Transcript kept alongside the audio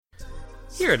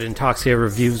Here at Intoxicated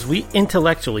Reviews, we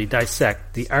intellectually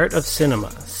dissect the art of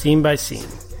cinema, scene by scene.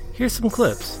 Here's some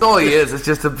clips. All he is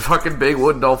just a fucking big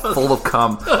wooden doll full of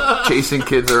cum, chasing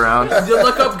kids around. You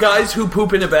look up guys who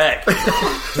poop in a bag.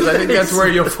 Because I think that's where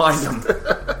you'll find him.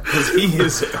 Because he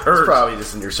is hurt. It's probably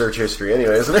just in your search history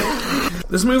anyway, isn't it?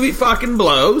 This movie fucking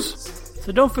blows.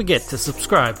 So don't forget to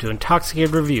subscribe to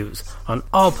Intoxicated Reviews on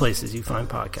all places you find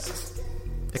podcasts.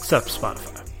 Except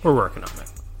Spotify. We're working on it.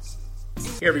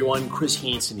 Hey everyone, Chris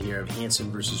Hansen here of Hansen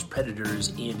vs. Predators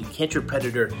and Catch Your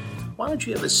Predator. Why don't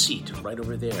you have a seat right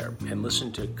over there and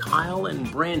listen to Kyle and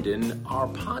Brandon, our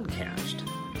podcast.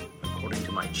 According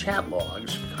to my chat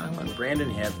logs, Kyle and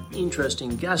Brandon have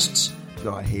interesting guests.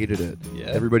 No, I hated it. Yeah.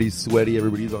 Everybody's sweaty,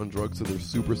 everybody's on drugs, so they're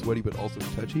super sweaty but also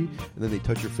touchy, and then they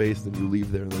touch your face, then you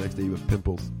leave there, and the next day you have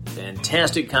pimples.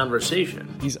 Fantastic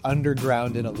conversation. He's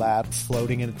underground in a lab,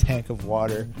 floating in a tank of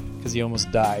water, because he almost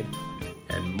died.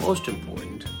 And most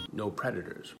important, no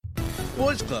predators.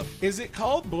 Boys Club. Is it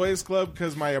called Boys Club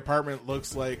because my apartment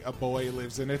looks like a boy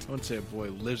lives in it? I wouldn't say a boy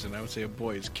lives in it. I would say a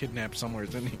boy is kidnapped somewhere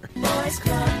in here. Boys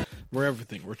Club. We're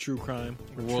everything. We're true crime.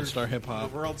 We're World Star Hip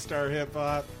Hop. World Star Hip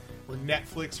Hop. We're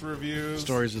Netflix reviews.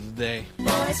 Stories of the day.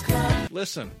 Boys Club.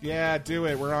 Listen. Yeah, do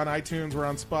it. We're on iTunes. We're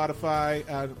on Spotify.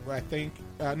 I think.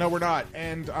 No, we're not.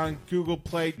 And on Google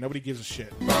Play. Nobody gives a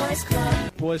shit. Boys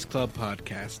Club. Boys Club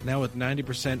podcast. Now with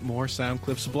 90% more sound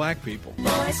clips of black people.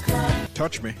 Boys Club.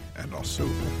 Touch me and I'll sue.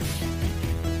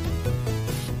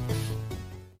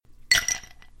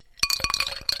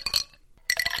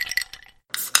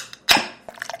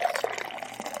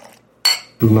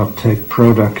 Do not take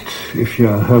product if you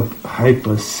are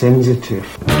hypersensitive.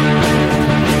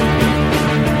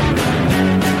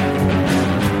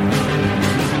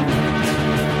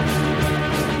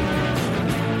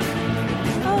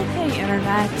 Okay,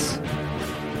 Internet.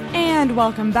 And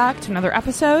welcome back to another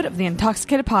episode of the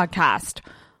Intoxicated Podcast.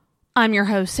 I'm your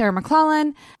host, Sarah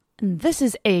McClellan, and this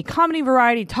is a comedy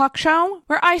variety talk show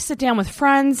where I sit down with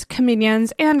friends,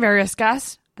 comedians, and various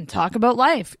guests and talk about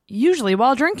life, usually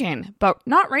while drinking, but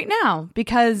not right now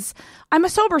because I'm a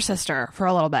sober sister for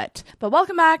a little bit. But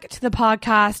welcome back to the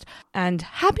podcast and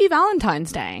happy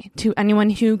Valentine's Day to anyone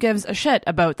who gives a shit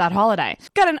about that holiday.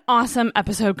 Got an awesome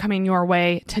episode coming your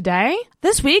way today.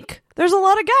 This week, there's a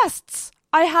lot of guests.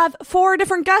 I have 4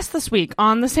 different guests this week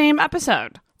on the same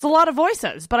episode. It's a lot of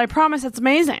voices, but I promise it's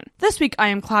amazing. This week I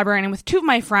am collaborating with 2 of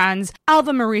my friends,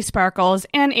 Alva Marie Sparkles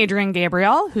and Adrian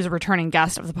Gabriel, who's a returning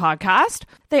guest of the podcast.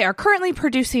 They are currently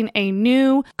producing a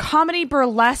new comedy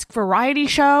burlesque variety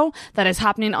show that is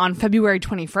happening on February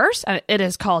 21st, and it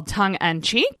is called Tongue and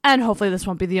Cheek, and hopefully this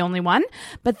won't be the only one,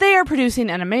 but they are producing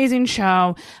an amazing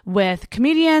show with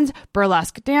comedians,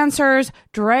 burlesque dancers,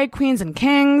 drag queens and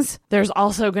kings. There's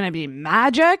also going to be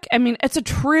magic. I mean, it's a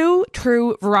true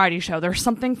variety show. There's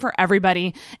something for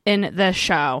everybody in this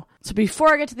show. So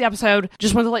before I get to the episode,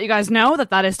 just want to let you guys know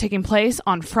that is taking place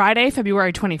on Friday,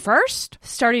 February 21st,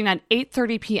 starting at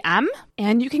 8:30 p.m.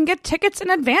 And you can get tickets in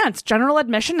advance. General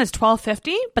admission is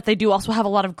 $12.50, but they do also have a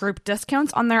lot of group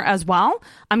discounts on there as well.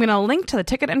 I'm going to link to the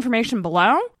ticket information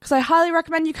below because I highly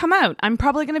recommend you come out. I'm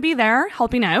probably going to be there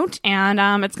helping out,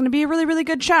 and it's going to be a really, really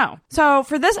good show. So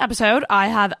for this episode, I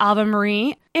have Alva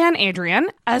Marie and Adrian,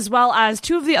 as well as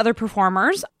 2 of the other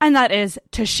performers, and that is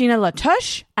Tashina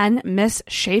Latouche and Miss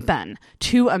Shapen.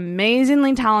 2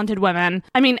 amazingly talented women.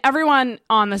 I mean, everyone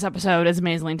on this episode is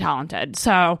amazingly talented.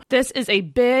 So this is a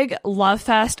big love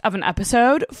fest of an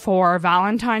episode for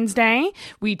Valentine's Day.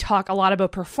 We talk a lot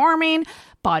about performing,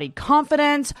 body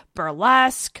confidence,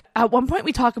 burlesque. At one point,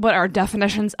 we talk about our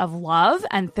definitions of love,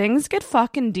 and things get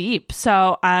fucking deep.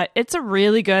 So it's a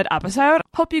really good episode.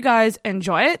 Hope you guys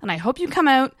enjoy it, and I hope you come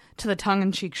out to the Tongue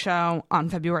and Cheek show on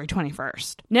February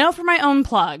 21st. Now for my own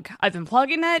plug. I've been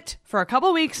plugging it for a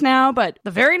couple weeks now, but the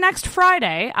very next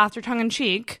Friday after Tongue and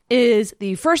Cheek is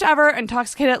the first ever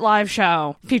Intoxicated live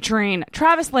show featuring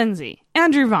Travis Lindsay,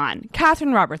 Andrew Vaughn,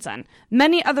 Catherine Robertson,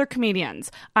 many other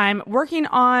comedians. I'm working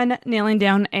on nailing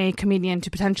down a comedian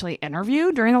to potentially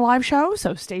interview during the live show,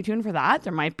 so stay tuned for that.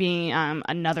 There might be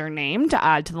another name to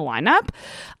add to the lineup.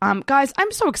 Guys,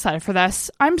 I'm so excited for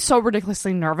this. I'm so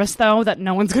ridiculously nervous, though, that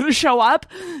no one's going to show up.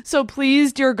 So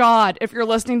please, dear God, if you're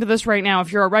listening to this right now,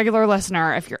 if you're a regular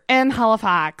listener, if you're in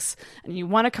Halifax and you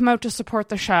want to come out to support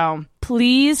the show,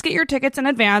 please get your tickets in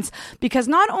advance, because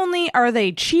not only are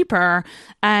they cheaper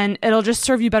and it'll just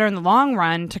serve you better in the long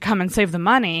run to come and save the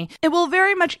money, it will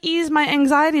very much ease my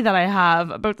anxiety that I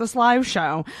have about this live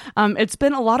show. It's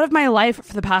been a lot of my life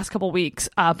for the past couple weeks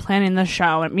planning this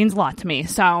show, and it means a lot to me.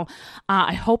 So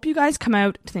I hope you guys come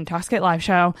out to the Intoxicate live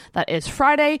show. That is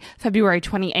Friday, February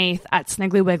 28th at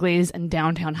Sniggly Wiggly's in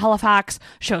downtown Halifax.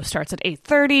 Show starts at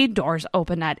 8:30, doors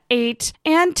open at 8,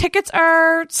 and tickets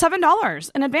are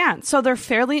 $7 in advance, so they're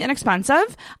fairly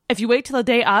inexpensive. If you wait till the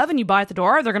day of and you buy at the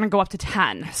door, they're going to go up to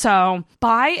 10. So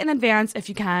buy in advance if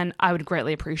you can. I would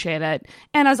greatly appreciate it.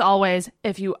 And as always,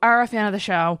 if you are a fan of the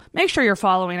show, make sure you're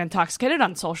following Intoxicated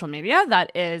on social media.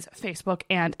 That is Facebook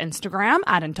and Instagram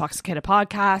at Intoxicated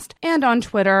Podcast, and on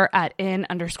Twitter at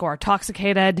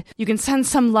 @in_toxicated. You can send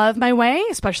some love my way,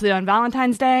 especially on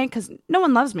Valentine's Day, because no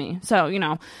one loves me. So,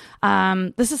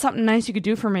 this is something nice you could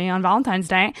do for me on Valentine's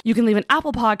Day. You can leave an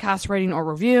Apple Podcast rating or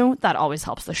review. That always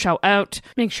helps the show out.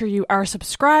 Make sure you are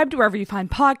subscribed wherever you find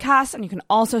podcasts, and you can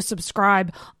also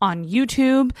subscribe on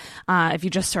YouTube. If you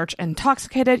just search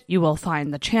Intoxicated, you will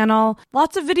find the channel.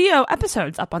 Lots of video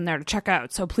episodes up on there to check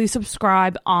out, so please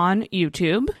subscribe on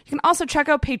YouTube. You can also check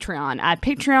out Patreon at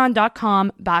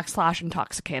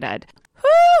patreon.com/intoxicated.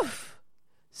 Whew!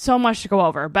 So much to go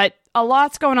over, but a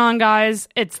lot's going on, guys.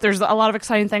 There's a lot of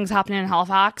exciting things happening in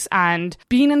Halifax, and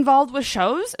being involved with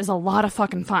shows is a lot of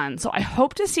fucking fun. So I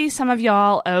hope to see some of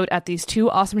y'all out at these 2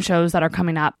 awesome shows that are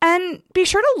coming up. And be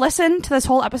sure to listen to this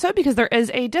whole episode, because there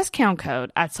is a discount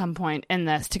code at some point in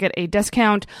this to get a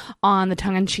discount on the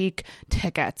tongue-in-cheek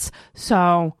tickets.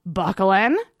 So buckle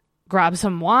in, grab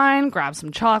some wine, grab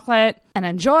some chocolate, and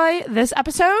enjoy this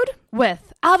episode with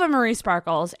Alva Marie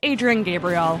Sparkles, Adrian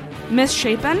Gabriel, Miss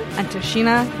Shapen, and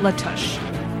Tashina Latouche.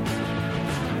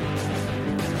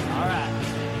 All right.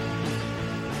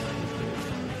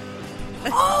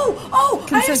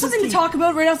 I have something to talk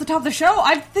about right off the top of the show.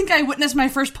 I think I witnessed my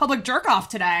first public jerk-off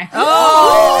today.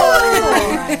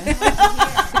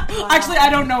 Actually, I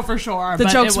don't know for sure. The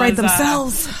jokes write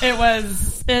themselves. It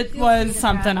was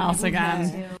something else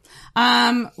again.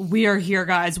 We are here,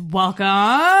 guys.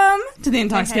 Welcome to the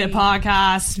Intoxicated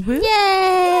Podcast.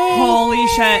 Yay! Holy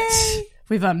shit.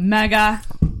 We have a mega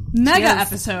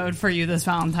episode for you this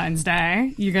Valentine's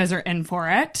Day. You guys are in for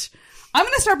it. I'm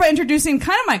going to start by introducing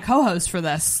kind of my co-host for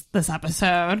this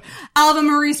episode. Alva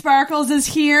Marie Sparkles is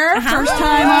here. First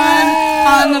time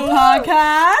on the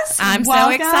podcast. I'm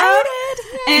Welcome. so excited.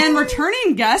 And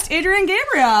returning guest, Adrian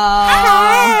Gabriel.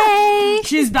 Hi.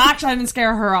 She's back. I didn't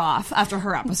scare her off after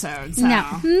her episode. So. No.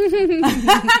 And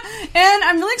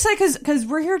I'm really excited because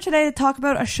we're here today to talk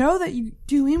about a show that you're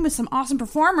doing with some awesome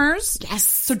performers. Yes.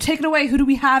 So take it away. Who do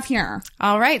we have here?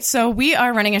 All right. So we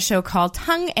are running a show called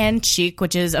Tongue and Cheek,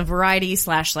 which is a variety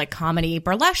 / comedy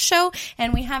burlesque show.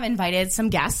 And we have invited some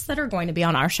guests that are going to be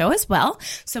on our show as well.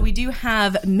 So we do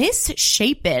have Miss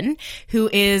Shapen, who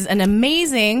is an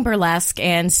amazing burlesque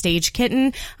and stage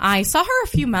kitten. I saw her a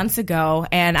few months ago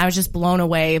and I was just blown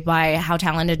away by how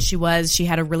talented she was. She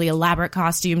had a really elaborate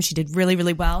costume. She did really,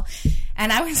 really well.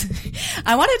 And I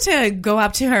wanted to go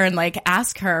up to her and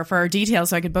ask her for details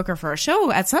so I could book her for a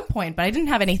show at some point, but I didn't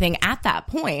have anything at that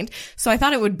point. So I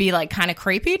thought it would be kind of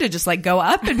creepy to just go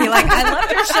up and be like, I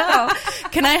love your show.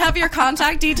 Can I have your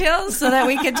contact details so that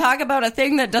we can talk about a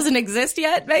thing that doesn't exist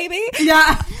yet, maybe?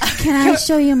 Yeah. Can I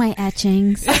show you my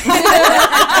etchings?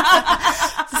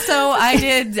 So I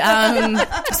did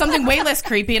something way less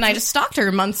creepy, and I just stalked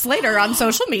her months later on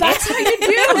social media. That's how you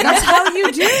do. That's how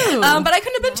you do. But I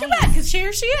couldn't have been too bad because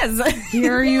here she is.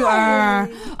 Here you are.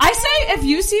 I say if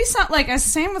you see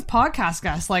same with podcast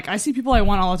guests. I see people I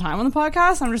want all the time on the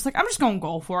podcast. I'm just going to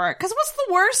go for it. Because what's the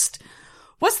worst?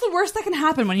 What's the worst that can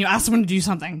happen when you ask someone to do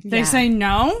something? They say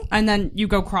no, and then you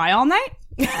go cry all night?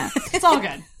 It's all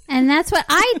good. And that's what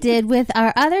I did with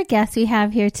our other guest we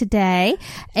have here today,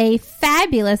 a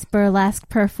fabulous burlesque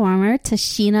performer,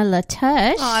 Tashina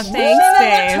Latouche. Aw,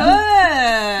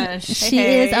 thanks, babe. She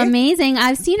is amazing.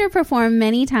 I've seen her perform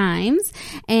many times,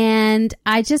 and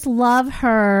I just love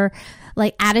her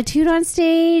attitude on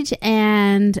stage,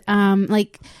 and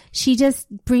she just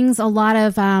brings a lot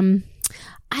of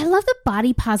I love the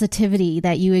body positivity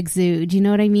that you exude. You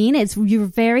know what I mean? You're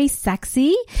very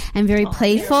sexy and very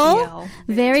playful,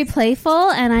 very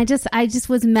playful. And I just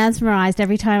was mesmerized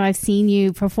every time I've seen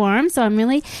you perform. So I'm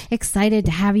really excited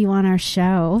to have you on our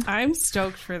show. I'm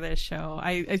stoked for this show.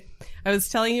 I was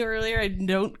telling you earlier, I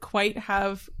don't quite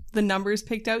have the numbers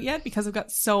picked out yet because I've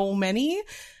got so many,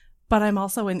 but I'm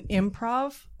also an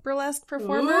improv burlesque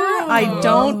performer. Ooh. I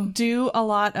don't do a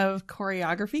lot of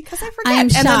choreography because I forget,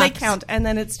 and then they count, and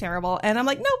then it's terrible, and I'm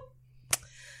like, nope.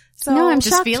 So No, I'm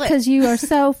just shocked feel it. because you are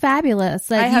so fabulous.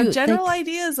 Like I have you- general like-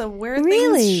 ideas of where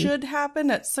Really? things should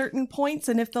happen at certain points,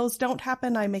 and if those don't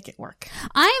happen, I make it work.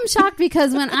 I am shocked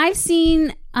because when I've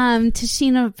seen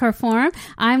Tashina perform,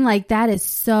 I'm like, that is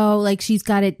so, like, she's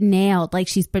got it nailed. Like,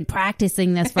 she's been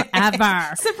practicing this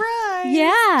forever. Surprise!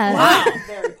 Yeah. Wow.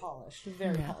 Very polished.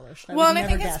 Very polished. Well, and I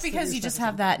think it's because you just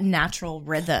have that natural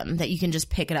rhythm that you can just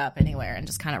pick it up anywhere and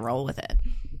just kind of roll with it.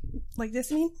 Like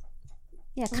this, you mean?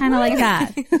 Yeah, kind of like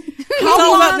that. It's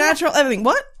all about natural everything.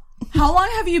 What? How long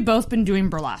have you both been doing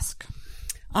burlesque?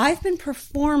 I've been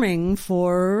performing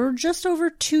for just over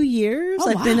 2 years. Oh,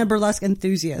 I've been a burlesque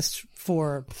enthusiast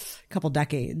for a couple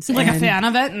decades. Like a And fan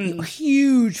of it? And...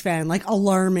 huge fan, like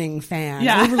alarming fan,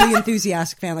 Yeah. overly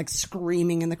enthusiastic fan, like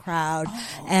screaming in the crowd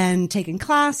and taking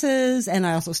classes. And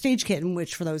I also stage kitten,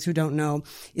 which for those who don't know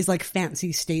is like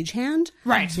fancy stagehand.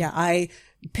 Right. Yeah. I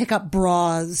pick up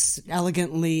bras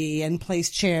elegantly and place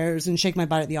chairs and shake my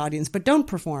butt at the audience, but don't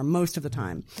perform most of the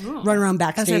time. Run around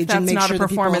backstage that's and make not sure a that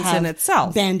people performance have in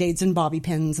itself. Band-Aids and bobby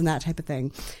pins and that type of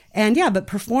thing. And yeah, but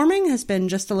performing has been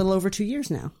just a little over 2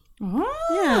 years now.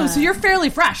 Oh, Yeah. so you're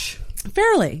fairly fresh.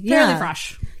 Fairly, yeah. Fairly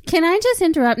fresh. Can I just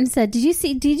interrupt and say, did you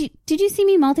see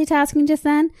me multitasking just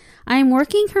then? I'm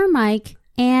working her mic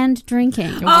and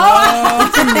drinking. Oh,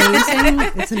 it's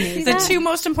amazing. It's amazing. The two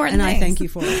most important and things. I thank you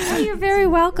for it. Oh, you're very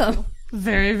welcome.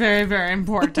 Very, very, very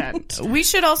important. We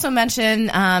should also mention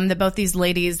that both these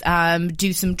ladies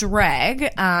do some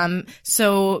drag.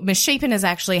 So Misshapen is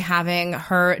actually having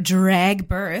her drag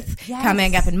birth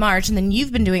coming up in March, and then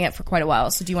you've been doing it for quite a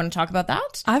while. So do you want to talk about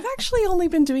that? I've actually only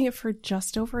been doing it for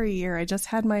just over a year. I just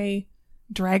had my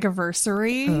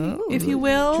drag-iversary, if you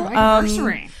will.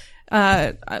 Drag-versary.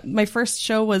 My first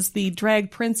show was the Drag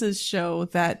Princess show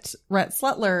that Rhett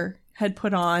Slutler had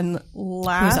put on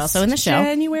last also in the show.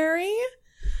 January.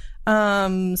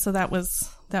 So that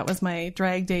was my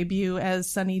drag debut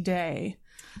as Sunny Day.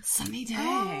 Sunny Day.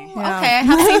 Okay, I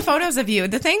have seen photos of you.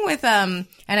 The thing with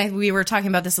we were talking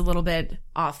about this a little bit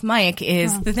off mic,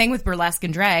 is the thing with burlesque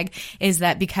and drag is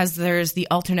that because there's the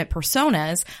alternate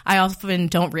personas, I often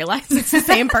don't realize it's the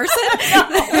same person.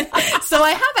 So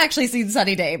I have actually seen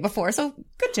Sunny Day before, so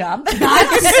good job.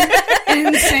 That's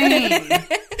insane.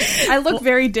 I look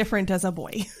very different as a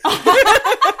boy.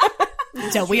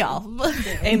 So we all.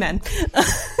 Amen.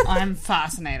 I'm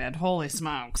fascinated. Holy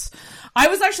smokes. I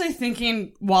was actually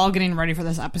thinking while getting ready for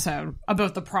this episode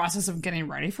about the process of getting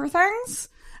ready for things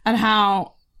and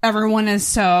how everyone is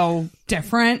so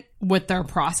different with their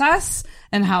process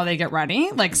and how they get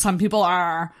ready. Like, some people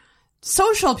are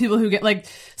social people who get, like,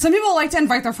 some people like to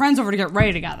invite their friends over to get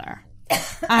ready together.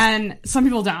 And some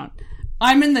people don't.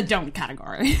 I'm in the don't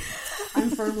category. I'm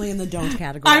firmly in the don't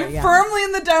category. I'm firmly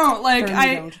in the don't. Like,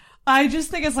 Firmly don't. I just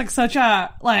think it's like such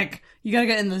a, like, you gotta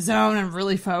get in the zone and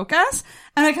really focus.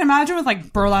 And I can imagine with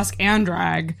like burlesque and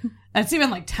drag, it's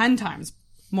even like 10 times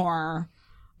more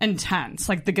intense,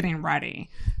 like the getting ready.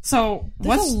 So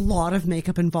There's a lot of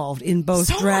makeup involved in both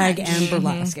So drag much. and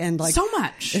burlesque, and like so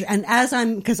much. And as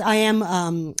I'm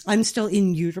still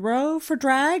in utero for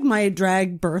drag. My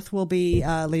drag birth will be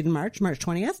late in March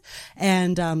 20th,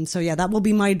 and so yeah, that will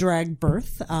be my drag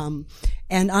birth.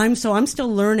 And I'm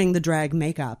still learning the drag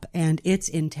makeup, and it's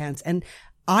intense. And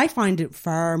I find it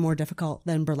far more difficult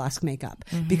than burlesque makeup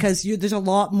because there's a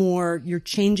lot more, you're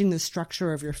changing the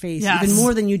structure of your face even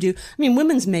more than you do. I mean,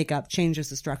 women's makeup changes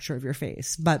the structure of your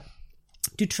face, but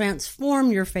to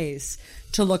transform your face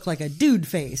to look like a dude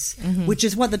face, which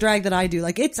is what the drag that I do,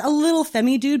 like, it's a little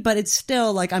femi dude, but it's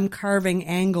still like I'm carving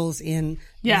angles in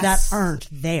that aren't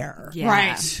there. Yeah.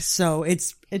 Right. So it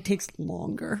takes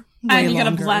longer. And you way gotta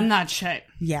longer. blend that shit.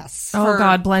 Yes. Oh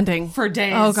God, blending. For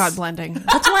days. Oh God, blending.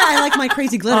 That's why I like my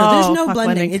crazy glitter. Oh, There's no fuck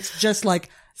blending. blending. It's just like,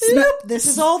 snip, this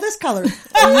is all this color.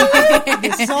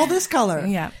 This is all this color.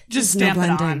 Yeah. Just There's no stamp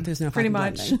it blending. on. There's no Pretty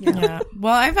fucking much. blending. Yeah.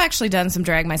 Well, I've actually done some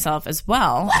drag myself as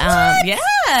well. Yeah.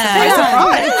 Oh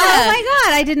my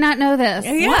God, I did not know this.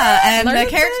 Yeah, and Learn the a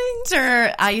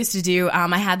character I used to do,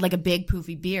 I had like a big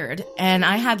poofy beard, and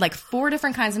I had like 4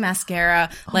 different kinds of mascara,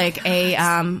 like a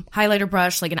highlighter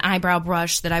brush, like an eyebrow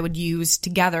brush that I would use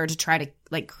together to try to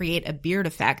like create a beard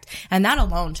effect, and that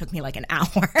alone took me like an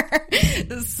hour.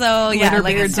 So yeah, Glitter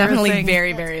like beards it's are a definitely thing.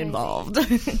 very, very involved.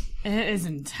 It is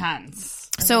intense.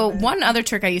 So one other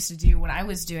trick I used to do when I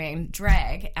was doing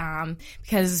drag,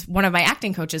 because one of my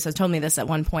acting coaches has told me this at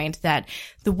one point, that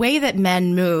the way that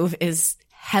men move is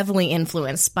heavily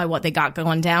influenced by what they got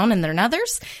going down in their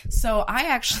nethers. So I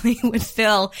actually would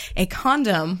fill a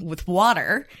condom with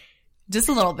water, just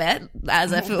a little bit,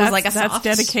 as if it was like a soft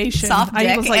dedication. soft dick,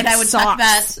 I was like, and I would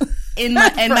socks. tuck that in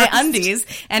my undies,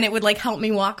 and it would like help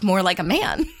me walk more like a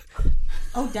man.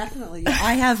 Oh, definitely.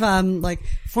 I have,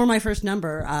 for my first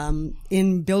number,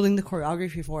 in building the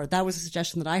choreography for it, that was a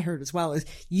suggestion that I heard as well, is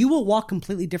you will walk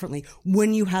completely differently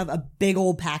when you have a big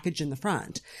old package in the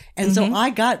front. And so I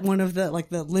got one of the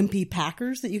limpy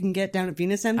packers that you can get down at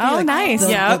Venus MD. Oh, nice.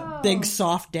 The big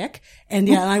soft dick. And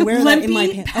and I wear that in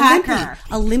my pants.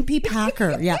 A limpy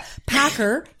packer. Yeah.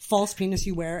 Packer, false penis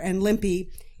you wear, and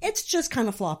limpy, it's just kind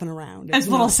of flopping around. It's a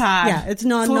little sad. Yeah, it's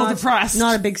not depressed.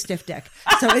 Not a big stiff dick.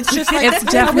 So it's just like it's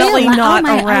definitely not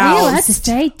aroused. Are we allowed to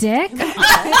say dick?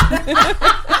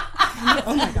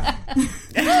 Oh my god.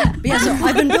 But yeah, so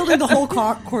I've been building the whole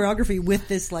choreography with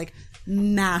this like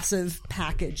massive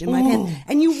package in my hand,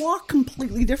 and you walk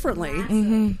completely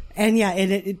differently. And yeah,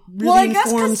 it really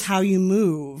informs how you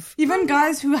move. Even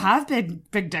guys who have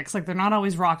big dicks, like they're not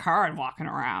always rock hard walking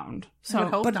around.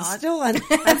 So, but not. Still, that's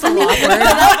a lot word.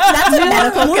 That's a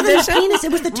medical more condition. Than the penis,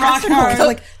 it was the testicles.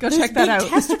 Like, go check that out.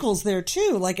 Testicles there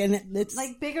too. Like, and it's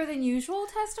like bigger than usual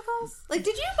testicles. Like,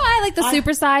 did you buy like the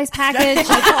supersize package,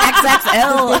 like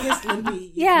XXL? The biggest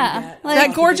limpy. Yeah, like,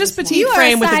 that gorgeous petite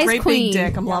frame with a great big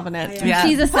dick. I'm loving it. Yeah.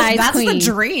 She's a size queen. That's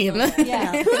the dream.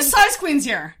 Yeah. Who's size queens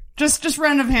here? Just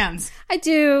random hands. I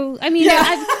do. I mean,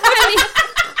 I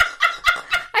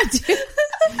do.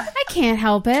 I can't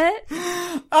help it.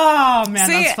 Oh man,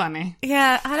 that's funny.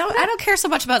 Yeah, I don't care so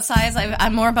much about size.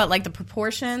 I'm more about like the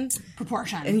proportion.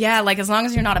 And yeah, like as long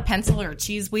as you're not a pencil or a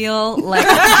cheese wheel, like.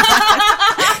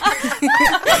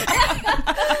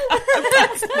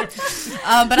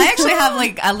 But I actually have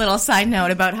like a little side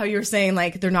note about how you were saying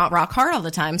like they're not rock hard all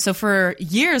the time. So for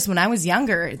years when I was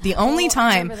younger, the only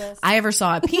time I ever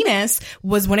saw a penis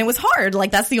was when it was hard.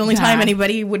 Like that's the only time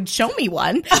anybody would show me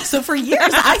one. So for years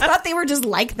I thought they were just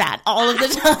like that all of the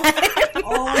time.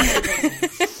 Oh my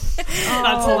goodness.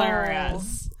 That's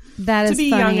hilarious. That is to be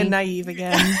funny. young and naive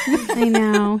again. I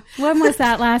know. When was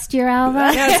that last year,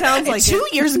 Alva? Yeah, it sounds like 2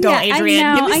 years ago, yeah, Adrian.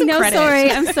 I know. Give me some credit.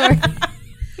 Sorry. I'm sorry.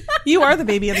 You are the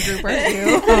baby of the group, aren't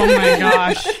you? Oh my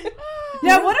gosh.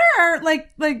 Yeah, what are our,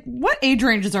 like what age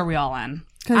ranges are we all in?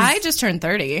 I just turned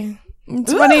 30.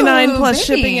 29 plus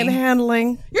baby. shipping and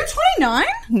handling. You're 29?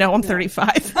 No, I'm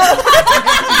 35.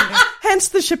 Hence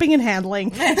the shipping and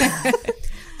handling.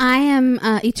 I am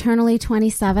eternally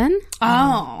 27.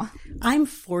 Oh. I'm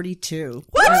 42.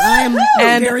 What? And I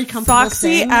am very comfortable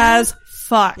foxy saying as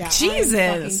fuck. Yeah, Jesus.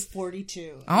 I'm fucking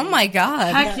 42. Oh my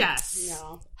god. Heck yes.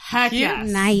 No. Heck yes.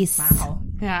 Nice. Wow.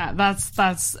 Yeah,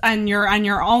 that's and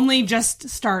you're only just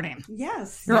starting.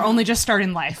 Yes. You're only just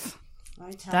starting life.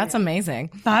 That's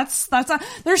amazing.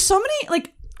 There's so many,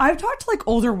 like, I've talked to like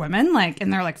older women like in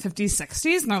their like 50s,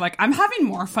 60s, and they're like, I'm having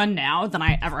more fun now than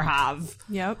I ever have.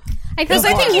 Yep. Because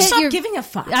I think you stop giving a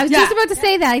fuck. I was just about to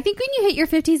say that. I think when you hit your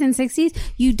 50s and 60s,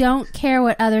 you don't care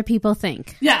what other people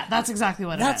think. Yeah, that's exactly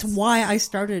what it is. That's why I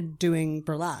started doing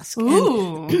burlesque.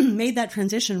 Ooh. And made that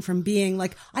transition from being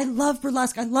like, I love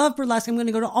burlesque. I'm going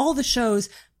to go to all the shows,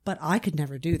 but I could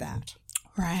never do that.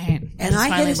 Right. And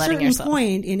I hit a certain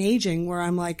point in aging where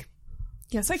I'm like,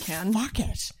 yes, I can. Fuck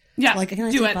it. Yeah, like, can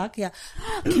I do say it. fuck? Yeah.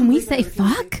 Can we say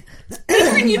fuck?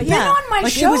 Adrian, you've been on my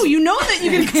show. You know that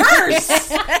you can curse.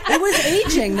 It was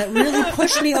aging that really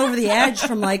pushed me over the edge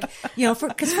from like,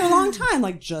 because for a long time,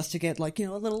 like just to get like, a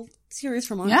little serious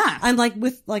for a moment. Yeah. I'm like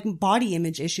with like body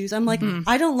image issues. I'm like,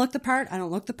 I don't look the part. I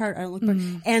don't look the part. I don't look the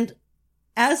part. And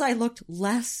as I looked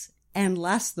less and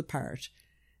less the part,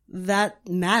 that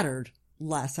mattered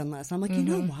less and less. I'm like, you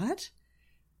know what?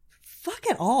 Fuck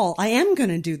it all. I am going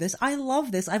to do this. I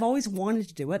love this. I've always wanted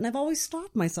to do it, and I've always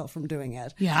stopped myself from doing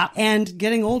it. Yeah. And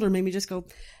getting older made me just go,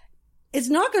 it's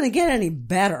not going to get any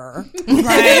better.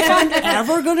 Right? If I'm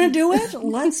ever going to do it,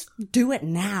 let's do it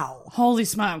now. Holy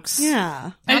smokes.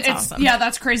 Yeah. That's awesome. Yeah,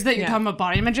 that's crazy that you're talking about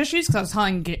body image issues, because I was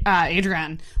telling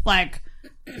Adrian, like,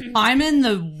 I'm in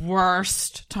the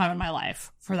worst time in my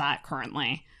life for that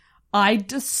currently. I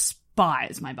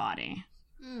despise my body.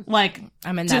 Like,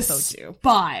 I'm in that boat too.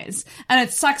 Despise. And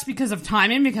it sucks because of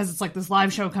timing, because it's like this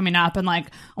live show coming up, and like,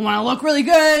 I want to look really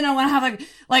good, and I want to have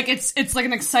like it's like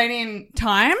an exciting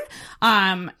time.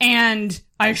 And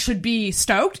I should be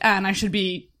stoked, and I should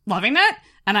be loving it,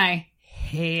 and I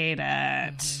hate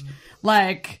it.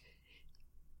 Like,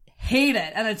 hate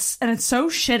it. And it's so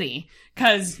shitty,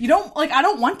 because I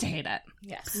don't want to hate it.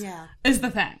 Yes. Yeah. Is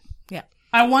the thing. Yeah.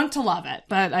 I want to love it,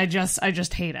 but I just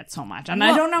hate it so much. And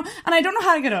I don't know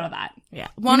how to get out of that. Yeah.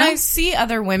 Well, and I see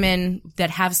other women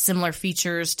that have similar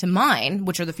features to mine,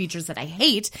 which are the features that I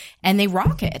hate, and they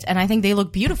rock it. And I think they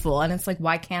look beautiful. And it's like,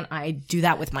 why can't I do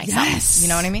that with myself? Yes. You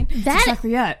know what I mean? That's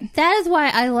exactly it. That is why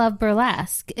I love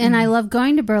burlesque, and I love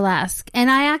going to burlesque,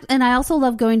 and I also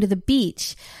love going to the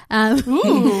beach, Ooh,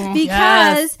 because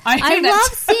yes. I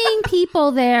love seeing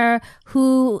people there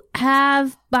who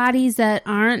have bodies that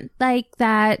aren't like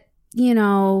that, you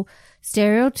know,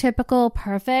 stereotypical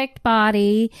perfect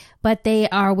body, but they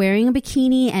are wearing a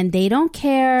bikini and they don't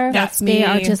care. That's They me.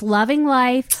 are just loving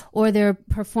life, or they're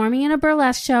performing in a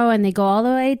burlesque show and they go all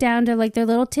the way down to like their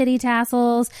little titty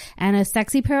tassels and a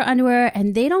sexy pair of underwear,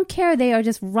 and they don't care. They are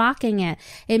just rocking it.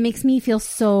 It makes me feel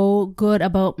so good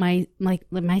about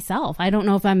myself. I don't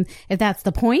know if that's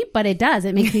the point, but it does.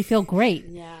 It makes me feel great.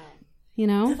 Yeah. You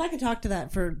know? If I could talk to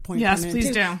that for point Yes, for a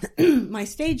minute, please too. My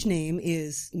stage name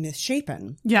is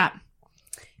Misshapen. Yeah.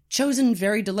 Chosen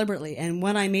very deliberately. And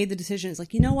when I made the decision, it's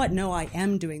like, you know what? No, I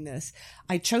am doing this.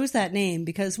 I chose that name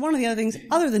because one of the other things,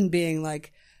 other than being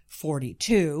like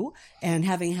 42 and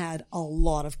having had a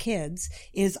lot of kids,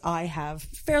 is I have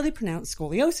fairly pronounced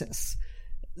scoliosis.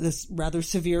 This rather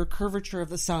severe curvature of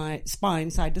the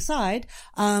spine side to side,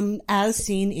 as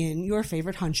seen in your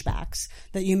favorite hunchbacks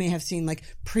that you may have seen, like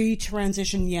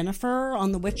pre-transition Yennefer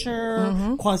on The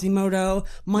Witcher, Quasimodo.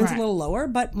 Mine's a little lower,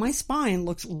 but my spine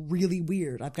looks really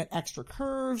weird. I've got extra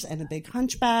curves and a big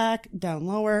hunchback down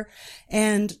lower.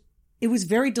 And it was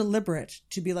very deliberate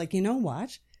to be like, you know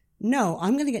what? No,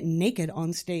 I'm going to get naked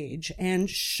on stage and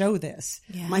show this.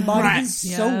 Yeah. My body is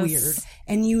so weird.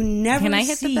 And you never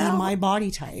see my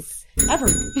body type ever.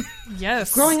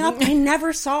 Yes. Growing up, I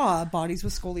never saw bodies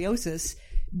with scoliosis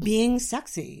being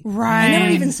sexy. Right. I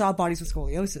never even saw bodies with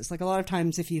scoliosis. Like a lot of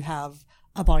times if you have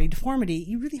a body deformity,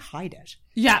 you really hide it.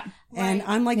 Yeah. And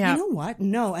I'm like, you know what?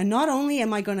 No. And not only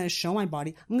am I going to show my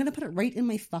body, I'm going to put it right in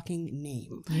my fucking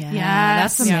name. Yeah,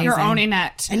 that's amazing. You're owning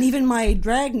it. And even my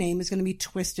drag name is going to be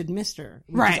Twisted Mister,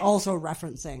 which right. is also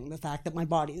referencing the fact that my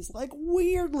body is like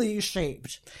weirdly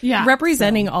shaped. Yeah.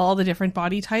 Representing all the different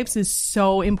body types is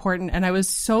so important. And I was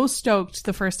so stoked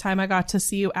the first time I got to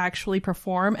see you actually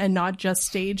perform and not just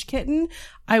stage kitten.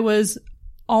 I was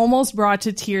almost brought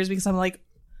to tears because I'm like,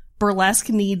 burlesque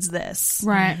needs this.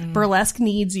 Right. Burlesque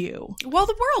needs you. Well,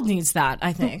 the world needs that,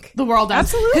 I think. The world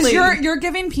does. Absolutely. Because you're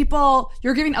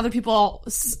giving other people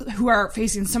who are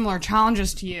facing similar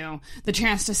challenges to you the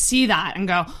chance to see that and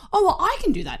go, oh, well, I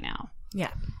can do that now. Yeah.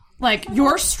 Like,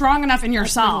 you're strong enough in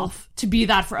yourself to be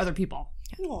that for other people.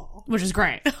 Which is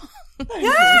great. Yeah,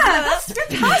 that's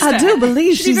fantastic. I do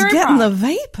believe Should be she's very getting proud. the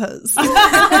vapors.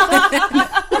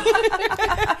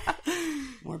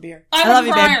 More beer. I'm love a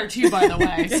you, crier babe. too, by the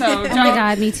way. So Oh my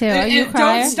God, me too. Are you a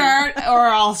crier? Don't start or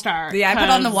I'll start. Yeah, I put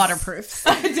on the 'cause- waterproofs.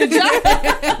 Did you?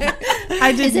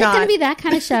 I did Is it not. going to be that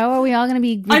kind of show? Are we all going to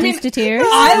be reduced to tears?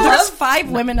 There's 5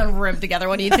 women in a room together.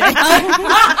 What do you think?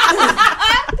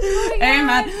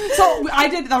 Amen. So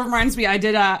that reminds me, I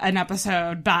did an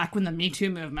episode back when the Me Too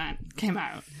movement came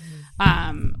out,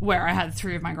 where I had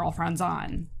 3 of my girlfriends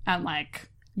on, and like,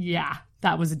 yeah,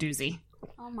 that was a doozy.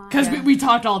 Because we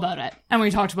talked all about it, and we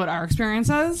talked about our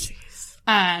experiences.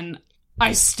 And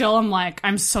I still am like,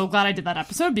 I'm so glad I did that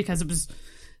episode because it was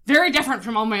very different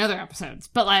from all my other episodes.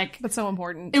 But like, That's so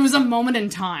important. it was a moment in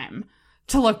time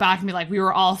to look back and be like, we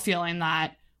were all feeling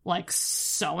that like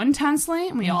so intensely,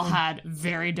 and we all had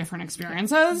very different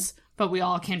experiences, but we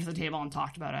all came to the table and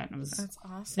talked about it. And That's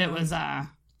awesome. it was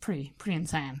pretty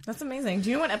insane. That's amazing. Do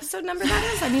you know what episode number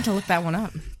that is? I need to look that one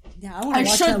up. Yeah, I want to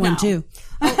watch should that one know. too.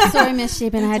 Oh, sorry,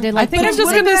 Misshapen. I had to like. I think I'm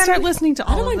just going to start listening to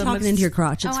I all don't of mind them. talking into your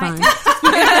crotch. It's fine. The visual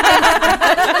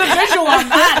on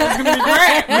that is going to be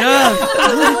great.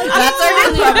 That's our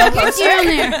new promo.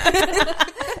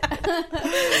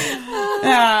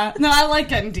 Yeah, no, I like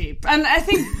getting deep, and I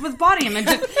think with body image,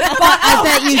 I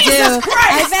bet you do.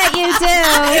 I bet you do.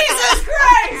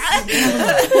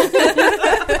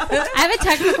 I have a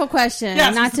technical question.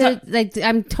 Yes, not to like.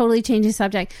 I'm totally changing the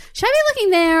subject. Should I be looking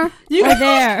there or can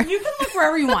there? You can look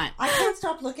wherever you want. I can't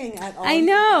stop looking at all. I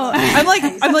know.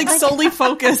 I'm like solely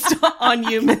focused on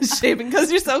you, Misshapen, because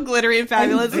you're so glittery and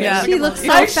fabulous. Yeah. She looks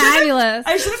so I should've- fabulous.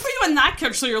 I should have put you in that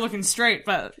couch so you're looking straight,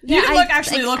 but Yeah, you can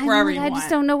look wherever you I want. just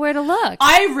don't know where to look.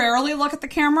 I rarely look at the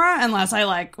camera unless I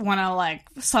like want to like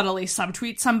subtly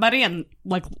subtweet somebody and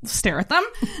like stare at them.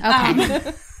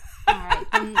 Okay.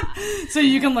 So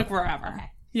you can look wherever.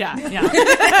 Yeah.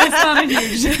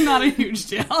 It's not a huge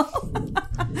deal.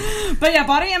 But yeah,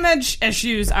 body image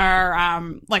issues are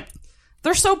like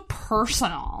they're so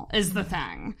personal is the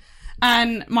thing.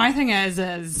 And my thing is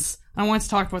I want to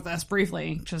talk about this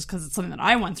briefly, just because it's something that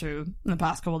I went through in the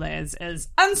past couple of days, is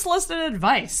unsolicited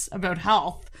advice about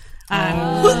health. And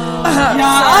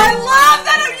I love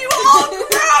that you all grew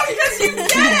because you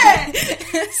get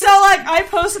it. So like, I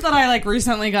posted that I like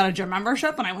recently got a gym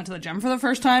membership, and I went to the gym for the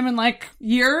first time in like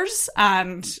years,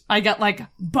 and I get like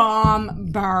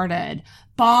bombarded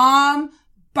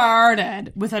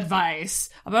bombarded with advice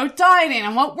about dieting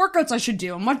and what workouts I should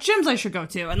do and what gyms I should go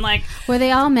to. And like, were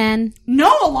they all men?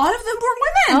 No, a lot of them were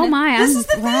women. Oh my! This is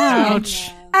the thing. Ouch.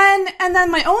 And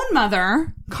then my own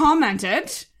mother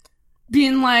commented,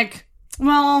 being like,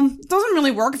 well, it doesn't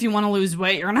really work if you want to lose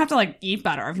weight. You're gonna have to like eat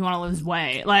better if you want to lose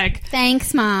weight. Like,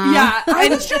 thanks, Mom. Yeah, I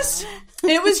was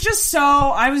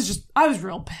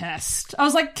real pissed. I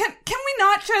was like, can we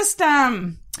not just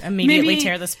immediately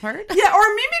tear this apart? Yeah,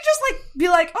 or maybe just like be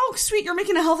like, oh sweet, you're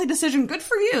making a healthy decision. Good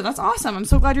for you. That's awesome. I'm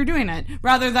so glad you're doing it.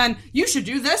 Rather than you should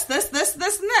do this, and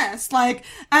this. Like,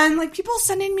 and like people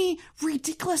sending me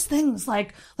ridiculous things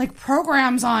like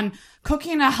programs on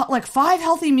cooking like 5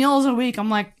 healthy meals a week. I'm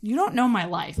like, you don't know my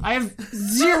life. I have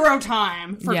zero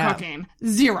time for cooking.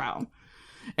 Zero.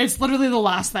 It's literally the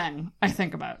last thing I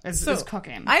think about is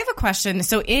cooking. I have a question.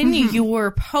 So in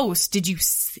your post, did you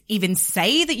even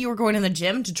say that you were going to the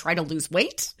gym to try to lose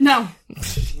weight? No.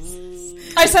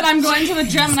 I said I'm going to the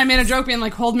gym, and I made a joke being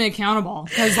like, hold me accountable.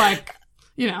 Because like,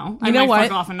 I might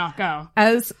fuck off and not go.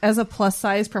 As a plus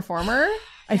size performer,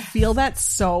 I feel that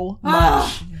so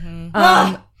much.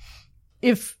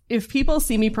 If people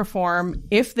see me perform,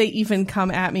 if they even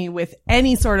come at me with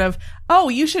any sort of, oh,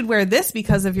 you should wear this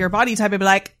because of your body type, I'd be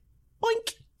like,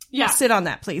 oink. Yeah. Sit on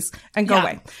that, please, and go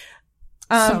away.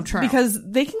 So true. Because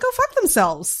they can go fuck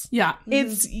themselves. Yeah.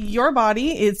 It's your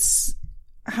body. It's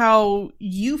how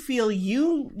you feel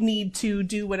you need to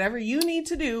do whatever you need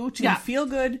to do to feel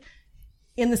good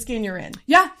in the skin you're in.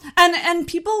 Yeah. And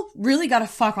people really gotta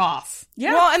fuck off.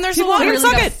 Yeah. Well, and there's people a lot really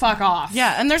gotta fuck off.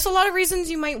 Yeah, and there's a lot of reasons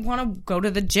you might want to go to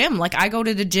the gym. Like, I go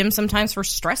to the gym sometimes for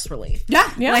stress relief. Yeah.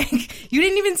 Like, you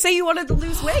didn't even say you wanted to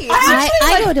lose weight.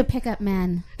 I go to pick up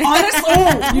men. Honestly,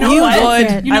 you know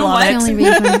what? You know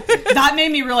what? That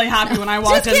made me really happy when I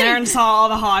walked in there and saw all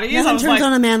the hotties. Nothing I was turns like,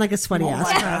 on a man like a sweaty ass.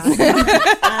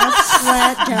 Ass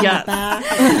sweat down the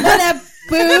back.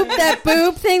 That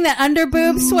boob thing, that under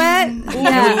boob sweat.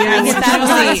 I get that a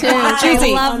lot too.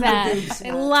 I love that.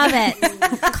 I love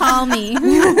it. Call me.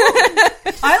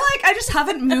 I just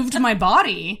haven't moved my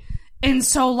body in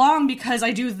so long because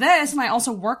I do this and I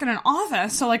also work in an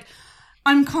office. So like,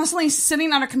 I'm constantly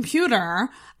sitting at a computer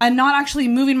and not actually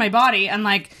moving my body. And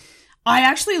like, I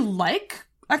actually like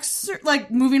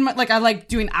moving my, I like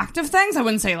doing active things. I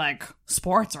wouldn't say like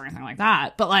sports or anything like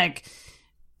that, but like,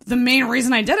 the main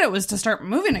reason I did it was to start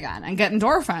moving again and get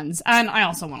endorphins. And I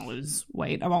also want to lose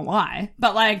weight, I won't lie.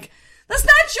 But like, that's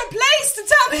not your place to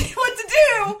tell me what to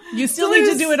do. You still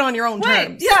need to do it on your own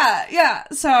terms. Yeah.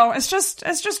 So it's just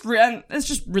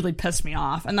really pissed me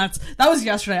off. And that was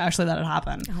yesterday actually that it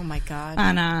happened. Oh my God.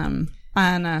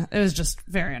 And it was just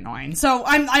very annoying. So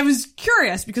I was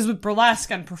curious because with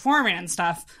burlesque and performing and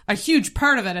stuff, a huge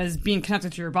part of it is being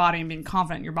connected to your body and being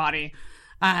confident in your body.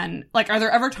 And like, are there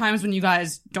ever times when you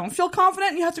guys don't feel confident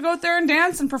and you have to go out there and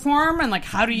dance and perform? And like,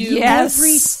 how do you? Yes.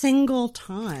 Every single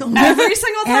time. Every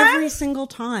single time? Every single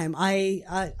time.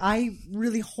 I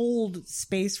really hold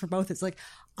space for both. It's like,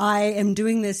 I am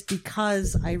doing this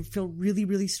because I feel really,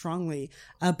 really strongly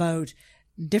about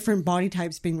different body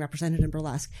types being represented in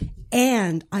burlesque.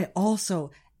 And I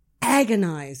also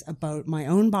agonize about my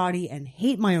own body and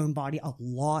hate my own body a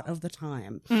lot of the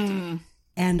time.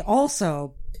 And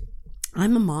also,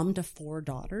 I'm a mom to 4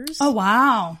 daughters. Oh,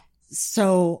 wow.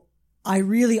 So I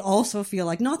really also feel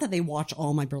like, not that they watch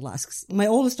all my burlesques. My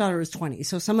oldest daughter is 20,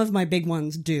 so some of my big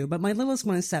ones do, but my littlest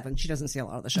one is 7. She doesn't see a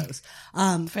lot of the shows.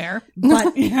 Fair.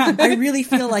 But I really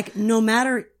feel like no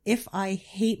matter if I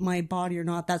hate my body or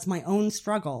not, that's my own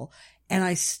struggle. And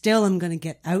I still am going to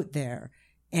get out there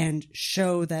and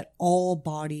show that all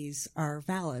bodies are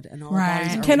valid and all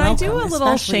bodies are Can welcome, I do a little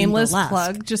especially in shameless burlesque.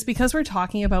 plug just because we're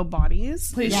talking about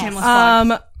bodies? Please, shameless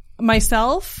plug.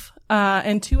 Myself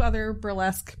and 2 other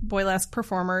boylesque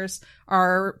performers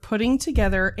are putting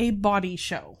together a body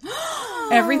show.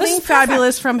 Everything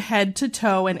fabulous from head to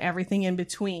toe and everything in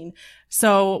between.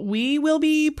 So we will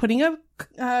be putting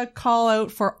a call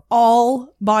out for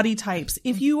all body types.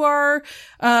 If you are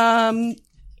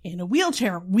in a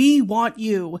wheelchair, we want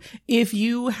you. If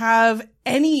you have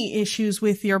any issues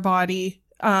with your body,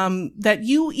 that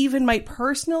you even might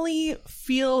personally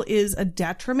feel is a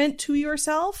detriment to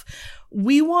yourself,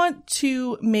 we want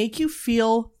to make you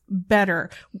feel better.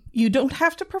 You don't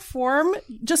have to perform.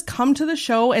 Just come to the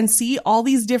show and see all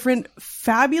these different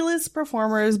fabulous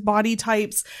performers, body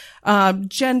types,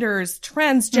 genders,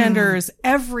 transgenders,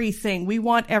 everything. We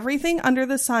want everything under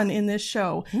the sun in this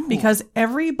show because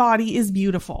every body is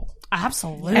beautiful.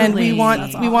 Absolutely. And we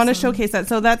want to showcase that.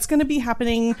 So that's going to be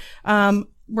happening.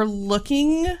 We're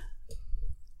looking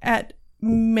at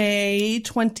May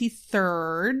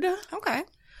 23rd. Okay.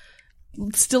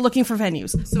 still looking for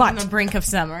venues. So on the brink of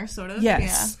summer, sort of.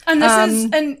 Yes. And this is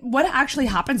and what actually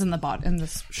happens in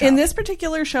this show? In this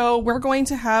particular show, we're going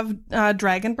to have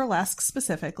drag and burlesque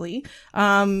specifically.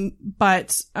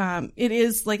 But it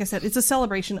is, like I said, it's a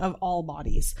celebration of all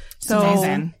bodies. So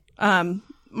amazing.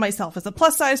 Myself as a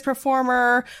plus size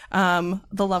performer,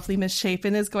 the lovely Miss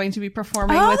Chapin is going to be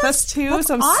performing with us too.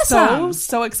 So I'm awesome.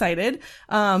 so excited.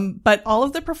 But all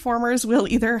of the performers will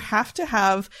either have to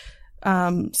have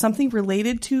something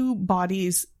related to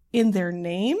bodies in their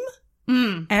name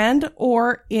and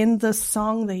or in the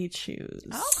song they choose.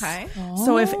 Okay.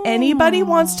 So if anybody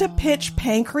wants to pitch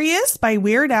Pancreas by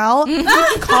Weird Al,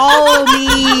 call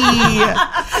me.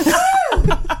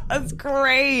 That's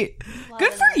great.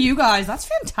 Good for you guys. That's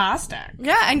fantastic.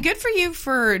 Yeah, and good for you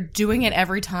for doing it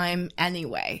every time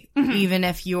anyway, even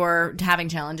if you're having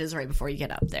challenges right before you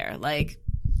get up there. Like,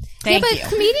 thank you.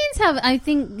 Comedians have,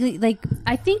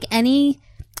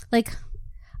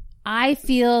 I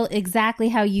feel exactly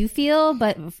how you feel,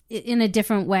 but in a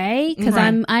different way, because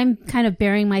I'm kind of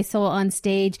bearing my soul on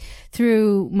stage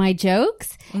through my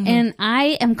jokes, and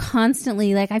I am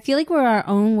constantly like, I feel like we're our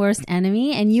own worst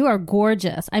enemy, and you are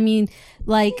gorgeous. I mean,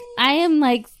 like, I am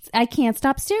like, I can't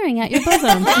stop staring at your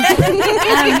bosom.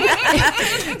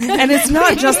 And it's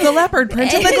not just the leopard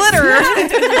print of the glitter.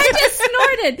 I just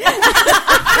snorted.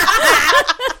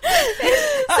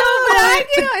 So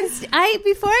when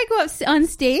before I go up on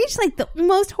stage, like the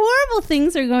most horrible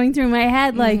things are going through my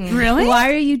head. Like, really?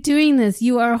 Why are you doing this?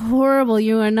 You are horrible.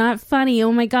 You are not funny.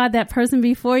 Oh my God, that person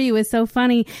before you is so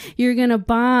funny. You're going to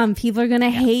bomb. People are going to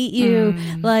hate you.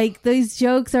 Like, these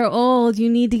jokes are old. You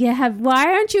need to why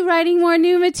aren't you writing more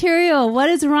new material? What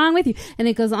is wrong with you? And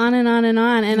it goes on and on and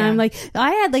on. And I'm like,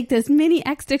 I had like this mini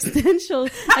existential,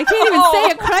 I can't even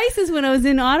say a crisis when I was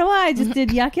in Ottawa. I just did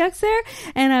Yuck Yucks there.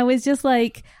 And I was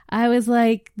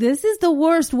like, this is the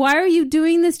worst. Why are you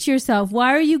doing this to yourself?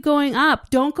 Why are you going up?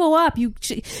 Don't go up. You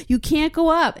can't go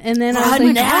up. And then I was like,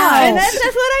 and that's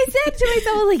what I said to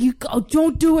myself. I was like,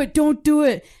 don't do it. Don't do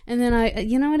it. And then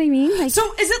you know what I mean? Like,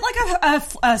 so is it like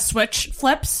a switch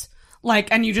flips?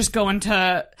 Like, and you just go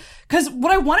into, because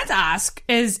what I wanted to ask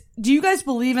is, do you guys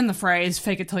believe in the phrase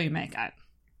 "fake it till you make it"?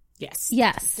 Yes.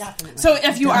 Definitely. So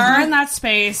if you are in that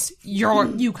space,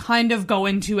 you kind of go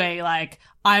into a like,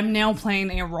 I'm now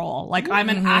playing a role. Like, I'm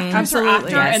an actress or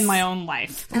actor in my own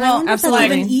life. And I wonder if that's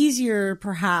even easier,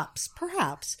 perhaps,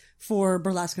 for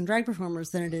burlesque and drag performers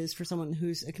than it is for someone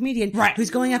who's a comedian, who's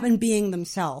going up and being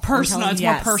themselves. Personal. It's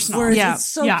more personal. Whereas it's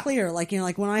so clear. Like,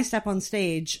 like when I step on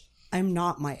stage, I'm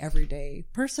not my everyday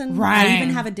person. Right. I even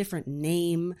have a different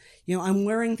name. I'm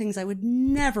wearing things I would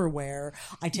never wear.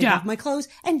 I take off my clothes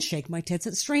and shake my tits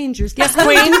at strangers. Yes, Queen.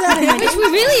 Which we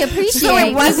really appreciate. So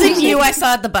it wasn't you I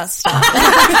saw at the bus stop.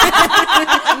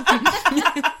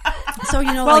 So,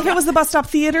 well, if it was the bus stop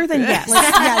theater, then yes.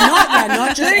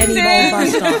 Not just any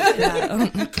bus stop.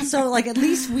 Yeah. So, like, at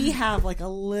least we have, like, a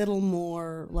little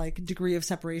more, like, degree of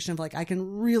separation of, like, I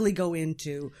can really go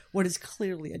into what is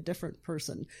clearly a different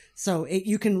person. So,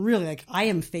 you can really, like, I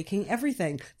am faking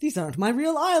everything. These aren't my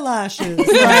real eyelashes.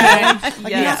 Right?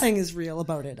 Like, nothing is real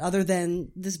about it other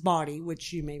than this body,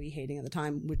 which you may be hating at the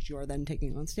time, which you are then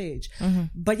taking on stage.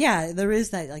 But yeah, there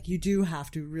is that, like, you do have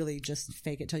to really just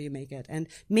fake it till you make it. And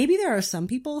maybe there are some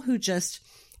people who just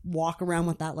walk around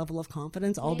with that level of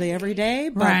confidence all day, every day,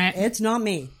 but it's not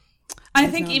me. I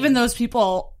think even those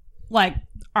people, like,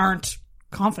 aren't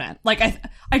confident. Like,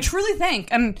 I truly think,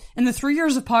 and in the 3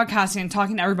 years of podcasting and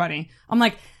talking to everybody, I'm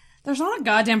like, there's not a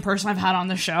goddamn person I've had on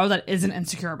the show that isn't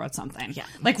insecure about something. Yeah.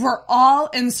 Like, we're all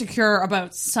insecure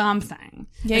about something.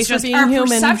 Yeah, it's just our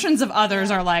perceptions of others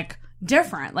are, like,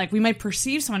 different. Like, we might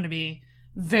perceive someone to be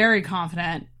very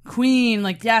confident, queen,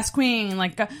 like, yes, queen,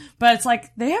 like, but it's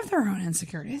like, they have their own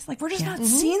insecurities. Like, we're just not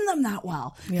seeing them that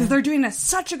well. Because they're doing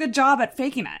such a good job at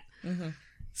faking it.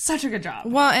 Such a good job.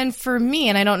 Well, and for me,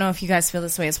 and I don't know if you guys feel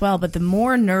this way as well, but the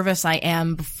more nervous I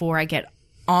am before I get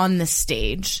on the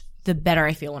stage, the better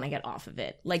I feel when I get off of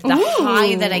it. Like, the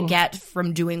high that I get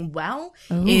from doing well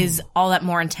is all that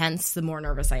more intense the more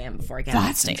nervous I am before I get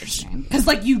on stage. Because,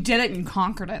 like, you did it and you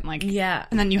conquered it. And, like,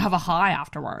 and then you have a high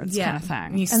afterwards kind of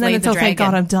thing. And then it's thank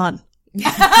God I'm done.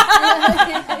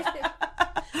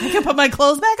 I can put my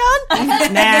clothes back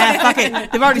on? Nah, fuck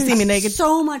it. They've already seen me naked.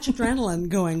 So much adrenaline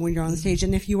going when you're on stage.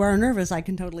 And if you are nervous, I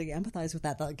can totally empathize with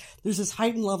that. Like, there's this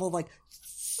heightened level of, like,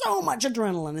 so much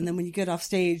adrenaline, and then when you get off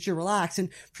stage, you're relaxed.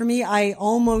 And for me, I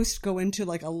almost go into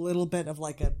like a little bit of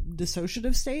like a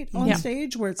dissociative state on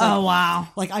stage, where it's like, oh wow,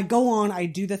 like I go on, I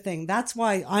do the thing. That's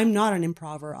why I'm not an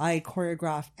improver. I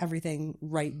choreograph everything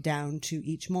right down to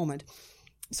each moment,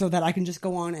 so that I can just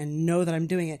go on and know that I'm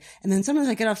doing it. And then sometimes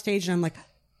I get off stage and I'm like,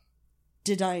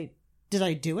 did I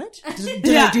do it?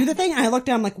 Did I do the thing? And I looked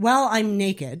down, I'm like, well, I'm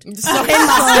naked. So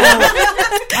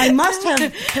I must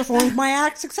have performed my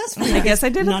act successfully. I guess I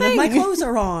did a None thing. of my clothes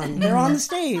are on. They're on the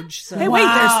stage. So. Hey, wait,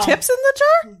 there's tips in the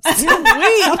jar?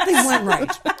 Something went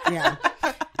right. Yeah.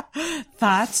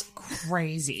 That's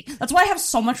crazy. That's why I have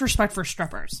so much respect for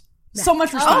strippers. So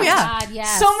much respect. Oh, yeah. God,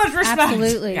 yes. So much respect.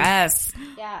 Absolutely. Yes.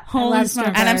 Yeah. Holy I love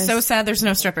smokes. And I'm so sad there's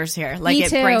no strippers here. Like, Me it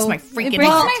too. breaks my freaking It breaks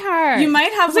heart. my heart. You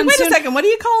might have one Wait soon. a second. What do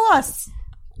you call us?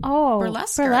 Oh,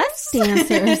 Burlesque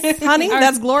dancers. Honey,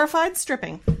 that's glorified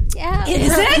stripping. Yeah.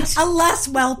 Is it? A less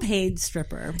well-paid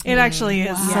stripper. It actually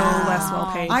is so less well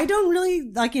paid. I don't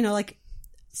really,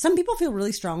 some people feel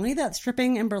really strongly that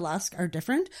stripping and burlesque are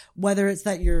different, whether it's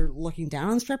that you're looking down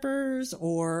on strippers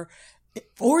or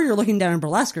you're looking down on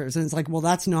burlesquers, and it's like, well,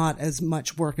 that's not as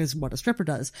much work as what a stripper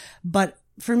does. But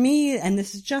for me, and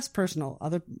this is just personal,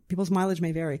 other people's mileage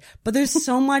may vary, but there's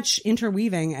so much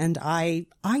interweaving, and I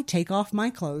take off my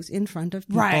clothes in front of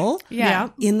people Right. Yeah.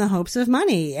 in the hopes of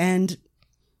money. And it's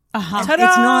Ta-da!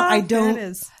 not, I There don't it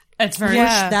is. It's very push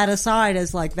that aside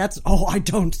as like, I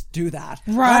don't do that.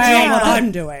 Right. That's not what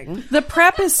I'm doing. The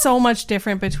prep is so much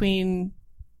different between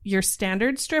your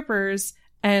standard strippers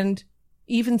and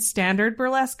even standard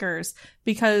burlesquers,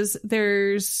 because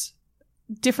there's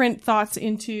different thoughts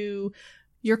into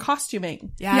your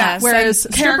costuming. Yes. Whereas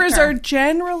And strippers character. are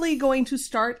generally going to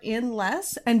start in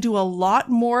less and do a lot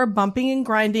more bumping and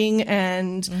grinding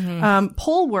and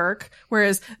pole work.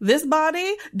 Whereas this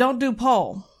body don't do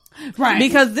pole. Right.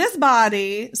 Because this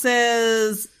body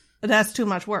says that's too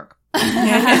much work.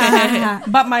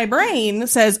 But my brain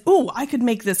says, ooh, I could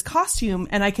make this costume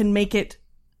and I can make it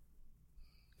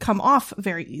come off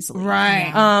very easily.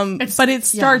 Right. But it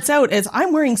starts out as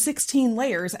I'm wearing 16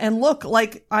 layers and look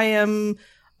like I am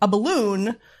a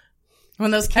balloon. When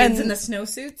those kids in the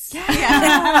snowsuits?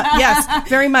 Yes,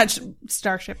 very much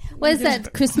Starship. What is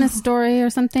that, Christmas Story or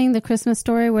something? The Christmas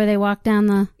Story where they walk down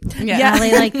the Yeah.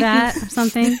 alley like that or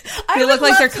something? They look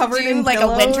like they're covered in like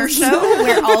pillows. a winter show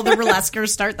where all the burlesquers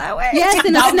start that way. Yes,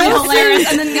 in a That would be hilarious. snowsuit.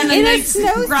 And then In a they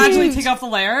snowsuit. gradually take off the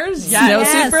layers.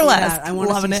 Snowsuit burlesque. I want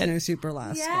to Loving see it. snowsuit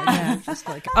burlesque. Yeah, just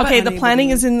like Okay, the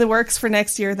planning is in the works for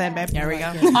next year then, babe. There we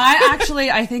go.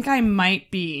 I think I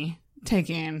might be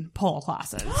taking pole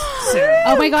classes soon.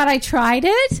 Oh my God, I tried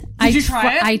it. Did you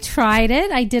try it? I tried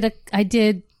it. I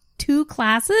did 2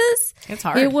 classes. It's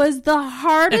hard. It was the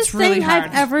hardest It's really thing hard.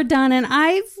 I've ever done. And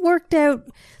I've worked out,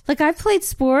 I've played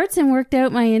sports and worked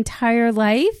out my entire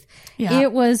life. Yeah.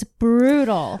 It was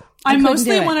brutal. I couldn't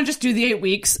mostly do it. want to just do the 8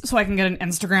 weeks so I can get an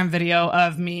Instagram video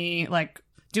of me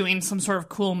doing some sort of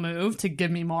cool move to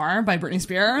Give Me More by Britney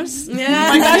Spears.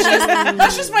 Yeah.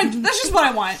 That's just what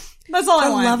I want. That's all I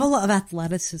the want. level of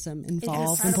athleticism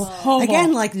involved. incredible.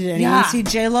 Again, did anyone see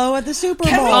J-Lo at the Super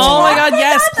Bowl? Oh my God,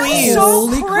 yes, please.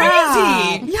 Holy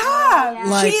crap.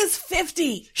 Yeah. She is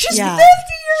 50. She's 50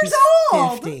 years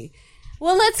old. 50.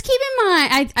 Well, let's keep in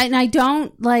mind,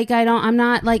 I'm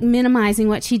not minimizing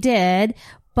what she did,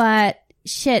 but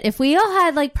shit, if we all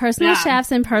had personal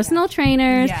chefs and personal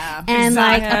trainers and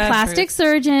exactly. a plastic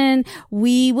surgeon,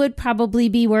 we would probably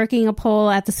be working a pole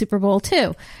at the Super Bowl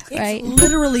too, right? It's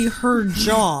literally her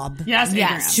job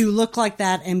Yes. to look like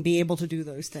that and be able to do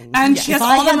those things. And she has If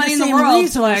I all the had money in the same world to,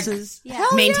 resources,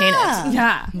 hell maintain yeah. it.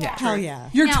 Yeah. Hell yeah.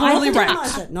 You're Now, totally I think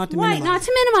right. Not to Right, minimize. not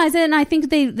to minimize it, and I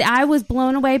think I was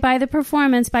blown away by the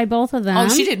performance by both of them. Oh,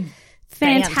 she did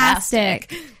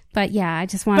fantastic. But yeah, I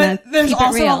just want to But there's keep it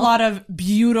also real. a lot of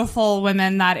beautiful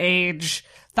women that age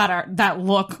that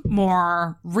look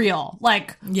more real,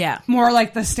 more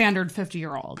like the standard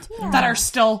 50-year-old that are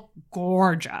still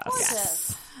gorgeous.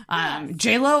 Yes.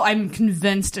 J-Lo, I'm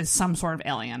convinced is some sort of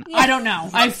alien. I don't know.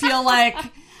 I feel like,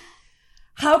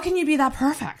 how can you be that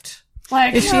perfect?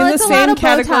 Is she in the same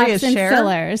category as Botox and Cher?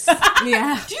 fillers.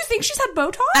 Yeah. Do you think she's had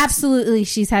Botox? Absolutely,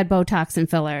 she's had Botox and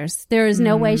fillers. There is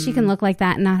no way she can look like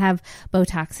that and not have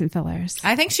Botox and fillers.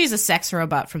 I think she's a sex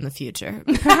robot from the future.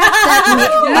 Maybe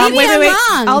I'm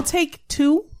wrong. I'll take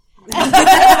 2.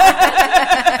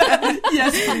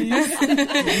 Yes, please.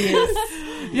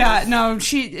 Yeah, no,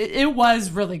 it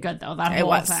was really good though, that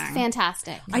whole thing.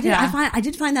 Fantastic. I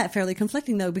did find that fairly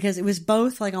conflicting though, because it was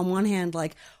both on one hand,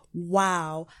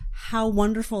 wow, how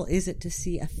wonderful is it to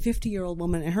see a 50-year-old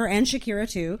woman, and her and Shakira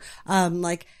too,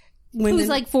 women, Who's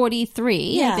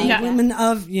 43. I think. women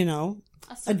of,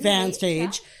 advanced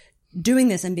age, doing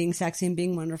this and being sexy and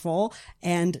being wonderful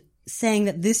and saying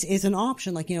that this is an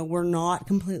option. We're not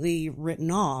completely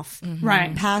written off.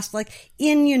 Right. Past,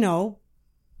 in,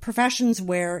 professions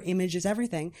where image is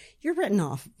everything, you're written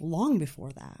off long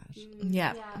before that.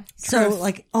 Yeah. So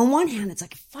like on one hand, it's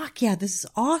like, fuck yeah, this is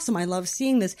awesome. I love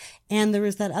seeing this. And there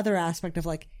is that other aspect of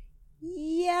like,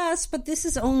 yes, but this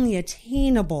is only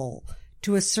attainable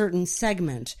to a certain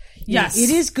segment. Yes. It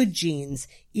is good genes.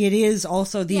 It is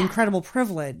also the incredible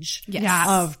privilege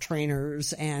of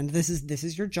trainers, and this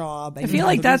is your job. And I feel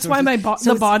like that's why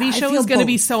the body show is going to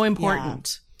be so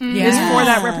important. Is for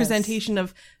that representation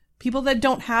of people that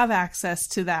don't have access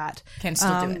to that. Can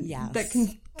still do it. That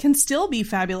can still be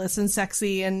fabulous and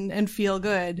sexy and feel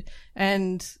good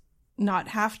and not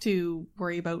have to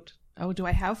worry about, oh, do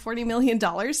I have $40 million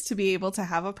to be able to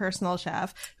have a personal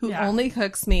chef who only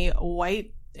cooks me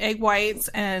egg whites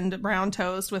and brown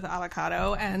toast with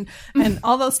avocado and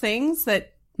all those things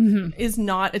that is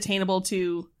not attainable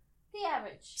to the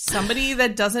average somebody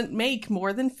that doesn't make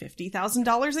more than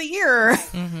 $50,000 a year.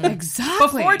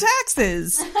 Exactly. Before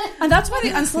taxes. And that's why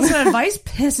the unsolicited advice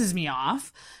pisses me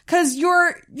off. Because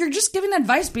you're just giving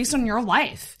advice based on your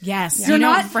life. Yes. You're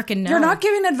not freaking know. You're not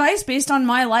giving advice based on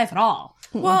my life at all.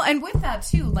 Well, and with that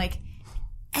too, like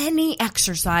any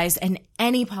exercise and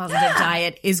any positive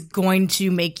diet is going to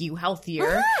make you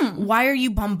healthier. Why are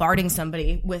you bombarding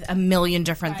somebody with a million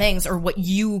different things or what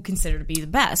you consider to be the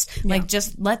best? Like,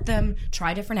 just let them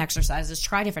try different exercises,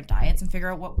 try different diets, and figure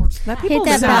out what works. Hit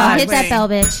that bell,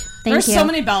 bitch. There's so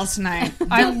many bells tonight.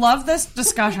 I love this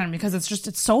discussion because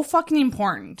it's so fucking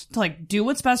important to like do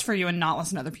what's best for you and not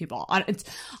listen to other people.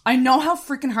 I know how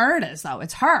freaking hard it is though.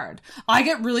 It's hard. I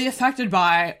get really affected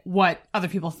by what other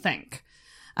people think.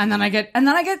 And then I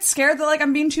get scared that like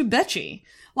I'm being too bitchy.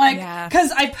 Like,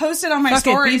 cause I posted on my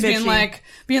stories being like,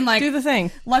 do the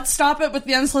thing. Let's stop it with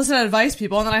the unsolicited advice,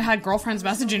 people. And then I had girlfriends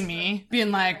messaging me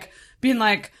being like,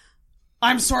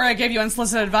 I'm sorry I gave you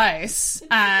unsolicited advice.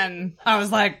 And I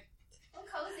was like,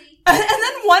 and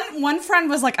then one friend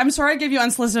was like, I'm sorry I gave you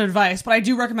unsolicited advice, but I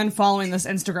do recommend following this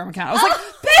Instagram account. I was like,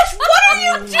 bitch, what are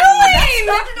you doing?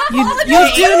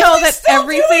 You do know that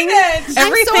everything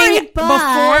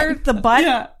before the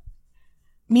butt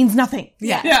means nothing.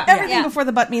 Everything before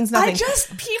the butt means nothing.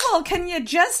 People, can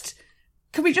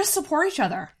we just support each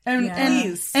other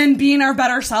and being our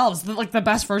better selves, like the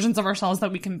best versions of ourselves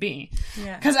that we can be.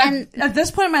 Because at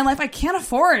this point in my life, I can't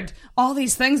afford all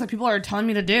these things that people are telling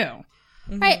me to do.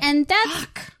 Right, and that's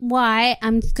why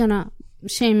I'm just gonna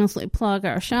shamelessly plug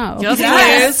our show.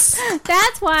 Yes.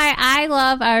 That's why I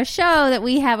love our show, that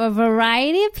we have a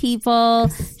variety of people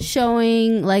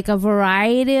showing like a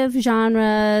variety of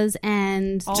genres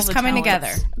and just coming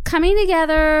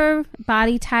together,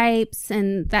 body types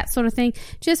and that sort of thing.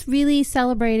 Just really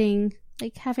celebrating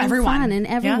like having fun and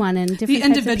everyone and different the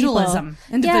types individualism.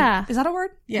 Of people. Is that a word?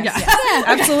 Yes. Yeah.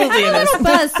 Absolutely it is.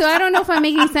 Buzz, so I don't know if I'm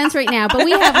making sense right now, but we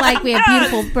have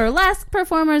beautiful burlesque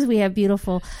performers, we have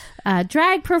beautiful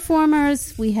drag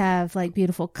performers, we have like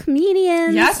beautiful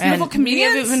comedians. Yes, beautiful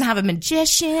comedians. We even have a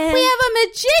magician. We have a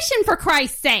magician, for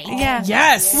Christ's sake. Yeah.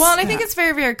 Yes. Well, and I think it's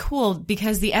very, very cool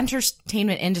because the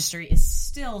entertainment industry is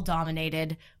still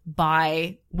dominated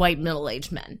by white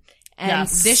middle-aged men. And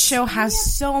this show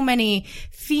has so many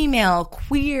female,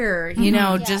 queer,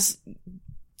 just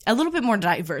a little bit more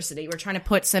diversity. We're trying to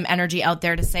put some energy out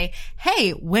there to say,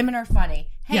 hey, women are funny.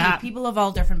 Hey, people of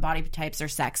all different body types are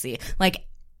sexy. Like,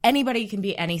 anybody can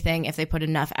be anything if they put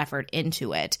enough effort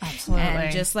into it. Absolutely.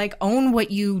 And just like own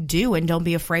what you do and don't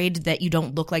be afraid that you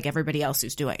don't look like everybody else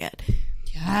who's doing it.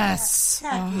 Yes.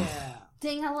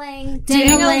 Ding-a-ling.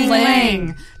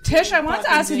 Ding-a-ling. Tish, I wanted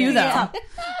to ask you though,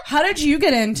 how did you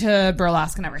get into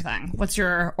burlesque and everything? What's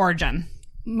your origin?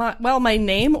 My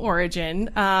name origin.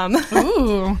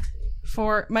 Ooh.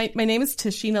 For my name is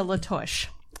Tashina Latouche,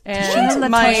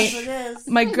 and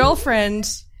my girlfriend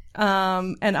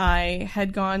and I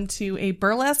had gone to a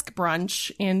burlesque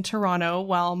brunch in Toronto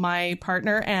while my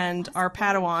partner and our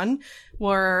Padawan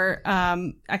were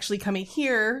actually coming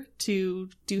here to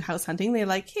do house hunting. They're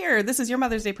like, here, this is your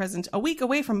Mother's Day present, a week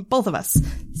away from both of us.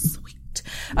 Sweet.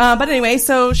 But anyway,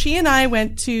 so she and I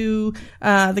went to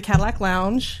the Cadillac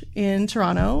Lounge in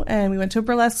Toronto, and we went to a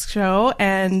burlesque show,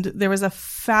 and there was a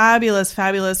fabulous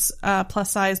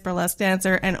plus-size burlesque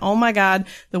dancer, and oh my god,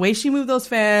 the way she moved those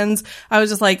fans, I was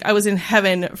just like, I was in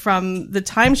heaven from the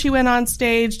time she went on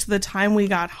stage to the time we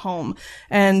got home.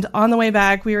 And on the way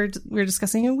back, we were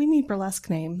discussing, we need burlesque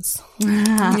names.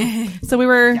 So we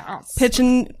were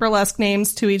pitching burlesque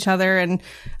names to each other, and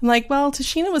I'm like, well,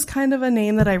 Tashina was kind of a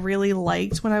name that I really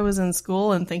liked when I was in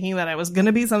school, and thinking that I was going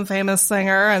to be some famous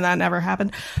singer, and that never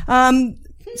happened.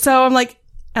 So I'm like,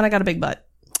 and I got a big butt.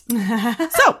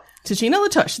 So Tashina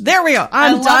Latouche, there we go.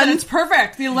 I'm done. It's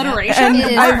perfect. The alliteration.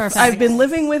 And I've been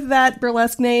living with that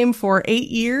burlesque name for 8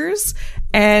 years,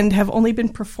 and have only been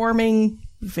performing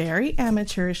very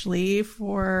amateurishly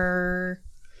for,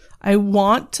 I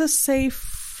want to say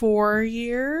 4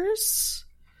 years.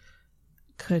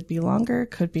 Could be longer,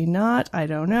 could be not. I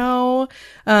don't know.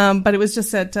 But it was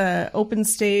just at Open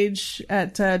Stage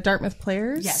at Dartmouth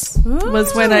Players. Yes.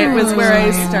 Was where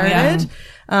I started.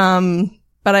 Yeah.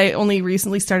 But I only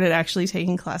recently started actually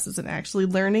taking classes and actually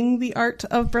learning the art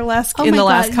of burlesque in the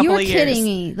last couple of years. You're kidding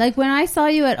me. Like when I saw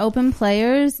you at Open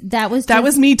Players, that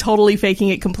was me totally faking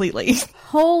it completely.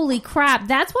 Holy crap.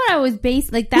 That's what I was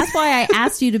that's why I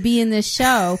asked you to be in this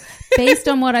show based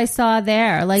on what I saw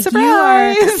there. Like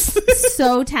Surprise! You are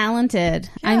so talented.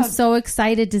 Yeah. I'm so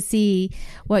excited to see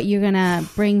what you're going to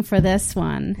bring for this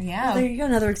one. Yeah. Well, there you go.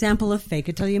 Another example of fake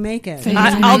it till you make it.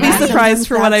 I'll be surprised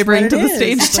for what I bring to the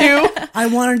stage too. I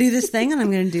want to do this thing and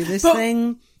I'm going to do this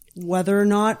thing. Whether or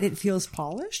not it feels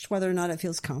polished, whether or not it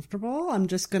feels comfortable, I'm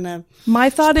just going to... My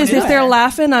thought is if they're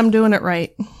laughing, I'm doing it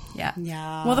right. Yeah.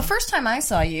 Yeah. Well, the first time I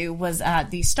saw you was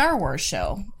at the Star Wars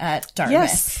show at Dartmouth.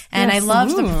 Yes. And I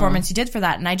loved the performance you did for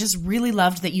that. And I just really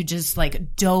loved that you just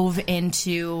like dove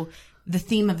into the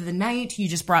theme of the night. You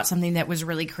just brought something that was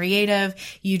really creative.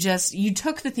 You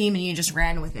took the theme and you just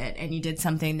ran with it. And you did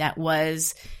something that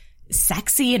was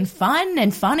sexy and fun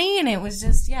and funny, and it was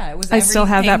just it was. I still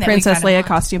have that Princess Leia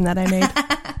costume that I made.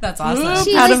 That's awesome.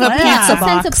 She's out of a pizza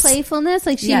box. Sense of playfulness,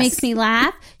 like she makes me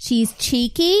laugh. She's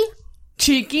cheeky,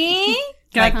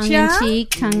 gotcha.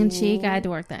 tongue in cheek. I had to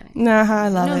work that in. Nah, I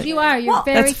love it. No, you are. You're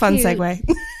very that's a fun cute.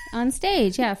 segue. On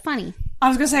stage, funny. I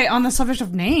was gonna say, on the subject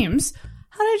of names,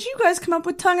 how did you guys come up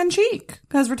with tongue in cheek?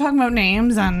 Because we're talking about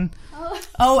names and.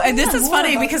 Oh, and this is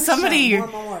funny because somebody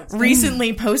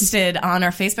recently posted on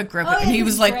our Facebook group and he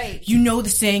was like, great. You know the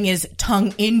saying is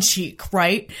tongue in cheek,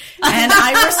 right? And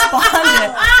I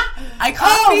responded, I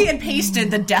copy and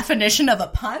pasted the definition of a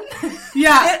pun.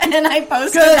 Yeah. And I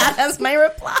posted that as my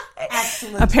reply.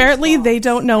 Excellent. Apparently they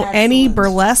don't know any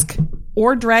burlesque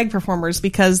or drag performers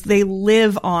because they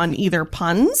live on either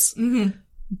puns,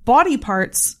 body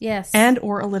parts, and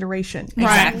or alliteration.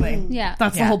 Exactly. Yeah.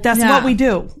 That's the whole. That's what we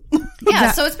do.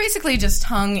 Yeah, so it's basically just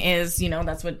tongue is,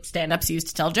 that's what stand-ups use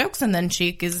to tell jokes, and then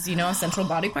cheek is, a central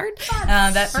body part.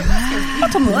 That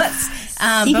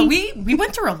but we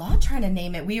went through a lot trying to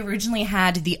name it. We originally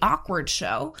had the Awkward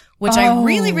Show, which I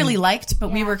really, really liked,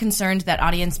 but we were concerned that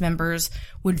audience members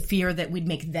would fear that we'd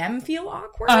make them feel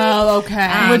awkward. Oh,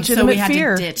 okay. Legitimate so we had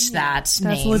fear. To ditch that name.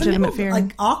 That's legitimate fear.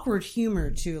 Like awkward humor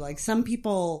too. Like some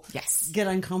people get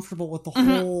uncomfortable with the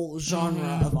whole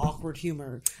genre of awkward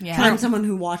humor. Yeah. I'm someone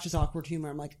who watches awkward humor.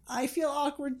 I'm like, I feel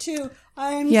awkward too.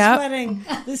 I'm sweating.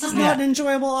 This is not an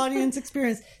enjoyable audience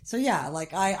experience. So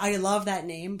I love that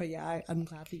name, but I'm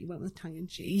glad that you went with tongue in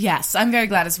cheek. Yes, I'm very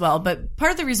glad as well. But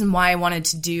part of the reason why I wanted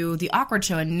to do the Awkward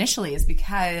Show initially is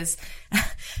because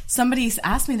somebody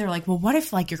asked me, they're like, well, what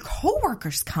if your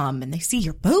coworkers come and they see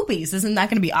your boobies? Isn't that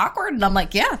going to be awkward? And I'm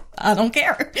like, yeah, I don't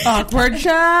care. Awkward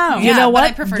show. You know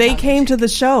what? They came to the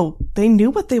show. They knew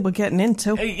what they were getting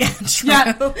into. Yeah, true.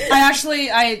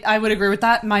 Yeah, I would agree with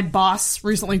that. My boss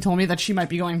recently told me that she might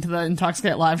be going to the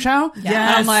Intoxicate live show. Yes. And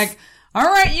I'm like, all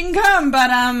right, you can come, but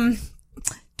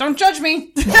don't judge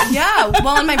me. Yeah.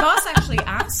 Well, and my boss actually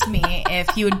asked me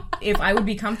if I would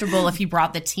be comfortable if he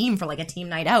brought the team for a team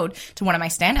night out to one of my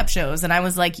stand-up shows. And I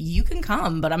was like, you can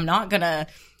come, but I'm not going to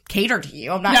cater to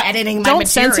you. I'm not editing my material. Don't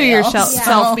censor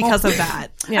yourself because of that.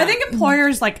 Yeah. I think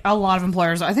employers, a lot of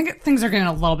employers, I think things are getting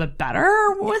a little bit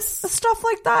better with stuff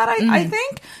like that. I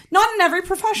think not in every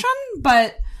profession,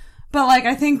 but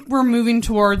I think we're moving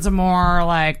towards a more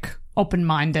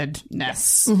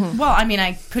open-mindedness. Mm-hmm. Well,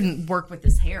 I couldn't work with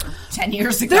this hair 10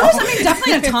 years ago. There was,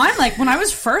 definitely a time, when I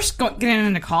was first getting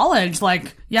into college,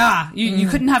 you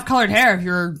couldn't have colored hair if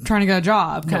you were trying to get a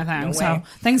job, kind of thing. No so way.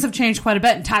 things have changed quite a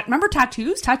bit. And remember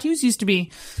tattoos? Tattoos used to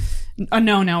be a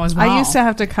no-no as well. I used to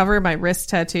have to cover my wrist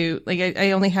tattoo.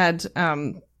 I only had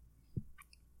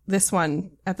this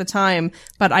one at the time,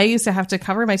 but I used to have to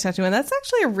cover my tattoo, and that's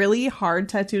actually a really hard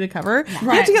tattoo to cover. Yeah. You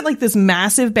have to get this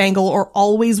massive bangle or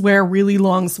always wear really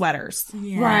long sweaters.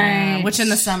 Yeah. Right. Which in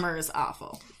the summer is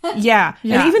awful. Yeah.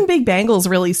 And even big bangles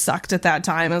really sucked at that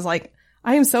time. I was like,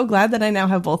 I am so glad that I now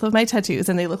have both of my tattoos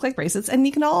and they look like bracelets and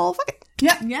you can all fuck it.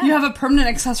 Yeah. You have a permanent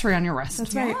accessory on your wrist.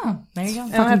 That's right. Yeah. There you go. I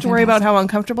don't have to worry about how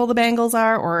uncomfortable the bangles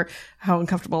are or how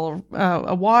uncomfortable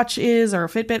a watch is or a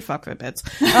Fitbit. Fuck Fitbits.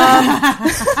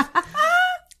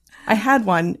 I had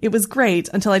one. It was great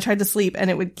until I tried to sleep and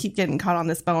it would keep getting caught on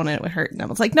this bone and it would hurt. And I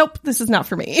was like, nope, this is not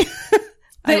for me.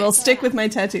 I will stick with my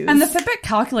tattoos. And the Fitbit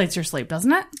calculates your sleep,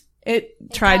 doesn't it?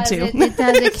 It tried to. It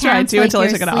does. It tried to until I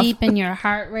took it off. Sleep and your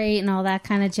heart rate and all that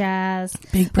kind of jazz.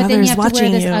 Big but then you Brother's have to wear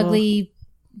watching this you. ugly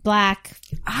black.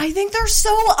 I think they're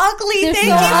so ugly. They're Thank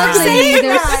so you for ugly. saying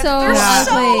They're that. so They're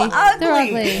ugly. so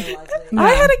ugly. They're ugly.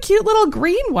 I had a cute little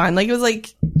green one. Like it was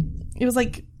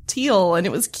like teal, and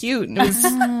it was cute. And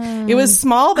it was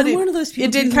small, but I'm one of those people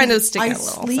it did who kind of stick I out a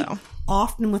little. sleep So.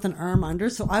 often with an arm under,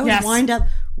 so I would Yes. wind up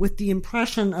with the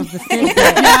impression of the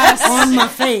Fitbit on my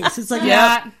face. It's like,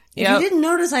 Yeah. if you didn't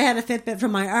notice I had a Fitbit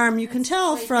from my arm, you can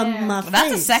tell from my face.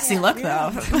 That's a sexy look,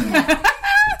 though.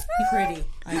 Pretty.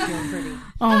 I feel pretty.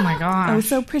 Oh my gosh. Oh,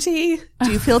 so pretty.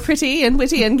 Do you feel pretty and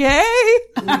witty and gay?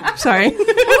 Sorry.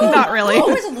 Not really.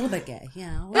 Always a little bit gay,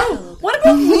 yeah. What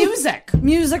about music?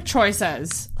 Music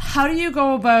choices. How do you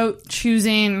go about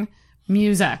choosing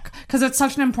music? Because it's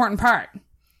such an important part.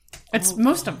 It's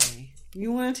most of them.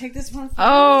 You want to take this one first?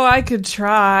 Oh, I could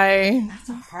try. That's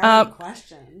a hard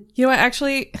question. You know what?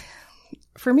 Actually,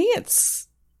 for me, it's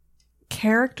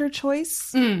character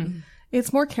choice.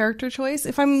 It's more character choice.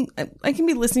 If I can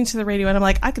be listening to the radio and I'm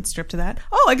like, I could strip to that.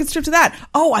 Oh, I could strip to that.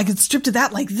 Oh, I could strip to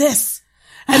that like this.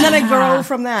 And then I grow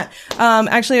from that.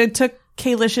 Actually, I took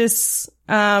K-Licious,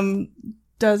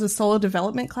 does a solo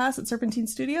development class at Serpentine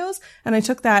Studios. And I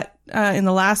took that, in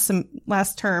the last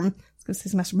term. I was going to say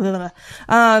semester, blah, blah,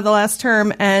 blah. The last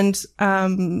term. And,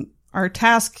 our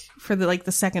task for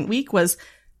the second week was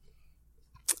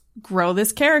grow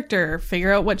this character,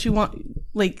 figure out what you want.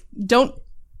 Like, don't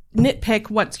nitpick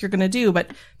what you're going to do,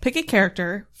 but pick a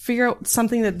character, figure out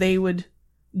something that they would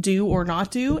do or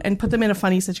not do, and put them in a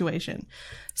funny situation.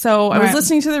 So I was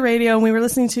listening to the radio, and we were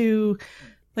listening to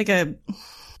like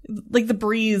the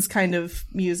breeze kind of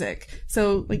music.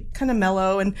 So like kind of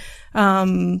mellow, and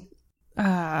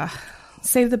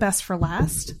Save the Best for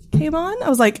Last came on. I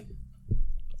was like,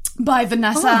 by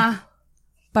Vanessa.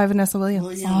 By Vanessa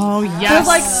Williams. Oh, yes. I was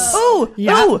like,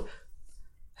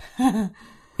 oh,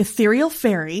 ethereal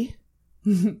fairy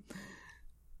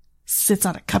sits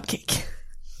on a cupcake.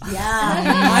 Yeah,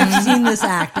 I've seen this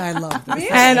act. I love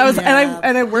this. And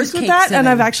I worked with that, and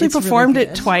I've actually performed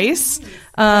it twice.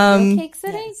 Cake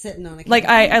sitting? Sitting on a cake. Like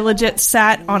I legit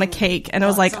sat on a cake, and I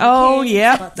was like, oh,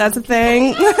 yeah, that's a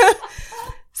thing.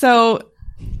 So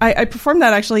I performed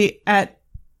that actually in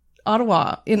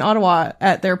Ottawa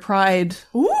at their Pride.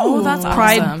 Oh, that's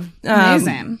Pride, awesome.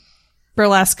 Amazing.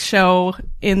 Burlesque show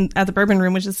at the Bourbon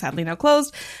Room, which is sadly now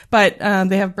closed. But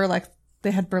they had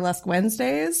Burlesque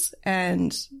Wednesdays,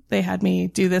 and they had me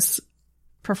do this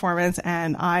performance,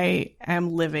 and I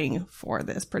am living for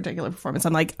this particular performance.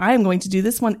 I'm like, I am going to do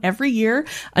this one every year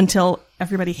until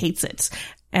everybody hates it.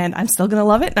 And I'm still going to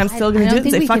love it, and I'm still going to do it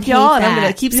and say, fuck y'all, and I'm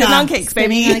going to keep sitting on cakes,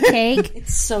 baby. On a cake.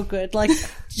 It's so good. Like,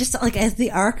 just like as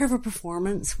the arc of a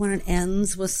performance, when it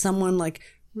ends with someone like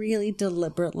really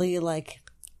deliberately like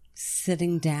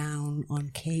sitting down on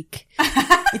cake.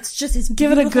 It's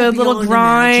give it a good little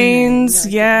grind.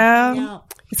 Yeah.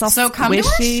 It's also so come to our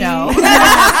show.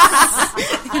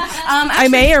 I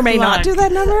may or may not do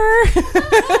that number.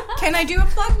 Can I do a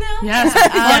plug now? Yes,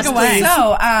 plug away.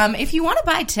 So, if you want to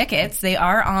buy tickets, they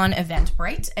are on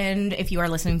Eventbrite, and if you are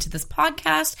listening to this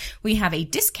podcast, we have a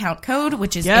discount code,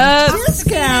 which is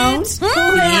discount.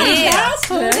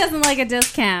 Who doesn't like a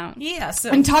discount? Yeah,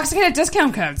 so Intoxicated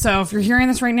discount code. So if you're hearing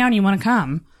this right now and you want to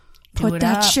come, put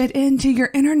that shit into your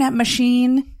internet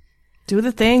machine. Do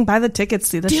the thing, buy the tickets,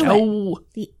 see the show.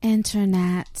 The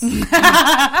internet.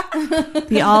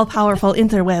 The all-powerful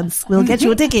interwebs will get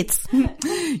you tickets.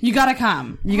 You gotta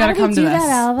come. You gotta come to this. How do this.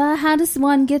 that, Alva? How does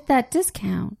one get that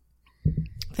discount?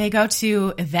 They go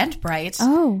to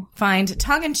Eventbrite, find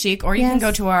Tongue in Cheek, or you can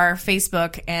go to our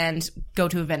Facebook and go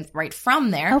to Eventbrite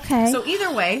from there. Okay. So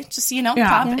either way, just,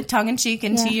 pop Tongue in Cheek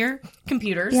into your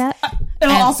computers. Yeah.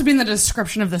 It'll also be in the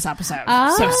description of this episode.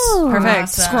 Oh. So perfect.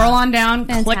 Awesome. Scroll on down,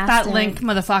 click that Fantastic. link,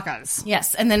 motherfuckers.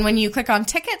 Yes, and then when you click on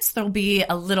tickets, there'll be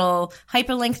a little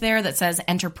hyperlink there that says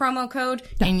enter promo code,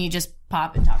 and you just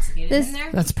pop Intoxicated in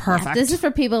there. That's perfect. This is for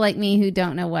people like me who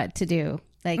don't know what to do.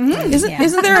 Like,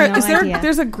 Isn't there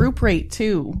there's a group rate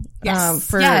too? Yes.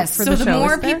 For so the the show, more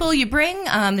isn't there? people you bring,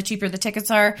 the cheaper the tickets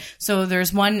are. So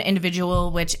there's one individual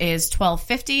which is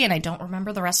 $12.50, and I don't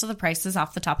remember the rest of the prices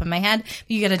off the top of my head. But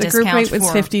you get a The discount. group rate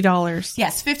was for $50.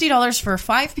 Yes, $50 for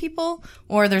 5 people,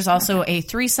 or there's also a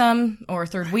threesome or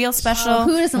third wheel special.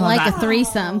 Who doesn't like a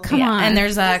threesome? Come on. And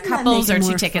there's a couples or 2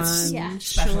 more tickets fun?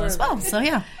 special as well. So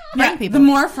bring people. The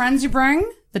more friends you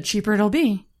bring, the cheaper it'll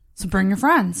be. So bring your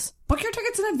friends. Book your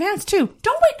tickets in advance too.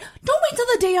 Don't wait till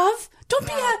the day of.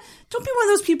 Don't be one of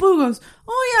those people who goes,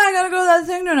 oh yeah, I gotta go to that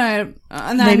thing tonight.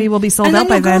 And then, Maybe we'll be sold out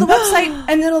by then. then. You'll go to the website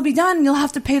and it'll be done and you'll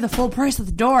have to pay the full price at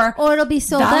the door. Or it'll be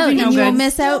sold That'll out be no and you'll good.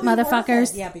 miss out,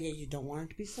 motherfuckers. Yeah, but you don't want it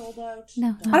to be sold out.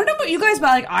 No. I don't know about you guys, but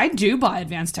like I do buy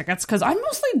advance tickets because I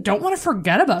mostly don't want to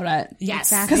forget about it. Yes.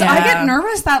 Because I get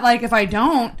nervous that like if I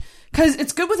don't, because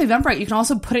it's good with Eventbrite, you can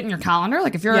also put it in your calendar.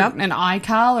 Like if you're an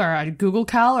iCal or a Google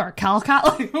Cal or a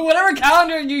CalCal, like whatever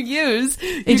calendar you use,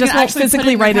 It just won't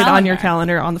physically write it on your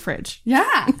calendar on the fridge.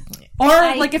 Yeah. Or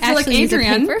like if you're like actually use a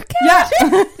Adrian. paper Yeah.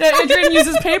 Adrian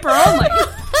uses paper only.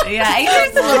 Yeah,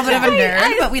 Adrian's a little bit of a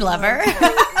nerd, but we love her.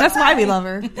 That's why we love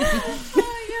her.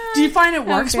 Do you find it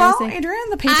works well, Adrian?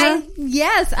 The paper?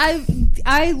 Yes,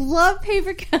 I love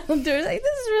paper calendars. Like,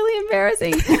 this is really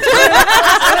embarrassing. One of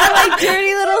my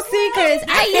dirty little secrets.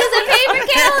 I use a paper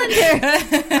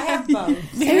calendar. I have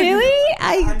both. Really?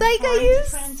 I'm I trying to use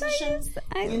transition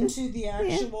into the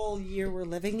actual year we're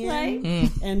living in Right.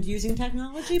 and using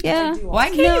technology. But Yeah. I do Why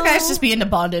also- can't you guys just be into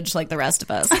bondage like the rest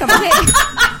of us? Come on.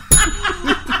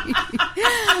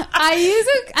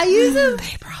 I use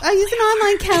an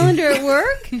online calendar at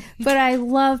work, but I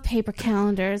love paper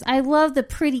calendars. I love the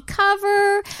pretty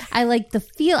cover. I like the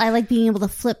feel. I like being able to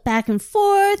flip back and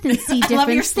forth and see different I love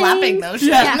your things. slapping motion.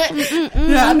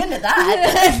 Yeah. I'm into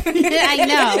that. I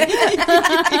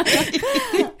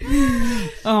know.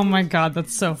 Oh my God,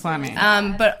 that's so funny.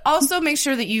 But also make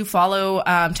sure that you follow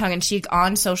Tongue in Cheek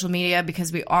on social media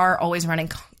because we are always running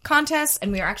contests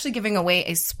and we are actually giving away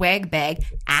a swag bag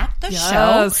at the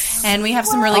show. And we have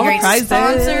some really great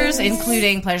sponsors,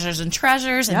 including Pleasures and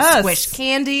Treasures and Squish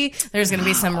Candy. There's going to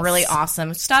be some really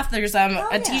awesome stuff. There's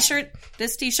a t-shirt.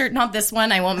 This t-shirt, not this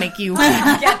one. I won't make you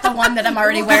get the one that I'm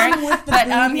already wearing. But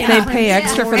yeah. They pay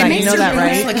extra for that. You know that,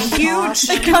 right? Look huge.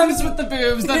 It comes with the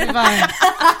boobs. That's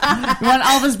fine. You want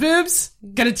Alva's boobs?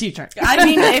 Get a t-shirt. I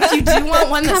mean, if you do want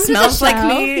one that Come to the smells like show.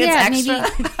 me, it's extra.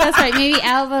 Maybe, that's right. Maybe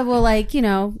Alva will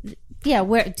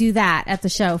do that at the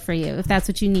show for you if that's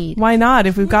what you need. Why not?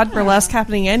 If we've got burlesque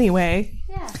happening anyway.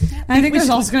 I think there's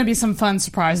also going to be some fun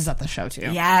surprises at the show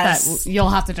too. Yes. That you'll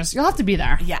have to be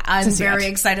there. Yeah, I'm very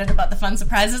excited about the fun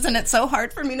surprises, and it's so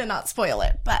hard for me to not spoil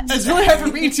it. But It's really hard for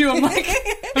me too. I'm like,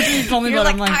 you told me You're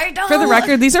about it. like, I'm like, I don't. For the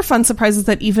record, these are fun surprises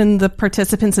that even the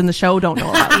participants in the show don't know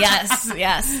about.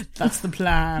 yes. That's the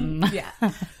plan. Yeah.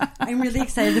 I'm really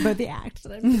excited about the act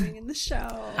that I'm doing in the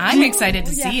show. I'm excited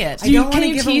to see it. I don't want Can to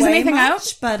you give tease away anything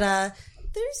much, but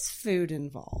there's food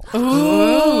involved. Ooh.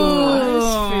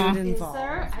 There's food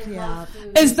involved. Yeah.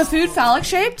 Is the food phallic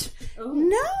shaped?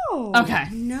 No. Okay.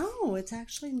 No, it's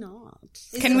actually not.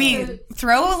 Can we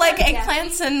throw like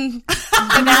eggplants and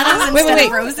bananas Wait, instead wait.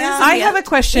 of roses? I have a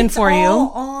question It's for all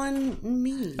you. on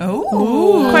me.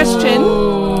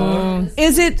 Question.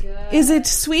 Is it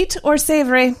sweet or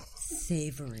savory?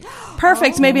 Savory.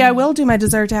 Perfect. Maybe I will do my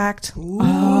dessert act.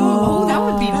 Oh, that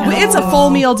would be nice. It's a full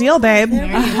meal deal, babe.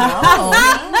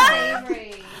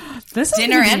 This is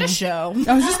Dinner and a show.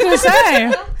 I was just going to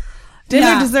say.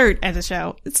 Dinner, dessert, and a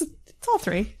show. It's all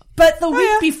three. But the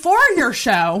week before your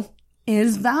show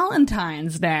is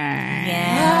Valentine's Day.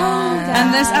 Yeah.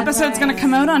 And this episode's going to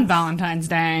come out on Valentine's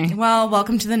Day. Well,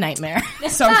 welcome to the nightmare.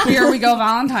 So here we go,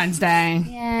 Valentine's Day.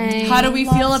 Yay. How do we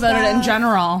feel about it in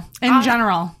general?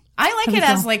 I like it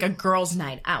as like a girl's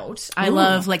night out. I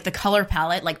love like the color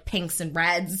palette, like pinks and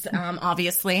reds,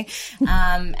 obviously.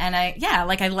 And I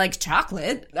like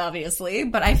chocolate, obviously,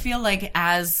 but I feel like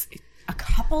as a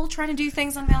couple trying to do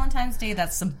things on Valentine's Day,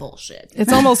 that's some bullshit.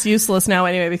 It's almost useless now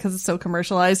anyway because it's so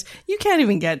commercialized. You can't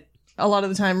even get a lot of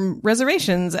the time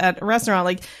reservations at a restaurant.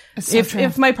 Like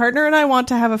if my partner and I want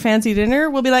to have a fancy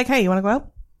dinner, we'll be like, hey, you want to go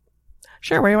out?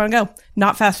 Sure. Where do you want to go?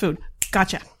 Not fast food.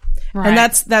 Gotcha. Right. And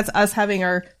that's us having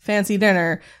our fancy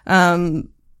dinner.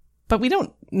 But we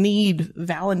don't need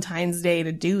Valentine's Day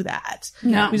to do that.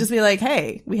 No. We just be like,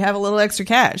 hey, we have a little extra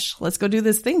cash. Let's go do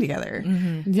this thing together.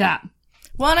 Mm-hmm. Yeah.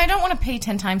 Well, and I don't want to pay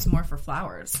 10 times more for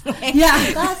flowers.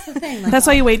 Yeah, that's the thing. Like, That's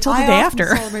why you wait till the day I after.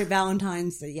 often celebrate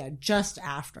Valentine's Day, just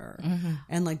after. Mm-hmm.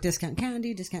 And like discount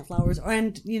candy, discount flowers.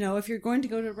 And, if you're going to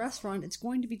go to a restaurant, it's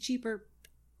going to be cheaper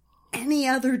any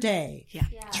other day. Yeah.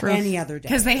 True. Any other day.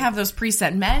 Because they have those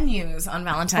preset menus on A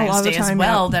Valentine's lot of Day the as time,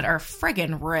 well yeah. that are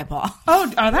friggin' rip-off. Oh,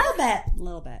 are A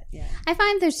little bit, yeah. I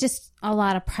find there's just a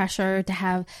lot of pressure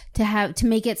to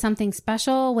make it something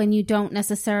special when you don't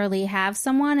necessarily have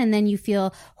someone, and then you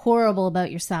feel horrible about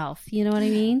yourself. You know what I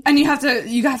mean? And you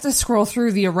have to scroll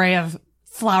through the array of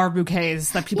flower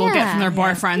bouquets that people get from their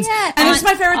boyfriends. Yeah. And it's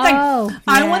my favorite thing.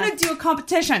 I yeah. want to do a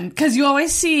competition because you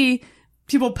always see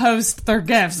people post their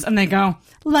gifts and they go,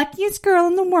 luckiest girl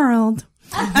in the world.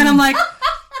 And I'm like,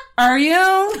 Are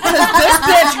you? This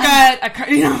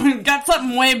bitch got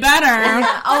something way better.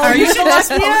 Are you the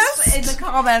lesbian? In the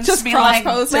comments, just be cross like,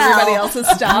 post well, everybody else's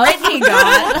stuff. Brittany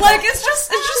got. Like, it's just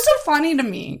so funny to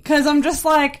me because I'm just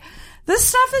like, this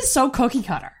stuff is so cookie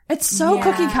cutter. It's so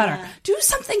cookie cutter. Do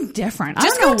something different.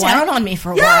 Just I don't go know down what. on me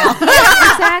for a while.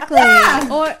 Exactly.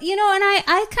 Or, and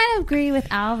I kind of agree with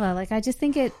Alva. Like, I just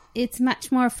think it's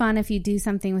much more fun if you do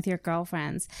something with your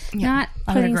girlfriends. Not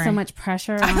putting so much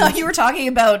pressure on. I thought you were talking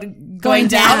about going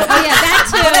down. Oh, yeah, that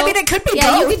too. But I mean, it could be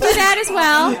both. you could do that as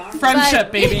well.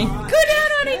 Friendship, baby. Go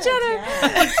down on each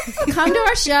other. Come to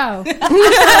our show.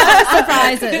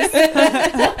 Surprises.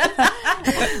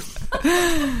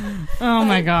 Oh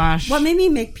my gosh. What made me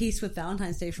make peace with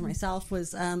Valentine's Day for myself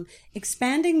was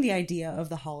expanding the idea of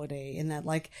the holiday in that,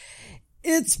 like,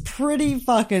 it's pretty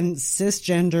fucking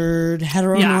cisgendered,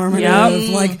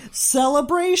 heteronormative, like,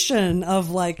 celebration of,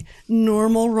 like,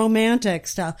 normal romantic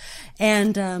stuff.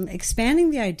 And expanding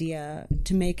the idea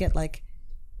to make it, like,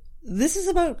 this is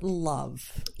about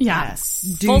love. Yes.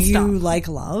 Do you like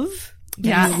love? Do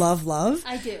you love love?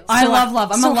 I do. I love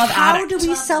love. I'm a love how addict. do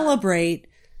we celebrate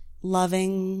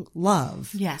loving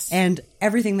love? Yes. And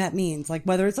everything that means, like,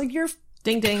 whether it's like your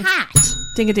Ding ding. cat,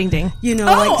 Ding a ding ding. you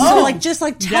know, just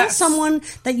tell someone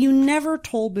that you never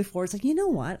told before. It's like, you know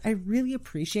what? I really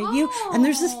appreciate you. And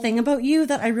there's this thing about you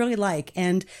that I really like.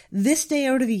 And this day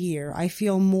out of the year, I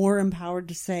feel more empowered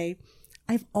to say,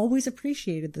 I've always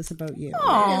appreciated this about you.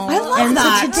 I love and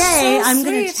that. so today So I'm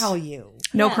going to sweet. tell you.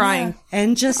 No crying.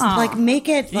 And just like make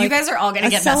it like You guys are all going to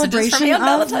a get messages from me on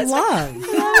celebration Valentine's of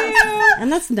Day. love.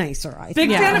 And that's nicer, I think.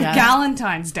 Big fan of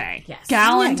Galentine's Day. Yes.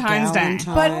 Galentine's Day. Galentine's.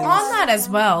 But on that as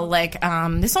well, like,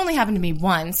 this only happened to me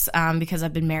once, because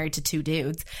I've been married to 2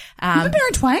 dudes. You've been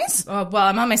married twice? Well,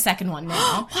 I'm on my second one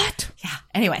now. What? Yeah.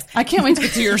 Anyways. I can't wait to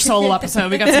get to your solo episode.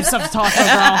 We got some stuff to talk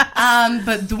about, girl.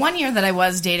 But the one year that I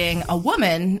was dating a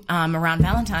woman, around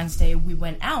Valentine's Day, we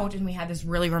went out and we had this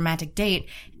really romantic date.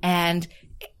 And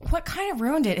what kind of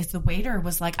ruined it is the waiter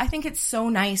was like, I think it's so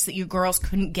nice that you girls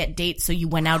couldn't get dates, so you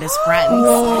went out as friends.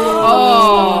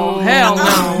 Oh, hell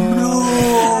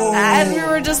no. And we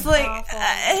were just like,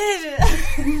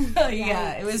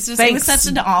 yeah, it was just, it was such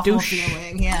an awful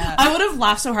feeling. Yeah. I would have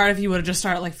laughed so hard if you would have just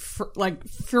started like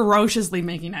ferociously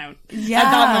making out at Yeah.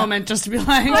 that moment, just to be like,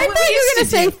 I thought you were going to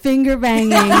say finger banging.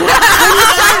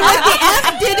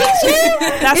 Didn't you?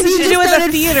 That's what you do at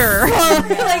the theater.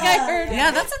 Like I heard.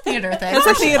 Yeah, that's a theater thing. That's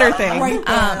a theater thing. Right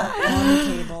there on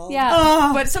the table.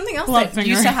 Yeah. But something else Love that finger.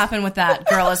 used to happen with that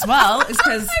girl as well is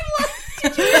because I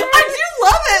do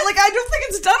love it. Like, I don't think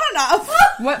it's done enough.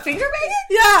 what, finger banging?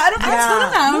 Yeah, I don't think it's done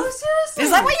enough. Is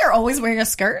that why you're always wearing a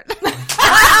skirt?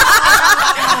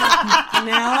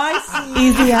 Now I see.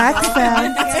 Easy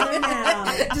access.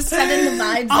 Just sending the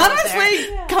vibes. honestly,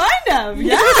 kind of,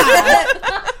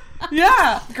 yeah.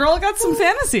 Yeah, girl got some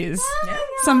fantasies.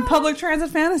 Some public transit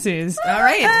fantasies. All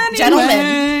right, Anyway. gentlemen,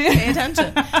 pay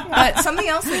attention. But something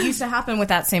else that used to happen with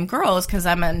that same girl is because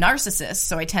I'm a narcissist,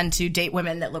 so I tend to date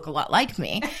women that look a lot like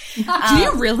me. Do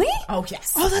you really? Oh,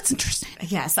 yes. Oh, that's interesting.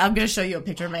 Yes, I'm going to show you a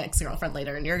picture of my ex-girlfriend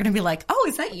later, and you're going to be like, oh,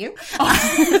 is that you?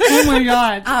 Oh my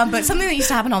god. But something that used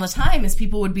to happen all the time is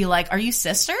people would be like, are you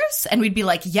sisters? And we'd be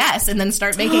like, yes, and then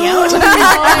start making out.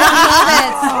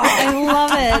 I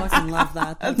love it. I fucking love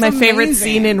that. That's My favorite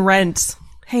scene in Rent.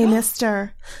 Hey,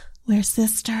 mister. We're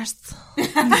sisters. I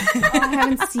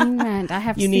haven't seen Rent. I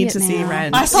have to You see need it to now. see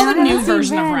Rent. I saw the I haven't new seen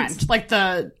version of Rent. Rent, like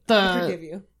the forgive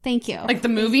you. Thank you. like the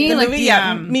movie, The like movie? the,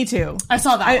 Yeah, me too. I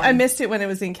saw that. I one. missed it when it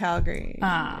was in Calgary.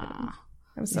 Ah,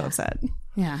 I'm so upset.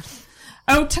 yeah.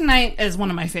 Oh, Tonight is one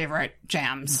of my favorite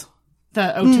jams.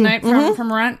 The Oh Tonight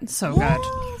from Rent, so good.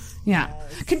 Yeah.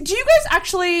 Do you guys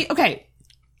actually? Okay.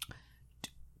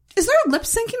 Is there lip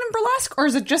syncing in burlesque, or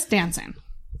is it just dancing?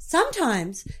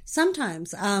 Sometimes.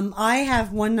 I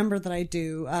have one number that I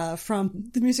do from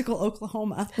the musical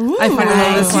Oklahoma. I fucking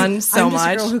love this one so I'm just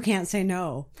much. a girl who can't say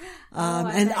no.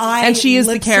 And she is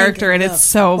the lip-sync character, and the it's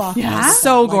so fuck yeah? out of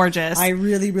so that. Like, gorgeous. I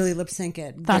really, really lip sync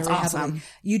it. That's very awesome. heavily.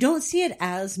 You don't see it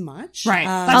as much, Right.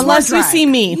 Unless you see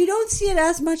me. You don't see it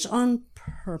as much on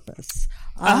purpose.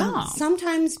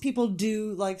 Sometimes people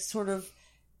do like sort of.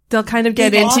 They'll kind of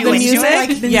get They've into the obviously, music.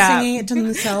 like, been Yeah. singing it to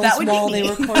themselves That would be while they me.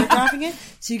 were choreographing it.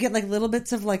 So you get like little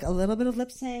bits of like a little bit of lip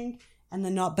sync and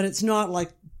then not, but it's not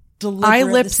like deliberate I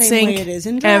lip the same way sync it is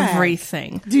in drag.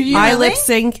 everything. Do you I really? lip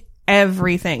sync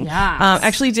everything. Yes.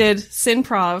 Actually did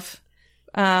Synprov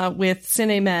with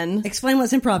Cine Men. Explain what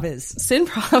Synprov is.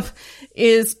 Synprov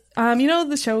is you know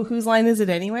the show Whose Line Is It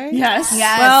Anyway? Yes.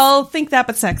 Yes. Well, think that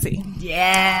but sexy.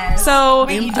 Yes. So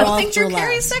Wait, you don't think Drew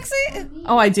Carey's sexy?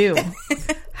 oh, I do.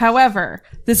 However,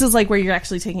 this is like where you're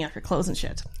actually taking off your clothes and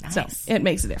shit. Nice. So it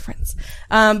makes a difference.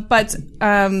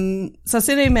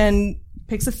 Sasine Men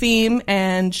picks a theme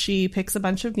and she picks a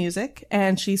bunch of music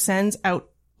and she sends out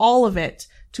all of it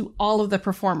to all of the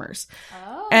performers.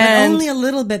 And only a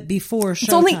little bit before showtime.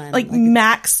 It's only like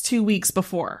max 2 weeks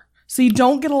before. So you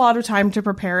don't get a lot of time to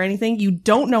prepare anything. You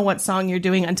don't know what song you're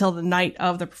doing until the night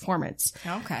of the performance.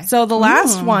 Okay. So the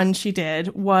last one she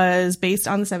did was based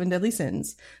on the 7 Deadly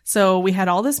Sins. So we had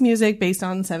all this music based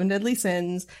on the 7 Deadly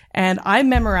Sins, and I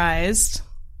memorized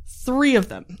 3 of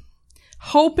them,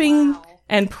 hoping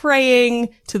and praying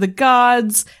to the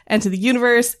gods and to the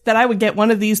universe that I would get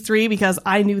one of these 3 because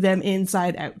I knew them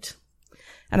inside out.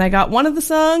 And I got one of the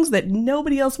songs that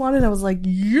nobody else wanted. I was like,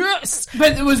 yes!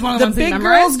 But it was one of the ones big you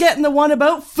memorized? girl's getting the one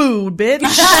about food, bitch.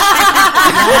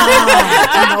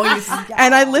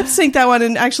 And I lip synced that one.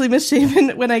 And actually, Miss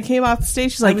Shaven, when I came off the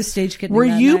stage, she's like, was stage kitten were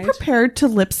that you night. prepared to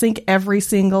lip sync every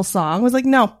single song? I was like,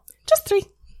 no, just 3.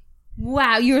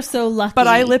 Wow, you're so lucky. But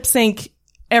I lip sync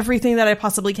everything that I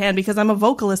possibly can because I'm a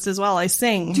vocalist as well. I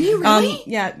sing. Do you really?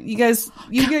 Yeah, you guys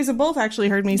have both actually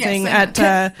heard me sing at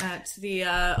at the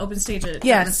open stage at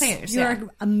Yes. Singers. You're an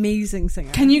amazing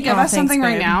singer. Can you give us thanks, something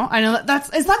right babe. now? I know is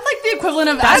that like the equivalent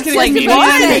of That's asking like me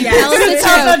what? Tell us the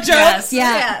Tell the joke. jokes?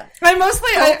 Yeah. I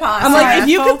mostly I'm like, if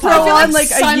you could throw on like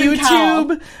a Simon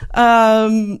Cowell.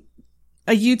 YouTube,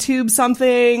 a YouTube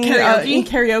something Karaoke? in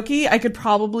karaoke, I could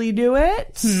probably do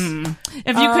it. If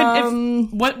you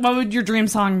could, what would your dream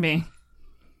song be?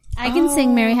 I can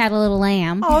sing Mary Had a Little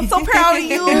Lamb. Oh, I'm so proud of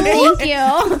you. Thank you.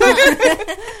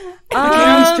 I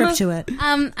can strip to it.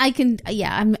 I can,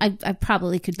 I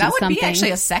probably could do That would something. be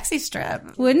actually a sexy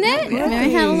strip. Wouldn't it?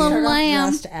 Mary Had a Little Start off Lamb.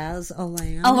 dressed as a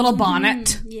lamb. A little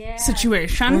bonnet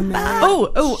situation.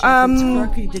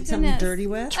 Sparky did something dirty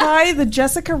with. Try the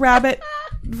Jessica Rabbit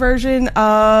version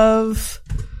of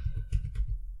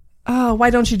Why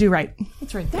Don't You Do Right?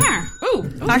 It's right there. Ooh,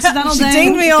 accidental She ding.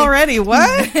 dinged me already.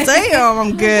 What? Damn,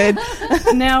 I'm good.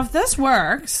 Now, if this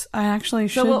works, I actually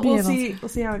should So be we'll able see. We'll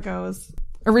see how it goes.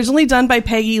 Originally done by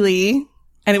Peggy Lee,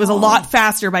 and it was a lot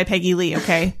faster by Peggy Lee.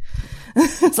 Okay,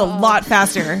 it's a lot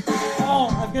faster. Oh,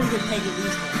 I'm gonna get Peggy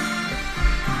Lee's.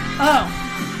 Oh,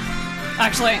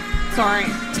 actually, sorry.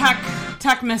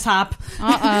 Tech mishap.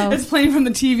 Uh-oh. It's playing from the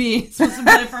TV. It's supposed to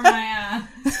play from my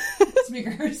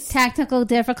speakers. Technical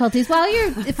difficulties. While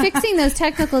you're fixing those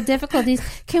technical difficulties,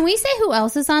 can we say who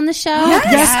else is on the show?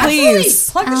 Yes, please.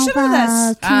 Plug the shit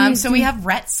out of this. So we have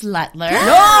Rhett Slettler.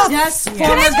 Yes. Can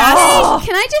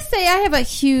I just say I have a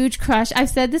huge crush? I've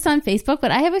said this on Facebook, but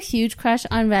I have a huge crush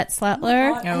on Rhett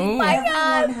Slettler. Oh my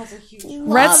God.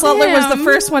 Rhett Slettler was the him.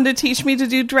 first one to teach me to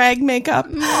do drag makeup.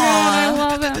 I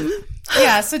love him.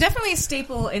 Yeah, so definitely a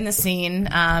staple in the scene.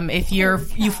 If you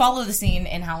follow the scene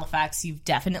in Halifax, you've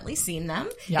definitely seen them.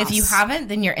 Yes. If you haven't,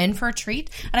 then you're in for a treat.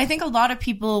 And I think a lot of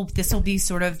people, this will be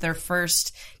sort of their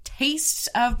first taste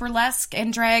of burlesque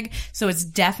and drag. So it's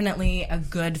definitely a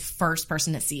good first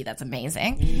person to see. That's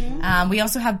amazing. Mm-hmm. We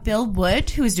also have Bill Wood,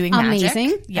 who is doing magic.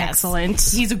 Amazing. Yes. Excellent.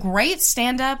 He's a great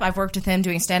stand-up. I've worked with him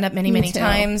doing stand-up many Me too.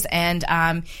 times. And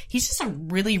he's just a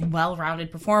really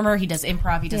well-rounded performer. He does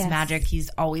improv. He does Yes. magic. He's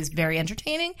always very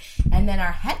entertaining. And then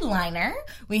our headliner,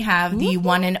 we have the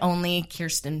one and only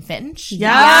Kirsten Finch.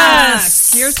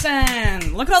 Yes,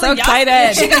 Kirsten. Look at all So the excited.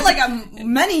 yasses. She got like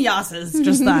many yasses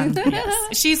just then.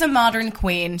 Yes. She's a modern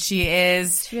queen. She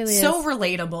is really so is.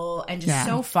 relatable and just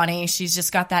so funny. She's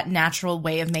just got that natural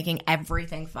way of making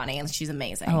everything funny, and she's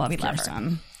amazing. I love we love her.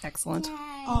 Kirsten. Excellent.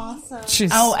 Awesome.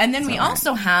 Oh, and then we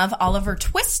also have Oliver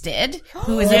Twisted,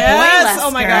 who is Yes. a boy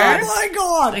Oh my God. Oh my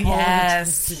God.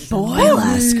 Yes.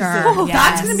 Boylesker. Oh,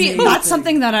 That's gonna be. That's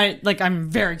something that I'm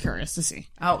very curious to see.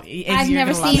 Oh, I've you're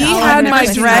never gonna love seen it. He Oh, had I've my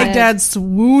never drag seen it. dad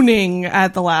swooning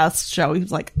at the last show. He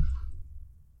was like,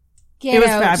 Get It was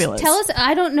out. fabulous. Tell us.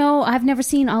 I don't know. I've never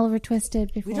seen Oliver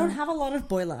Twisted before. We don't have a lot of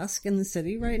boylesque in the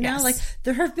city right now. Yes. Like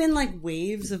there have been like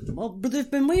waves of, there's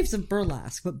been waves of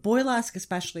burlesque, but boylesque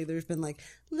especially, there's been like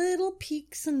little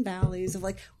peaks and valleys of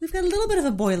like, we've got a little bit of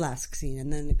a boylesque scene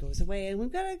and then it goes away and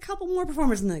we've got a couple more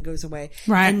performers and then it goes away.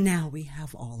 Right. And now we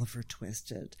have Oliver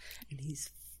Twisted and he's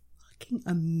fucking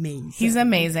amazing. He's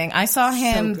amazing. I saw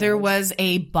him. So There good. was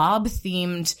a Bob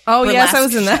themed. Oh, yes, I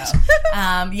was in that.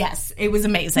 Yes, it was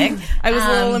amazing. I was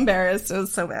a little embarrassed. It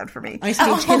was so bad for me. I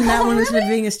stage hidden that one instead of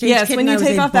being a stage Yes, kitten, when I you was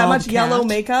take a off that much bobcat. yellow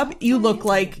makeup, you look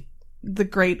like the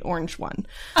great orange one.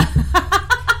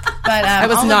 But I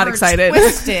was not Oliver excited.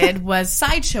 Twisted was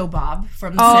Sideshow Bob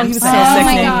from The Oh, he Simpsons. was so sickening.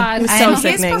 my God. He was And so his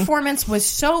sickening. performance was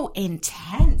so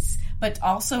intense. but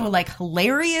also like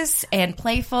hilarious and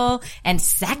playful and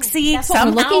sexy. That's what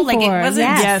we're somehow. looking Like for. it wasn't.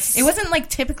 Yes. It wasn't like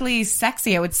typically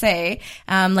sexy. I would say.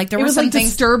 Like there It was was like something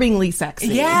disturbingly sexy.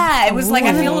 Yeah, it was like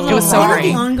I feel a It little. was so one of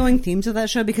great. the ongoing themes of that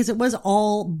show, because it was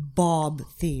all Bob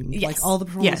themed, Yes. like all the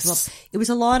performances. Yes. Bob. It was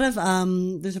a lot of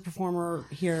there's a performer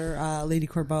here, Lady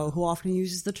Corbeau, who often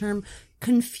uses the term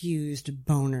confused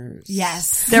boners.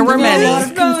 Yes, There were A many. lot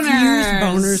of confused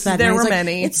boners that There night. were It's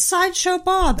many. It's Sideshow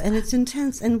Bob, and it's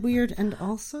intense and weird and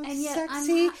also yet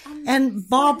sexy. I'm and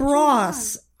Bob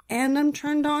Ross. And I'm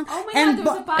turned on. Oh my and God,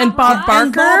 there was a Bob And Bob Ross. Barker.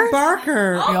 And Bob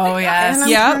Barker. Oh yes. And I'm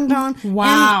Yep. turned on.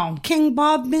 Wow. And King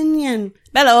Bob Minion.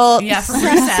 Hello. Yeah, from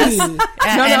Sexy. Recess. and no.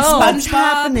 What's SpongeBob.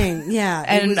 happening? Yeah. It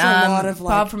And was a lot of like,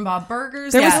 Bob from Bob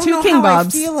Burgers. There yeah. was I two don't King know how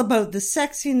Bobs. I feel about the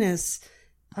sexiness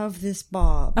of this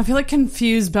Bob. I feel like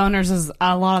confused boners is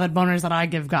a lot of the boners that I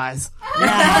give guys.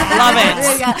 Love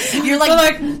it. Yeah. You're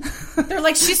like, they're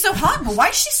like, she's so hot, but why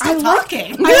is she still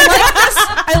talking?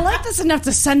 I like this enough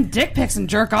to send dick pics and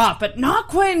jerk off, but not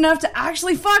quite enough to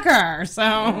actually fuck her. So,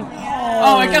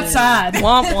 it gets sad.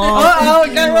 Womp womp.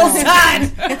 It got real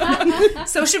sad.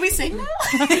 So should we sing now?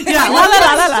 Yeah, La, la,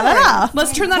 la, la, la, la.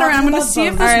 let's turn that around. I'm going to see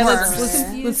if this All right, works.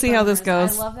 let's see how this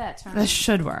goes. I love that term. This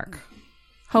should work.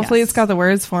 Hopefully it's got the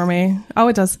words for me. Oh,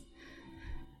 it does.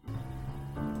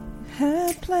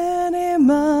 Had plenty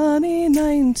money,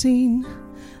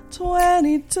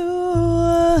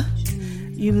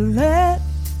 1922. You let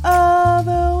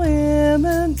other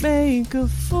women make a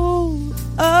fool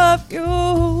of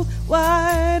you.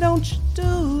 Why don't you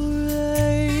do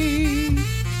right?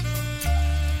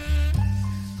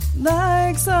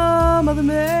 Like some other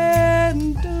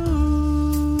men do.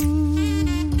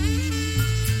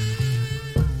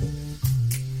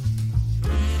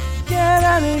 Get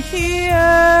out of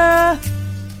here.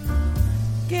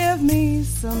 Give me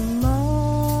some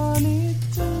money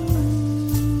too.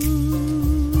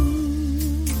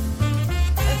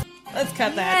 Let's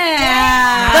cut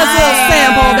that. That's a little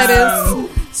sample that is.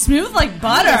 Smooth like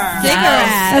butter.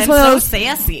 That's and what I so was-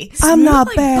 sassy. I'm not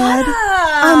bad.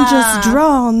 I'm just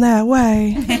drawn that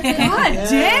way. God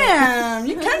damn,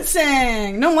 you can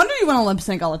sing. No wonder you want to lip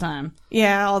sync all the time.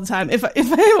 Yeah, all the time. If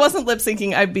I wasn't lip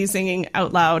syncing, I'd be singing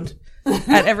out loud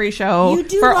at every show You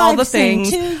do for all live the sing,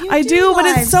 things. too. You I do do, but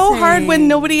live it's so hard when sing.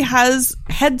 nobody has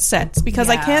headsets because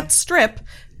I Yeah. can't strip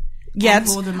yet.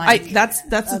 hold a mic. That's a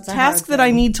That's a task hard that I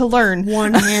thing. need to learn.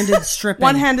 One-handed stripping.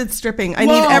 One-handed stripping. I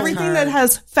Whoa. need everything that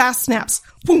has fast snaps.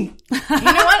 Boom. You know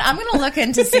what? I'm going to look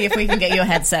into see if we can get you a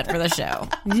headset for the show.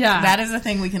 Yeah. That is a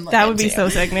thing we can look That would be into. so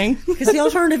sickening. Because the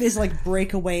alternative is like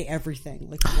break away everything.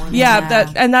 Like one Yeah,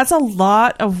 that's a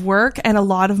lot of work and a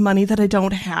lot of money that I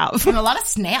don't have. And a lot of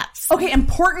snaps. Okay,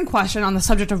 important question on the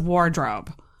subject of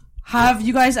wardrobe. Have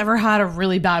you guys ever had a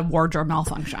really bad wardrobe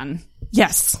malfunction?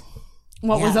 Yes.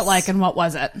 What was it like and what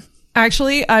was it?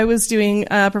 Actually, I was doing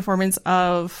a performance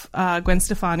of Gwen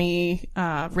Stefani,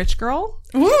 Rich Girl.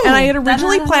 And I had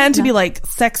originally planned to be like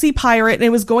sexy pirate, and it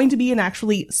was going to be an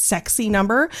actually sexy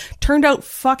number. Turned out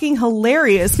fucking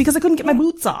hilarious because I couldn't get my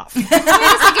boots off. Was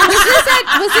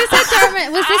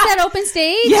this at Open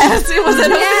Stage? Yes, it was at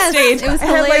Yes, Open Stage. it was I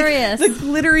had, like, hilarious. the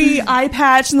glittery eye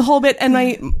patch and the whole bit, and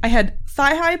I had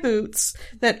thigh-high boots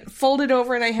that folded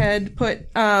over, and I had put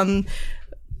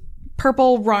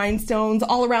purple rhinestones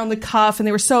all around the cuff, and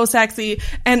they were so sexy.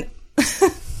 And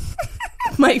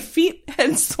my feet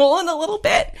had swollen a little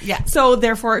bit. Yeah. So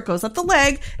therefore it goes up the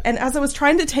leg. And as I was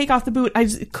trying to take off the boot, I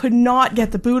just could not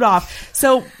get the boot off.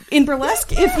 So in burlesque,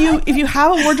 if you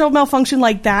have a wardrobe malfunction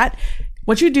like that,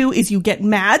 what you do is you get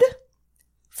mad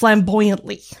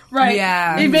flamboyantly. Right.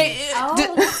 Yeah.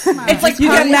 It's like You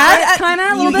get mad kind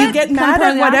of a little you bit. get mad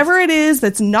at whatever it is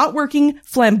that's not working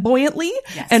flamboyantly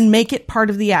and make it part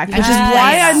of the act, which is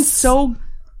why I'm so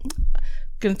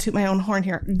gonna toot my own horn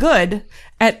here. Good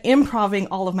at improving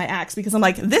all of my acts because I'm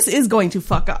like, this is going to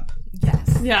fuck up.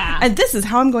 Yes. Yeah. And this is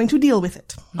how I'm going to deal with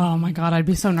it. Oh my God, I'd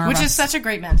be so nervous. Which is such a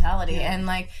great mentality. And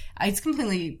like, it's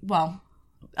completely,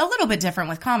 a little bit different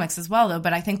with comics as well, though,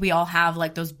 but I think we all have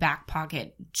like those back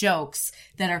pocket jokes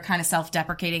that are kind of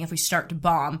self-deprecating if we start to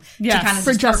bomb. Yes, to kind of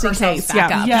for just in ourselves case. back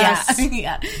Yeah. up. Yes.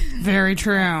 Yeah. Very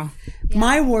true.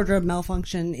 My wardrobe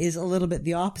malfunction is a little bit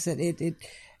the opposite. It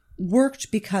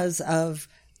worked because of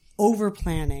over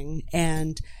planning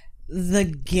and the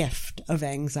gift of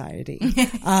anxiety. I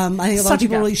think a lot of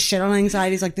people really shit on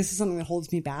anxiety. It's like, this is something that holds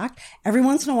me back. Every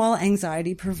once in a while,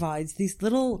 anxiety provides these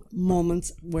little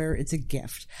moments where it's a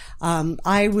gift.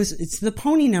 It's the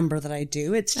Pony number that I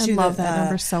do. It's I love that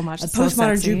number so much. A It's so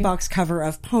postmodern sexy. jukebox cover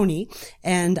of Pony.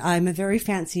 And I'm a very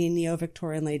fancy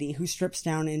neo-Victorian lady who strips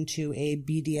down into a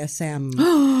BDSM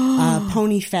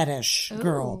pony fetish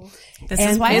girl. This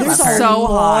and is why there's it's a so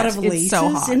lot hot. of It's laces so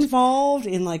hot. involved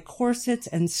in like corsets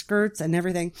and skirts and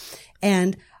everything.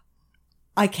 And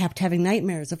I kept having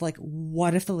nightmares of like,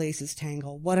 what if the laces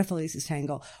tangle? What if the laces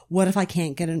tangle? What if I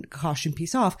can't get a costume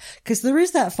piece off? Because there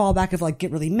is that fallback of like,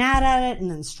 get really mad at it and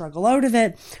then struggle out of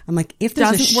it. I'm like, if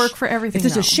there's Doesn't work for everything, if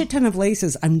there's though. a shit ton of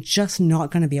laces, I'm just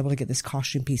not going to be able to get this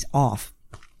costume piece off.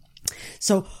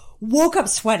 So woke up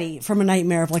sweaty from a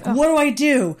nightmare of like, what do I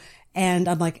do? And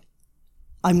I'm like,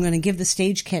 I'm going to give the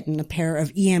stage kitten a pair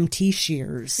of EMT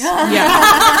shears.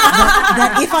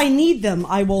 that if I need them,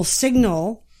 I will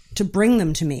signal to bring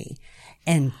them to me.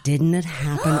 And didn't it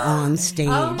happen on stage?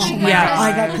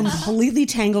 I got completely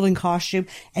tangled in costume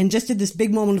and just did this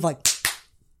big moment of like,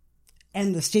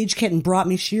 and the stage kitten brought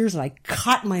me shears and I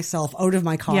cut myself out of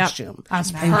my costume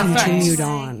That's and perfect. continued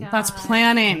on. That's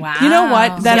planning. Wow. You know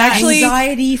what? That actually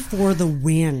anxiety for the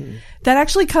win. That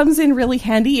actually comes in really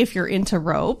handy if you're into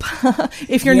rope.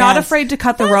 If you're not afraid to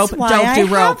cut the rope, why don't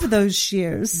do I rope. have those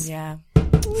shears. Yeah.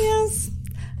 Yes.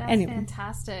 That's Anyway.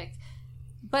 fantastic.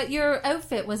 But your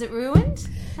outfit, was it ruined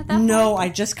at that No, point? I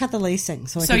just cut the lacing.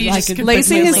 So So you I just could could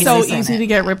Lacing is so laces on easy it. to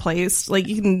get replaced. Like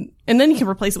you can, and then you can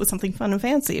replace it with something fun and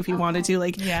fancy if you wanted to,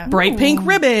 like bright pink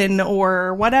ribbon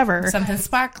or whatever. Something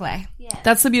sparkly.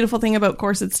 That's the beautiful thing about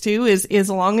corsets too, is as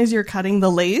long as you're cutting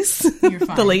the lace,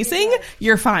 the lacing,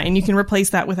 you're fine. You can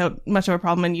replace that without much of a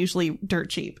problem and usually dirt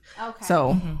cheap. Okay.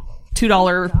 So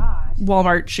 $2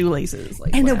 Walmart shoelaces.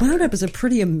 Like And whatever. it wound up as a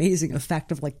pretty amazing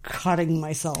effect of like cutting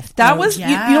myself. That out was, you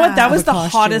Yeah. know what? That of was a the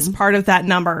costume. hottest part of that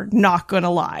number. Not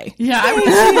gonna lie. Yeah, I would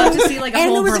I'd love to see like a And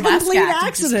whole it was a burlesque complete act of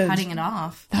accident. just cutting it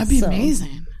off. That'd be So-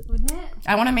 amazing. Wouldn't it?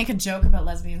 I want to make a joke about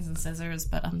lesbians and scissors,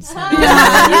 but I'm sorry. You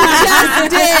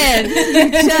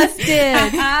just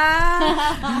did.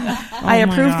 I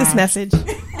approve this message.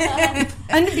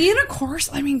 And being a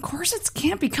corsets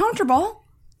can't be comfortable.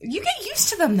 You get used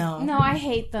to them though. No, I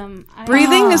hate them.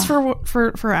 Breathing is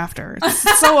for after.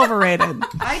 It's so overrated.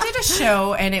 I did a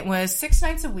show and it was 6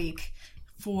 nights a week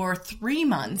for 3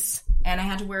 months. And I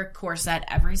had to wear a corset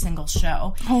every single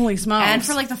show. Holy smokes. And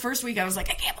for like the first week, I was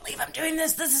like, I can't believe I'm doing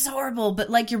this. This is horrible. But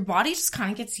like your body just kind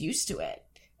of gets used to it.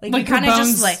 Like you your kind of bones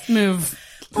just like move.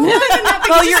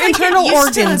 Well, your internal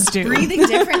organs do. Breathing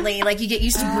differently. Like you get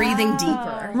used to breathing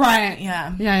deeper. Right.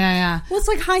 Yeah. Yeah. Well, it's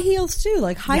like high heels too.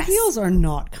 Like high heels are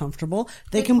not comfortable.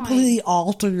 They completely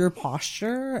alter your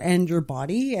posture and your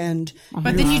body and But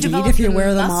your then you feet develop if you the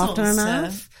wear them muscles often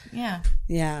enough. Yeah.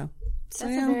 Yeah. So,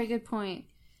 That's a very good point.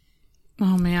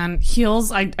 Oh man,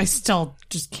 heels. I still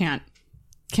just can't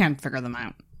figure them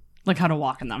out. Like how to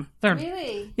walk in them. They're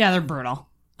Really? Yeah, they're brutal.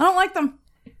 I don't like them.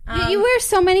 You wear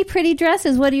so many pretty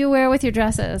dresses. What do you wear with your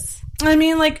dresses? I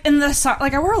mean, like in the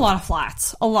like I wear a lot of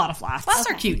flats. Flats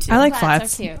are cute too. I like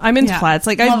Flats flats. are cute. I'm into Yeah. flats.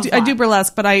 Like Love I do flat.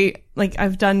 burlesque, but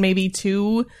I've done maybe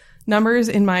 2 numbers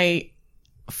in my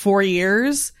 4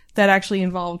 years that actually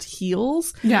involved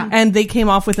heels. Yeah. And they came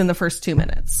off within the first 2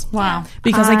 minutes. Wow.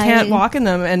 Because I can't walk in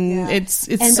them and it's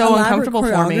and so elaborate uncomfortable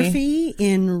for me. choreography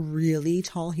in really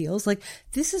tall heels. Like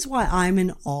this is why I'm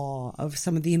in awe of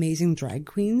some of the amazing drag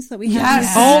queens that we have.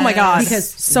 Yes. Oh my god.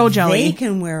 Because so jelly. they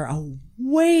can wear a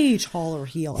way taller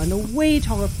heel and a way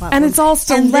taller platform. And it's all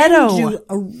And then stiletto. do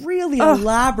a really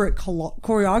elaborate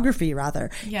choreography rather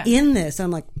in this.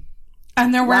 I'm like,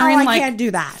 And they're Wow, wearing I like can't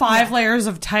do that. 5 layers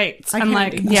of tights and can't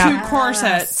like do 2 that.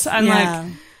 corsets and Yeah.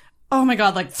 like oh my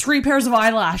god, like 3 pairs of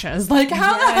eyelashes. Like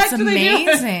how the heck it's do they do it?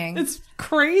 amazing. It's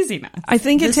craziness. I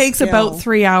think it The takes skill. about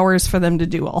 3 hours for them to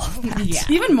do all of that. Yeah.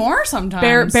 Even more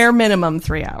sometimes. Bare minimum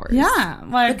 3 hours. Yeah,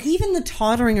 like but even the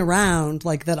tottering around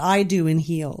like that I do in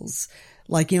heels.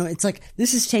 Like, you know, it's like,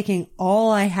 this is taking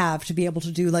all I have to be able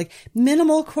to do like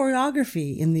minimal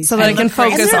choreography in these. So that I can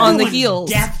focus And they're on the doing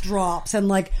heels. Death drops and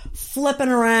like flipping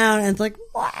around. And it's like,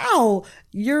 wow,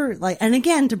 you're like, and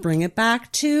again, to bring it back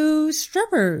to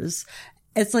strippers,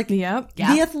 it's like the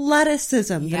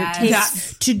athleticism that it takes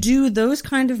Yes. to do those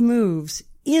kind of moves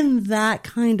in that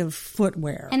kind of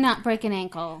footwear. And not break an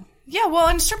ankle. Yeah, well,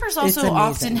 and strippers also amazing.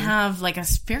 often have like a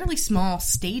fairly small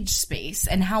stage space,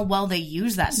 and how well they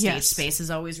use that stage Yes. space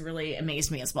has always really amazed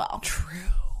me as well.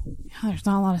 yeah, there's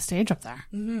not a lot of stage up there.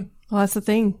 Well, that's the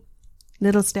thing.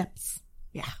 Little steps.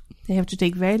 Yeah. They have to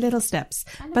take very little steps.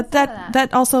 But that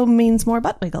also means more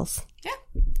butt wiggles. Yeah.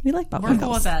 We like butt We're wiggles.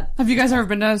 cool with that. Have you guys ever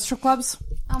been to strip clubs?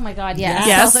 Oh my God, yes.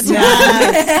 Yes. All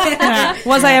the time.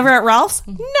 Was I ever at Ralph's?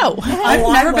 No. I've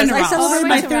never been to I Ralph's. celebrated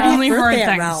my 30th Only heard birthday at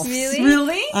things. Ralph's.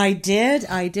 Really? I did.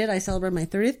 I celebrated my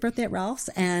 30th birthday at Ralph's,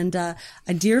 and a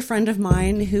dear friend of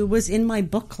mine who was in my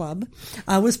book club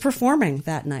was performing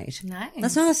that night. Nice.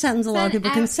 That's not a sentence a lot of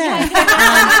people can say.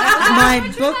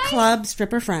 My book club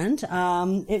stripper friend.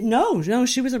 No,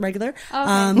 she was a regular.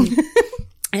 Okay.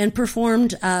 And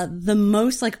performed the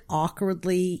most like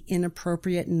awkwardly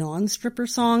inappropriate non-stripper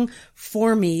song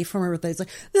for me for my birthday. It's like,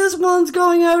 this one's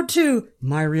going out to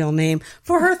my real name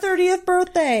for her 30th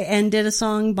birthday, and did a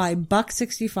song by Buck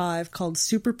 65 called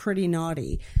Super Pretty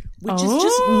Naughty, which is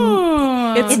just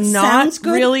It's not sounds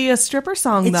good. really a stripper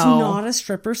song, It's though. not a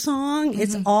stripper song.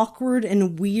 It's awkward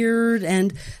and weird,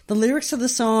 and the lyrics to the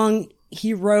song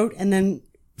he wrote and then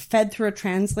fed through a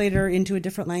translator into a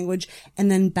different language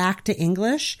and then back to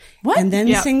English and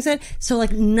then sings it. So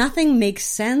like nothing makes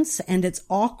sense and it's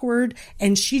awkward,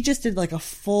 and she just did like a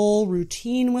full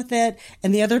routine with it,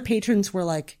 and the other patrons were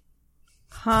like,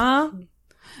 huh?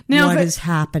 Now, what if it- is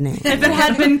happening? If it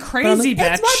had been Crazy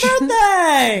Bitch. It's my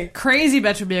birthday! Crazy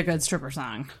Bitch would be a good stripper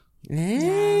song.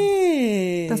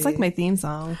 Hey. That's like my theme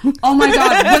song. Oh my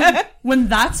God. When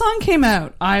that song came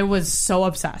out, I was so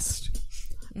obsessed.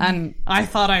 And I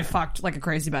thought I fucked like a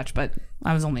crazy bitch, but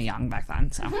I was only young back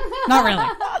then, so not really.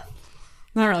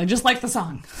 Not really, just like the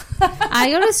song. I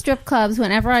go to strip clubs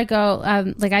whenever I go.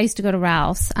 Like I used to go to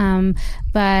Ralph's,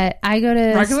 but I go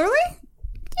to Regularly?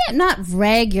 Yeah, not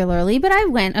regularly, but I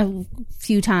went a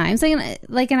few times.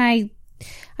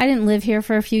 I didn't live here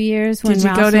for a few years. When Did you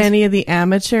Ralph's go to was- any of the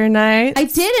amateur nights? I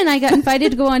did, and I got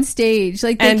invited to go on stage.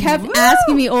 Like they And- kept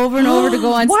asking me over and over to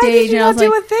go on Why stage. did you and I was not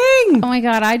do like, a thing? Oh my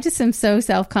God, I just am so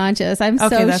self-conscious. I'm Okay,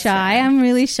 so that's shy. fair. I'm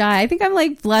really shy. I think I'm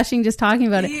like blushing just talking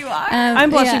about it. You are. I'm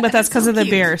blushing, yeah. but that's because of the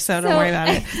beer, so don't worry about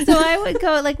it. So I would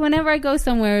go, like, whenever I go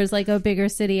somewhere, it's like a bigger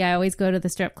city, I always go to the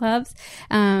strip clubs.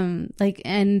 And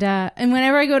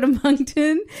whenever I go to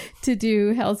Moncton to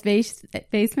do Hell's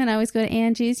Basement, I always go to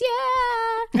Angie's. Yeah.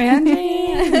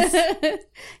 Angie's.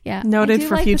 Yeah. Noted I do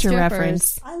for like the future strippers.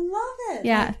 reference. I love it.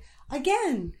 Yeah. Like,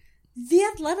 again, the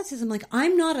athleticism, like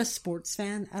I'm not a sports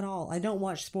fan at all. I don't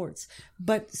watch sports,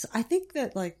 but I think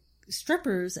that like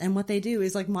strippers and what they do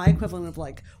is like my equivalent of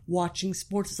like watching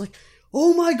sports. It's like,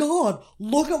 oh my God,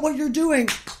 look at what you're doing.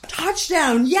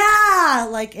 Touchdown. Yeah.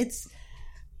 Like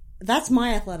that's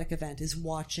my athletic event, is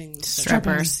watching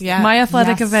Strippers. Yeah. My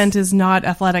athletic Yes. event is not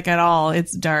athletic at all.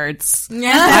 It's darts.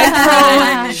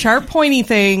 I throw sharp, pointy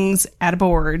things at a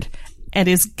board. It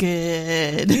is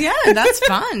good. Yeah, that's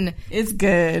fun. It's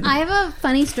good. I have a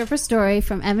funny stripper story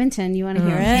from Edmonton. You want to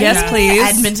hear it? Yes, please.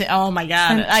 Edmonton. Oh my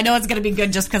God. I know it's going to be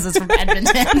good just because it's from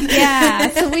Edmonton. Yeah.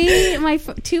 So my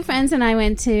two friends and I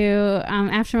went to,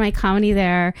 after my comedy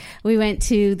there, we went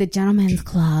to the Gentlemen's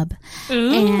Club.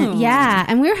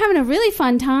 And we were having a really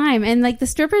fun time. And like the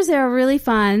strippers there are really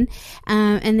fun.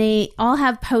 And they all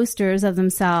have posters of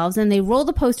themselves, and they roll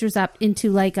the posters up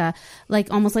into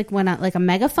almost like a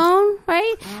megaphone,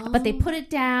 right? But they put it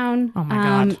down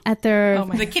at their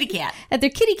The kitty cat. at their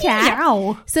kitty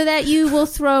cat, so that you will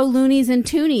throw loonies and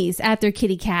toonies at their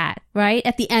kitty cat, right?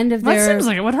 At the end of That their. seems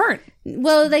like it would hurt.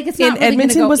 Well, like it's In not really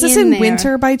Edmonton, gonna go was this in there.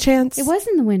 winter by chance? It was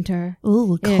in the winter.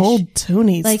 Ooh, Ish. cold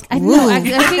toonies. Like I don't know.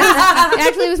 Actually,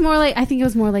 actually, it was more like, I think it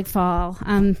was more like fall.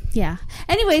 Yeah.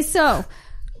 Anyway, so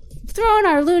throwing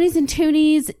our loonies and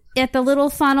toonies at the little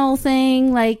funnel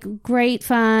thing, like great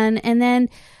fun, and then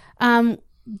I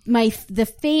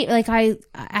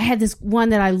had this one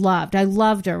that I loved. I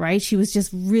loved her, right? She was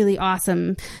just really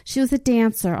awesome. She was a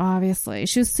dancer, obviously.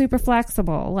 She was super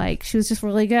flexible. Like, she was just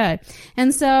really good.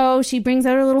 And so she brings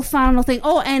out her little funnel thing.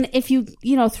 Oh, and if you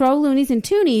throw loonies and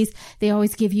toonies, they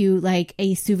always give you like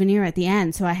a souvenir at the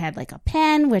end. So I had like a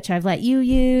pen, which I've let you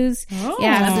use. Oh,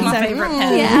 yeah, that's my favorite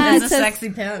pen. Yeah, It's a sexy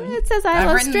pen. It says I've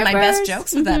love written my strippers. best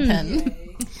jokes with that pen.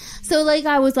 So like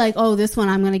I was like, oh, this one,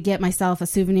 I'm going to get myself a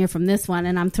souvenir from this one.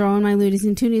 And I'm throwing my loonies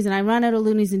and toonies, and I run out of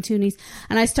loonies and toonies,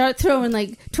 and I start throwing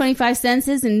like 25 cents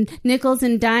and nickels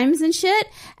and dimes and shit.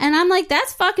 And I'm like,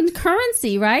 that's fucking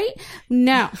currency, right?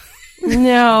 No.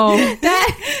 No.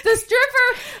 That the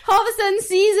stripper all of a sudden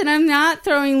sees and I'm not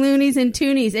throwing loonies and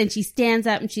toonies, and she stands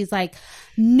up and she's like,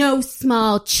 no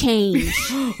small change.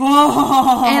 And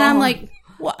I'm like,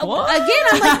 what? Again,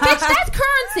 I'm like, bitch, that's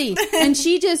currency. And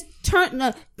she just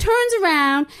turns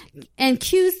around and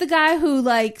cues the guy who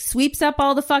like sweeps up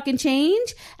all the fucking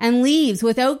change and leaves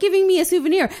without giving me a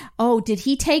souvenir. Oh, did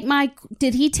he take my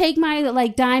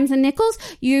like dimes and nickels?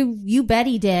 You bet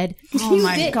he did. Oh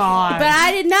my God. But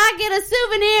I did not get a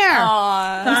souvenir.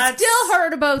 Aw, I'm still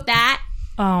hurt about that.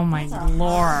 Oh my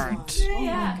lord.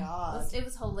 Yeah. It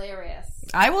was hilarious.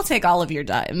 I will take all of your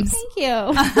dimes. Thank you.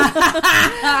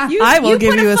 I will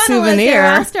give put you a funnel in there, souvenir.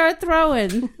 I'll start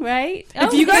throwing, right?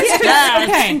 If you guys could,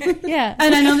 okay. Yeah.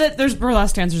 And I know that there's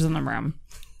burlesque dancers in the room,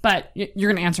 but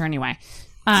you're going to answer anyway.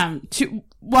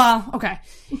 Okay.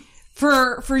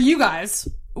 For you guys,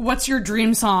 what's your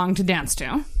dream song to dance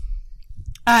to?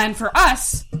 And for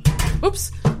us,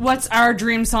 what's our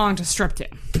dream song to strip to?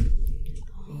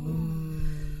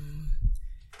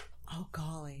 Oh,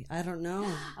 golly. I don't know.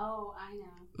 Oh, I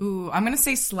know. Ooh, I'm going to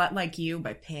say Slut Like You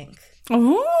by Pink.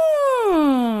 Ooh.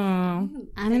 I'm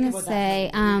going to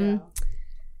say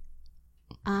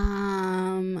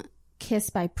Kiss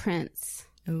by Prince.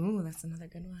 Ooh, that's another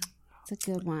good one. It's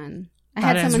a good one. I That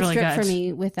had is someone really strip good. for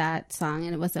me with that song,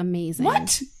 and it was amazing.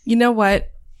 What? You know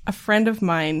what? A friend of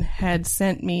mine had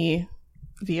sent me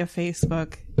via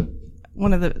Facebook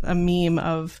a meme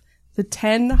of the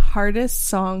 10 hardest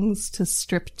songs to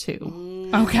strip to.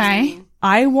 Okay.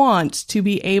 I want to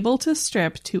be able to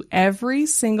strip to every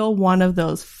single one of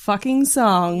those fucking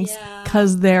songs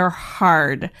because they're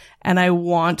hard, and I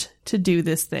want to do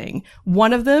this thing.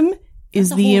 One of them is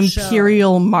the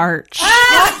Imperial March.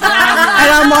 And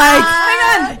I'm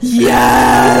like,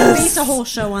 yes! We based a whole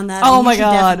show on that. Oh and my you should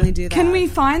God. definitely do that. Can we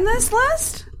find this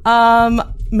list?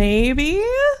 Maybe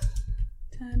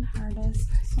 10 hardest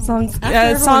songs. After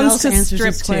everyone Songs else to answers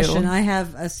strip this question, to. I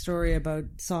have a story about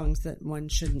songs that one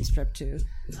shouldn't strip to,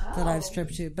 that I've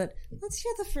stripped to. But let's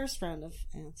hear the first round of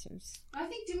answers. I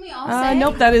think, didn't we all say?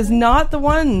 Nope, that is not the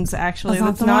ones, actually. That's not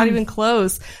That's the not one. even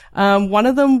close. One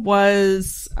of them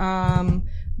was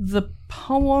the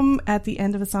poem at the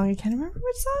end of a song. I can't remember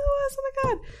which song it was. Oh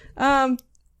my God.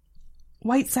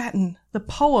 White Satin. The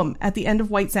poem at the end of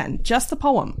White Satin. Just the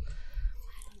poem.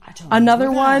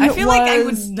 Another one I feel like I would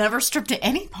was- never strip to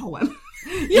any poem.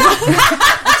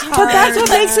 But that's what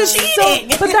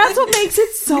makes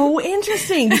it so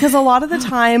interesting, because a lot of the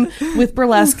time with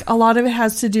burlesque, a lot of it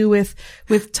has to do with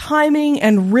timing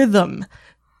and rhythm.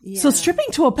 So stripping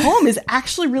to a poem is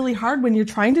actually really hard when you're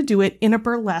trying to do it in a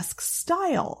burlesque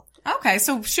style. Okay,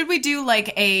 so should we do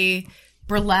like a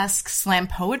burlesque slam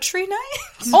poetry night?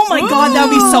 Oh my God, that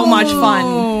would be so much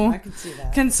fun. I can see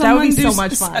that. Can someone be do so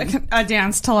much fun. a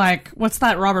dance to like, what's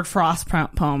that Robert Frost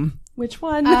poem? Which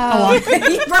one? You wrote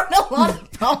a lot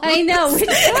of poems. I know. What's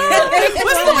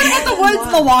the one with the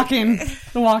woods? The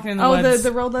walking in the woods.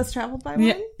 the road less traveled by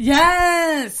one?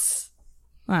 Yes.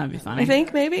 That'd be funny. I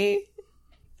think maybe.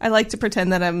 I like to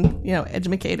pretend that I'm,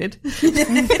 educated.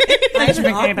 I have an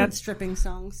awkward stripping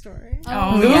song story.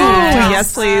 Ooh,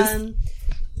 yes, please.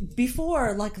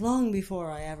 Long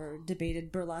before I ever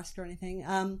debated burlesque or anything,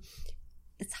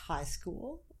 it's high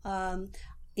school.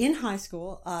 In high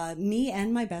school, me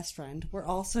and my best friend were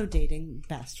also dating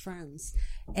best friends.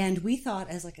 And we thought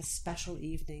as like a special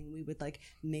evening, we would like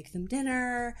make them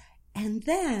dinner. And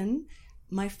then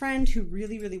my friend, who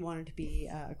really, really wanted to be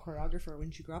a choreographer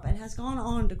when she grew up and has gone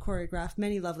on to choreograph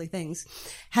many lovely things,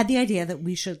 had the idea that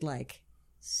we should like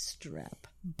strip.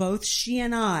 Both she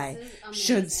and I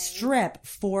should strip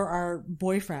for our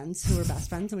boyfriends who were best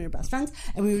friends, and we were best friends,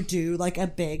 and we would do like a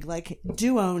big like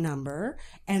duo number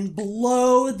and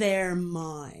blow their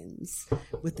minds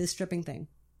with this stripping thing.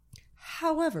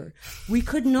 However, we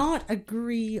could not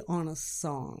agree on a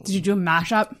song. Did you do a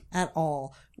mashup? At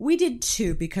all. We did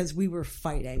two because we were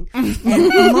fighting. And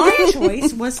my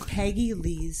choice was Peggy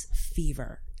Lee's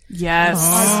Fever. Yes.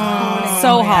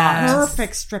 So hot.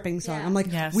 Perfect stripping song. I'm like,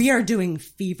 we are doing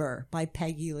Fever by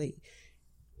Peggy Lee.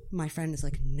 My friend is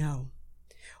like, no.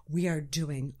 We are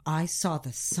doing I Saw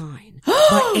the Sign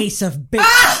by Ace of Base.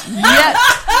 Yes.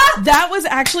 That was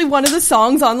actually one of the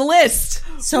songs on the list.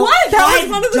 So That was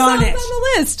one of the songs on the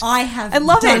list. I have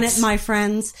done it, my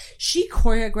friends. She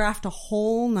choreographed a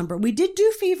whole number. We did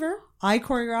do Fever. I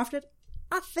choreographed it.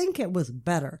 I think it was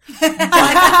better. But more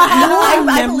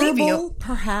I believe memorable, you.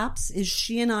 perhaps, is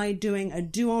she and I doing a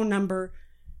duo number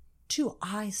to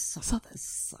I Saw the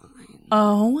Sign.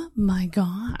 Oh my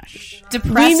gosh.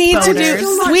 We need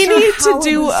to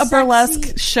do a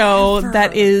burlesque show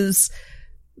that is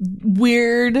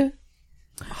weird,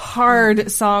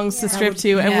 hard songs to strip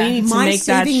to, and we need to My make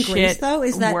that saving shit grace, though,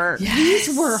 is that work.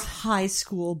 these were high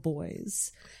school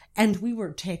boys. And we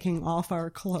were taking off our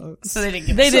clothes. So they didn't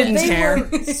give They a didn't shit. care.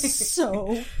 Were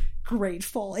so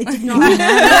grateful. It did not matter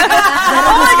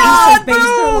that it was Ace of Base.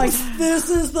 They're like, this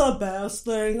is the best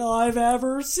thing I've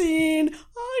ever seen.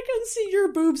 I can see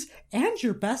your boobs and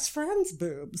your best friend's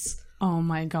boobs. Oh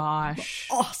my gosh.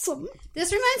 Awesome.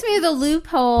 This reminds me of The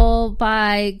Loophole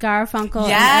by Garfunkel.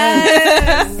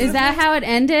 Yes. Is that how it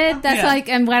ended? That's Yeah. like,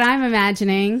 and what I'm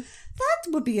imagining.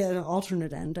 That would be an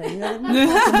alternate ending. That would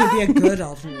be a good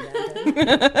alternate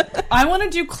ending. I want to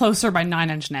do Closer by Nine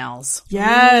Inch Nails.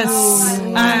 Yes.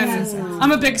 And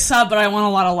I'm a big sub, but I want a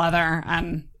lot of leather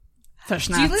and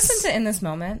fishnets. Do you listen to In This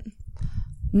Moment?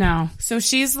 No. So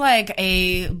she's like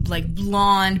a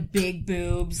blonde, big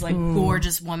boobs,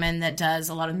 gorgeous woman that does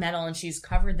a lot of metal, and she's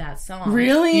covered that song.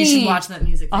 Really? You should watch that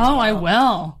music video. Oh, I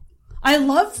will. I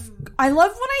love when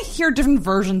I hear different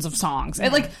versions of songs.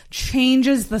 It like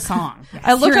changes the song.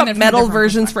 I look Hearing up it from metal different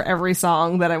versions for every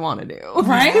song that I want to do.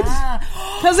 Right?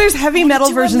 Because there's heavy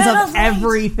metal versions metal of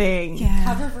everything.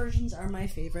 Cover versions are my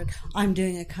favorite. I'm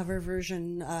doing a cover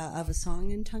version of a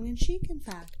song in tongue in cheek, in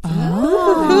fact. I'm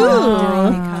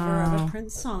doing a cover of a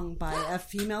Prince song by a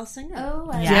female singer.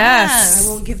 Oh, yes. I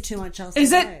won't give too much else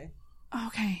Is away. it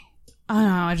okay? I don't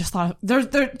know. I just thought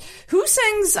there. Who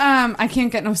sings I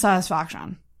Can't Get No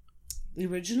Satisfaction? The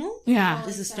original? Yeah.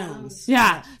 Is the Stones.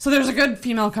 Yeah. So there's a good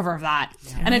female cover of that.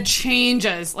 And it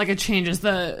changes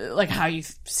the how you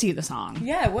see the song.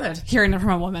 Yeah, it would. Hearing it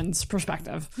from a woman's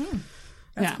perspective.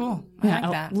 That's cool. I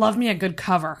like that. Love me a good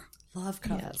cover. Love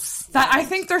covers. That I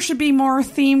think there should be more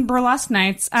themed burlesque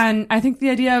nights, and I think the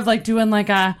idea of doing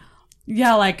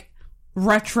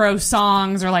retro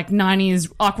songs or 90s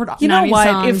awkward 90s songs. You know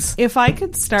what? If I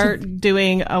could start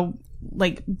doing a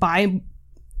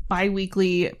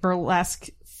bi-weekly burlesque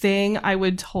thing, I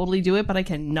would totally do it, but I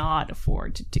cannot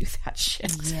afford to do that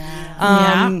shit.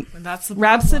 That's the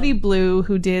Rhapsody Blue,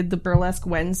 who did the Burlesque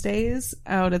Wednesdays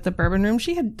out at the Bourbon Room,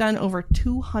 she had done over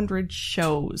 200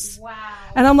 shows. Wow.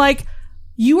 And I'm like,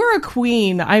 you are a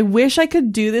queen. I wish I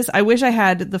could do this. I wish I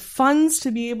had the funds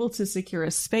to be able to secure a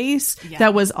space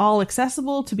that was all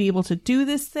accessible to be able to do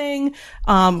this thing.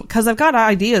 Cause I've got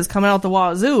ideas coming out the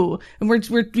wazoo, and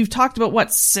we've talked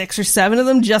about 6 or 7 of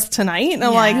them just tonight. And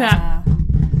I'm like,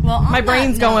 well, my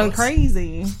brain's going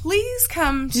crazy. Please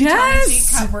come to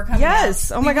Yes. Tongue in Cheek. We're coming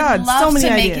Yes. out. Oh my We would God. love So many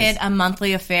to ideas. make it a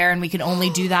monthly affair, and we can only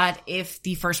do that if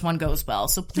the first one goes well.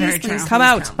 So please Come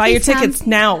out. Buy your tickets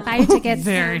now. Buy your tickets.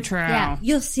 Very true. Yeah.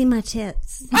 You'll see my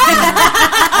tits.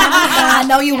 I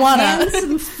know you want And to.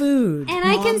 some food. And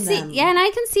I can see, and I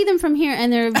can see them from here,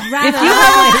 and they're rather.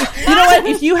 You know what?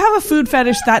 If you have a food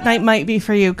fetish, that night might be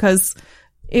for you, because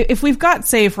if we've got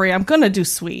savory, I'm gonna do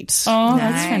sweet. Oh,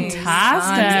 that's Nice.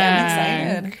 fantastic.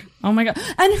 I'm excited. Oh my God.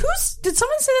 And did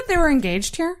someone say that they were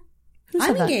engaged here? Who said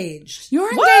I'm that? engaged. You're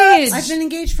engaged. I've been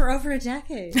engaged for over a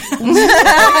decade. That's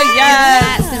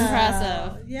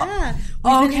impressive. Yeah. We've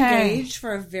been Okay. engaged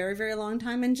for a very, very long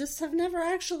time and just have never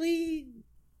actually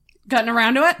Gotten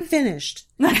around to it? finished.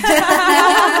 Wait,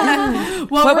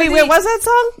 wait, what's that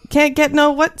song? Can't get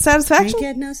no what satisfaction? Can't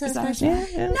get no satisfaction.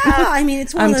 Yeah. No, I mean,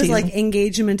 it's one I'm of those, teasing.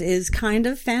 engagement is kind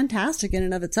of fantastic in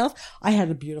and of itself. I had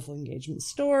a beautiful engagement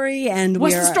story, and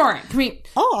What's the story? Can we?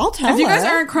 I'll tell If you guys it.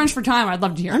 aren't crunched for time, I'd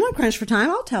love to hear. I'm not crunched for time.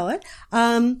 I'll tell it.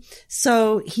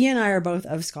 So he and I are both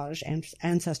of Scottish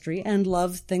ancestry and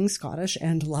love things Scottish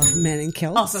and love men in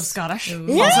kilts. Also Scottish.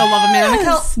 Yes! Also love a man in a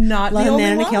kilt. Not Love the a only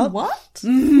man in a one. kilt. What?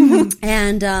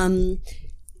 And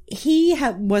he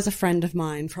was a friend of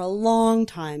mine for a long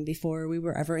time before we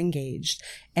were ever engaged.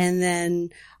 And then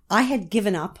I had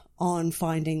given up on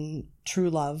finding true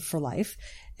love for life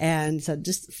and said,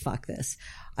 just fuck this.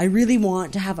 I really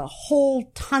want to have a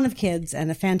whole ton of kids and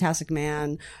a fantastic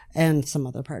man and some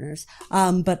other partners.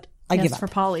 But I give up. for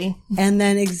Polly. And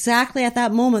then exactly at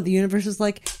that moment, the universe was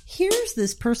like, here's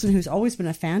this person who's always been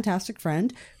a fantastic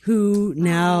friend who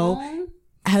now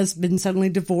has been suddenly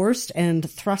divorced and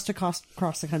thrust across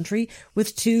the country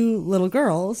with 2 little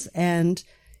girls. And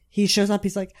he shows up.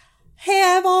 He's like, hey,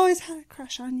 I've always had a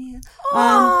crush on you. And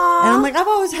I'm like, I've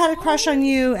always had a crush on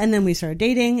you. And then we started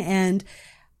dating. And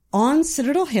on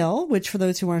Citadel Hill, which for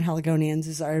those who aren't Haligonians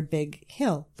is our big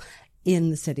hill in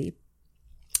the city,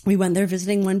 we went there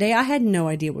visiting one day. I had no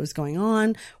idea what was going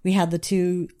on. We had the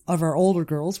 2 of our older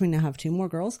girls. We now have 2 more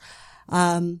girls.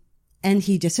 And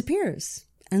he disappears.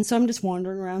 And so I'm just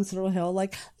wandering around Citadel Hill,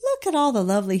 like, look at all the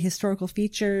lovely historical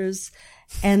features.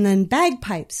 And then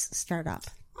bagpipes start up.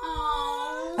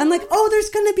 I'm like, oh, there's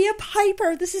going to be a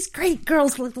piper. This is great,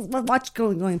 girls. Watch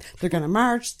going. They're going to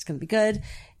march. It's going to be good.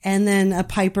 And then a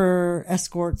piper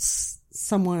escorts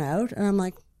someone out. And I'm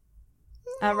like,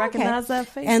 I recognize that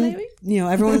face, and, maybe?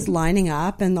 Everyone's lining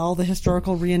up and all the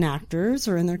historical reenactors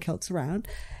are in their kilts around.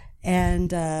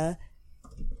 And,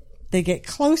 they get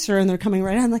closer and they're coming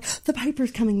right on. I'm like, the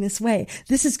piper's coming this way.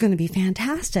 This is going to be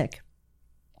fantastic.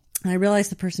 And I realize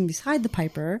the person beside the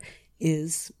piper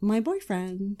is my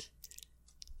boyfriend.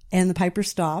 And the piper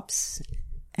stops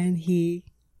and he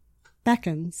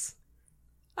beckons.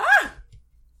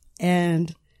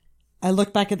 And I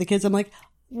look back at the kids. I'm like,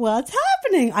 what's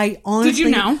happening? I honestly... Did you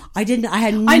know? I didn't. I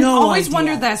had no I always idea.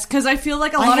 wondered this because I feel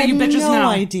like a lot of you bitches no know.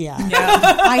 idea.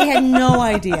 I had no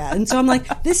idea. And so I'm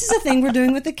like, this is a thing we're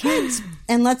doing with the kids.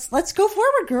 And let's go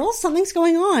forward, girls. Something's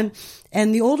going on.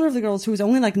 And the older of the girls, who was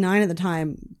only like 9 at the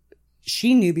time,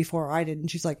 she knew before I did. And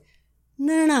she's like,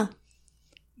 no.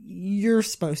 You're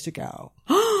supposed to go.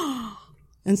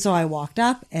 And so I walked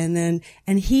up and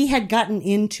he had gotten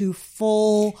into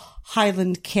full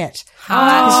Highland kit.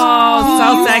 Oh,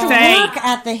 so sexy. He used to work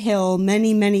at the Hill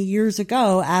many, many years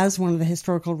ago as one of the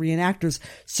historical reenactors.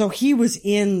 So he was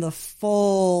in the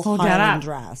full Highland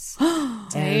dress.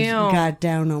 And got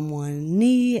down on one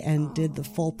knee and did the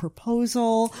full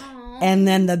proposal. And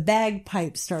then the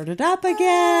bagpipes started up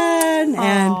again.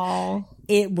 And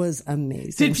it was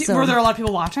amazing. Were there a lot of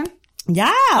people watching?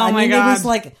 Yeah. Oh my God. It was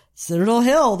like Citadel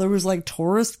Hill. There was like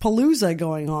tourist palooza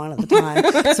going on at the time.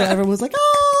 So everyone was like,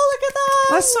 oh, look at that.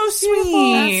 That's so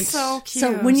sweet. That's so cute.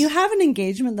 So when you have an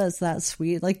engagement that's that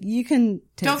sweet, like you can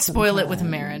don't spoil it with a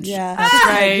marriage. Yeah. That's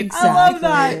right. Exactly. I love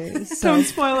that. So, don't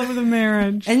spoil it with a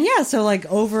marriage. And yeah, so like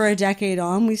over a decade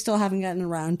on, we still haven't gotten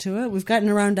around to it. We've gotten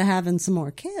around to having some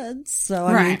more kids. So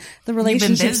I mean, the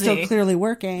relationship's still clearly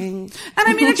working. And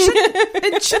I mean,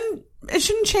 it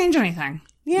shouldn't change anything.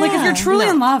 Yeah. Like if you're truly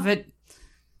in love,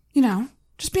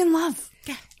 just be in love.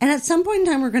 Yeah. And at some point in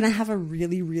time, we're going to have a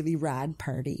really, really rad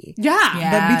party.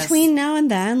 Yeah. But between now and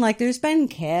then, like there's been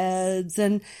kids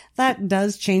and that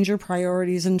does change your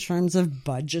priorities in terms of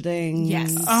budgeting.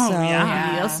 Yes. So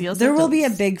Yes, there will be a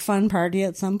big fun party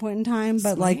at some point in time,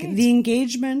 but like the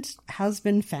engagement has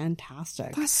been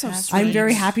fantastic. That's so sweet. I'm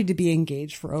very happy to be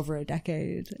engaged for over a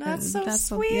decade. That's so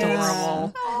sweet.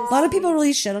 Adorable. A lot of people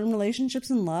really shit on relationships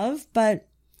and love, but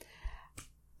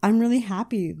I'm really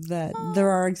happy that there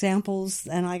are examples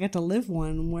and I get to live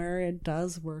one where it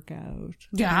does work out.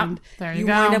 Yeah, and there you you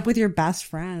go. wind up with your best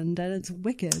friend and it's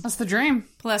wicked. That's the dream.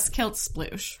 Plus kilt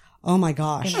sploosh. Oh my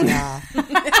gosh, yeah.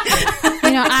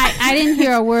 I didn't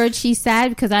hear a word she said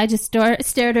because I just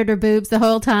stared at her boobs the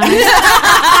whole time.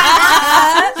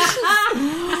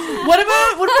 What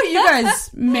about you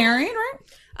guys? Married, right?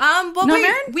 Well, Not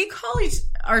married? we call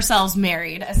ourselves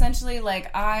married. Essentially, like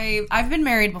I've been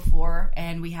married before,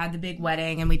 and we had the big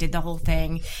wedding, and we did the whole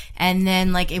thing, and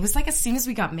then like it was like as soon as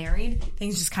we got married,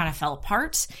 things just kind of fell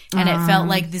apart, and it felt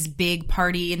like this big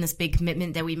party and this big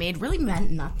commitment that we made really meant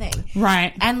nothing,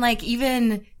 right? And like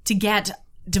even to get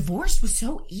divorced was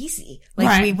so easy. Like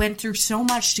Right. we went through so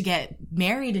much to get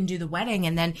married and do the wedding,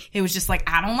 and then it was just like,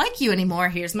 I don't like you anymore.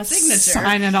 Here's my signature.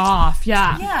 Sign it off.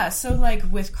 Yeah. Yeah. So like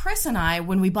with Chris and I,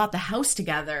 when we bought the house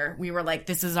together, we were like,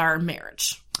 this is our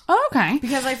marriage. Oh, okay.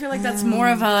 Because I feel like that's more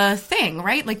of a thing,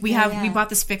 right? Like we bought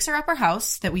this fixer upper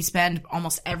house that we spend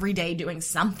almost every day doing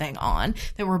something on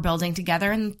that we're building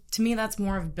together. And to me, that's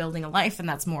more of building a life, and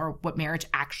that's more what marriage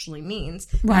actually means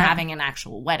than Right. having an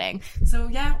actual wedding. So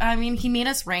yeah, I mean, he made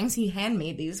us rings. He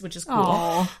handmade these, which is cool.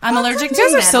 Aw. I'm allergic to You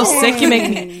guys are metal. so sick. You make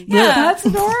me. Yeah. That's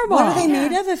adorable. What are they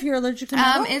made of if you're allergic to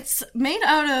metal? It's made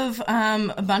out of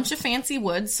a bunch of fancy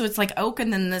woods. So it's like oak,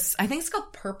 and then this, I think it's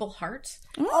called Purple Heart.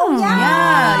 Oh,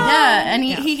 Yeah. And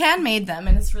he handmade them,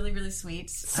 and it's really, really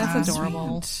sweet. That's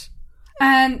adorable.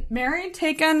 And married,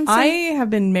 taken. I have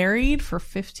been married for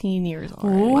 15 years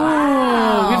already. Ooh, we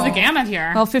have the gamut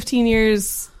here. Well, 15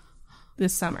 years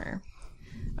this summer.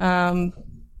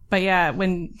 But yeah,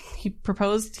 when he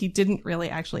proposed, he didn't really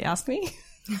actually ask me.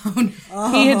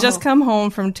 He had just come home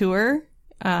from tour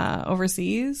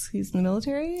overseas. He's in the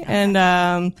military, and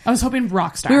I was hoping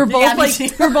rock star. we were both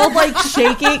like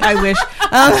shaking. I wish.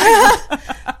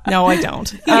 No, I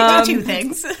don't. You can do two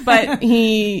things. But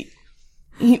we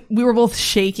were both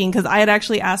shaking because I had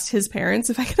actually asked his parents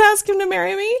if I could ask him to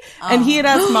marry me, and he had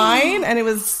asked mine, and it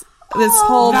was this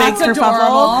whole big That's kerfuffle.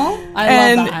 adorable. I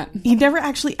And love that. he never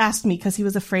actually asked me because he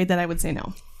was afraid that I would say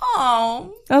no.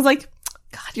 Oh. I was like,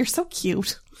 God, you're so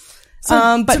cute.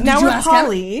 So But did now you we're ask him?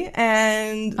 poly,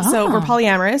 and so we're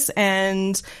polyamorous,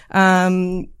 and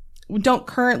we don't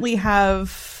currently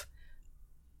have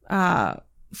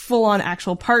full-on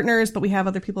actual partners, but we have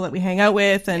other people that we hang out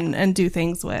with and do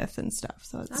things with and stuff.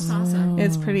 So That's awesome.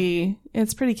 it's pretty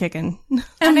kicking.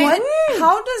 And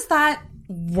how does that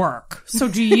work? So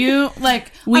do you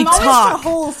like? We I'm always talk a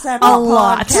whole separate a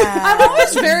lot. podcast. I'm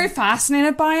always very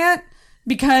fascinated by it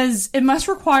because it must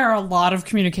require a lot of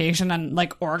communication and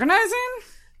like organizing.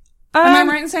 Am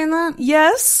I right in saying that?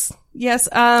 Yes.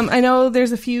 I know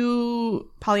there's a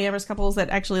few polyamorous couples that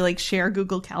actually like share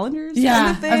Google Calendars. Yeah,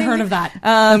 kind of thing, I've heard of that. to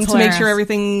That's make hilarious. sure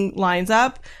everything lines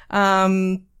up.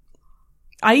 I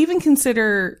even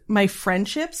consider my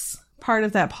friendships part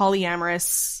of that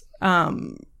polyamorous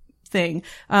thing.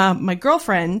 My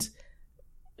girlfriend,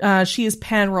 she is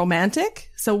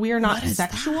pan-romantic, so we are not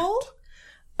sexual.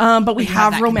 But we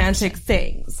have romantic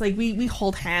things. Like we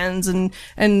hold hands and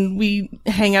we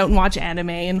hang out and watch anime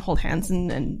and hold hands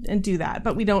and do that.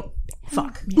 But we don't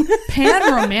fuck.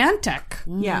 Pan-romantic.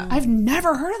 Yeah. I've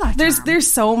never heard of that term.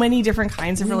 There's so many different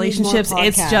kinds of relationships.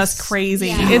 It's just crazy.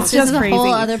 Yeah. It's this just is crazy. a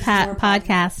whole other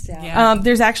podcast.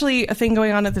 There's actually a thing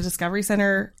going on at the Discovery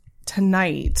Center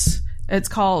tonight. It's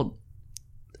called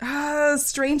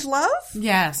Strange Love?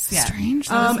 Yes. Yeah. Strange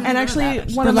Love. And actually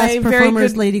one of Burlesque my very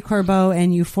performers, good... Lady Corbeau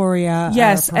and Euphoria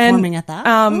Yes, are performing and, at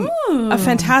that. A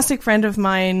fantastic friend of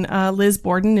mine, Liz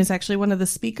Borden, is actually one of the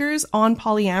speakers on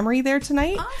polyamory there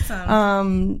tonight.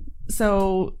 Awesome.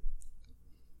 So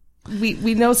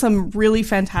we know some really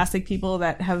fantastic people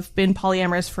that have been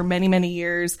polyamorous for many, many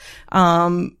years,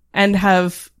 and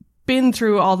have been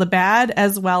through all the bad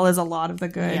as well as a lot of the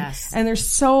good. Yes. And there's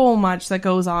so much that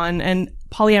goes on, and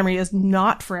polyamory is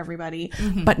not for everybody,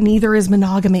 but neither is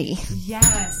monogamy.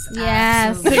 Yes.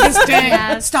 Yes. Biggest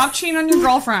thing. Stop cheating on your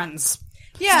girlfriends.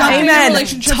 Yeah. Stop being in Amen.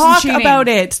 relationships Talk and cheating. about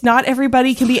it. Not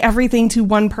everybody can be everything to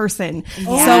one person. So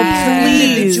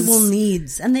please. Individual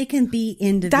needs, and they can be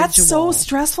individual. That's so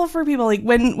stressful for people. Like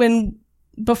when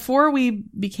before we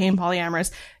became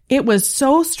polyamorous, it was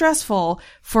so stressful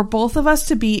for both of us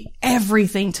to be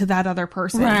everything to that other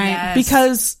person. Right. Yes.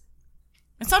 Because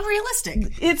it's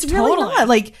unrealistic. it's really Totally. not.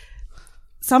 Like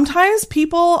sometimes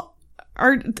people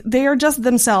they are just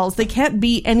themselves. They can't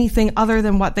be anything other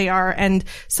than what they are. And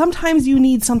sometimes you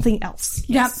need something else.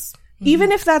 Yes.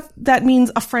 Even if that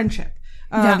means a friendship.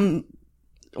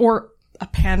 Or a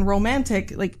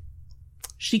pan-romantic, like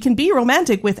she can be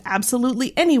romantic with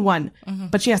absolutely anyone,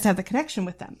 but she has to have the connection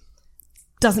with them.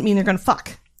 Doesn't mean they're gonna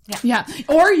fuck. Yeah.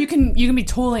 Or you can be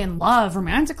totally in love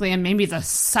romantically, and maybe the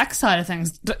sex side of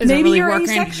things isn't Maybe really you're working.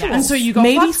 asexual. And so you go,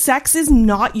 maybe fuck. sex is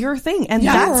not your thing, and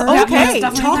that's Or okay. definitely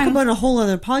talk fine. about a whole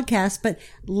other podcast, but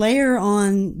layer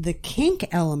on the kink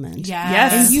element.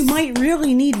 Yes. And you might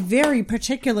really need very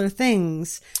particular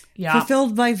things Yeah.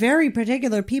 fulfilled by very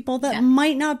particular people that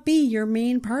might not be your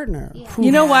main partner.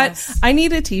 You know what? I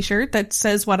need a t-shirt that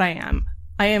says what I am.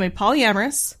 I am a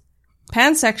polyamorous,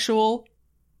 pansexual,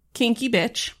 kinky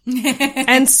bitch,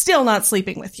 and still not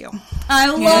sleeping with you. I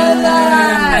love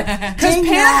that. Because Ding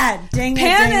that. Ding it,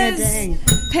 Pan ding it, ding.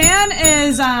 Pan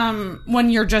is when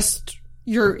you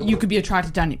could be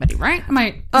attracted to anybody, right?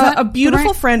 A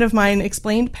beautiful friend of mine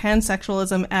explained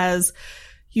pansexualism as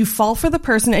you fall for the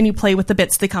person and you play with the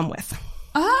bits they come with.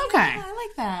 Oh, okay. I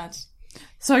like that.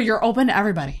 So you're open to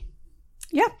everybody.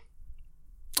 Yeah.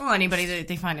 Well, anybody that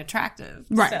they find attractive.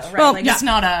 Right. So, right. Well, like, it's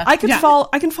not a... I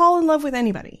can fall in love with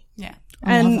anybody. Yeah.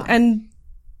 And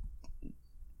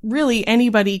really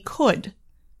anybody could.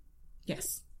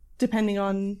 Yes. Depending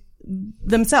on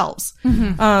themselves.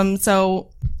 So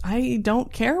I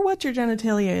don't care what your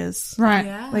genitalia is. Right.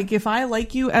 Yeah. Like if I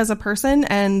like you as a person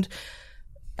and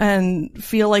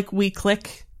feel like we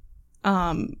click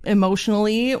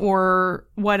emotionally or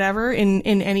whatever in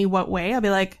any what way, I'll be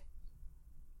like,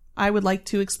 I would like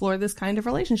to explore this kind of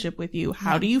relationship with you.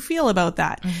 How do you feel about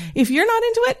that? If you're not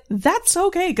into it, that's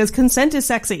okay, because consent is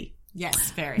sexy.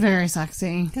 Yes, very. Very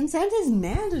sexy. Consent is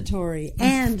mandatory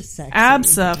and sexy.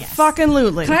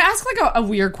 Abso-fucking-lutely. Can I ask like a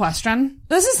weird question?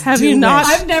 This is Have you not?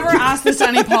 I've never asked this to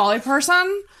any poly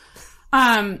person.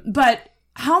 But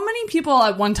how many people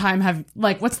at one time have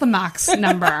like what's the max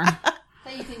number?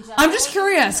 I'm just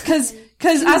curious because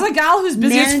as a gal who's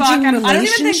busy as fuck, and I don't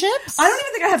even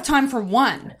think I have time for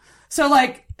one. So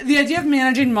like the idea of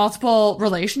managing multiple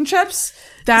relationships,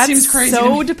 that seems crazy.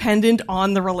 So dependent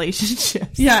on the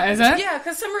relationships. Yeah, is it? Yeah,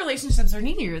 because some relationships are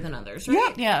needier than others,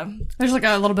 right? Yeah. There's like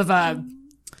a little bit of a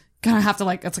kind of have to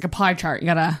like it's like a pie chart. You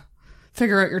gotta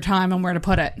figure out your time and where to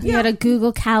put it. You gotta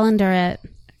Google Calendar it.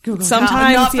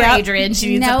 Sometimes, not for Adrian.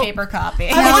 She needs a paper copy.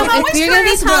 If you're gonna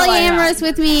be polyamorous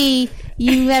with me,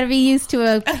 you better be used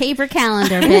to a paper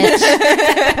calendar, bitch.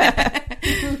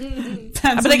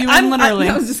 I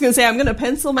was just gonna say I'm gonna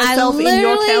pencil myself in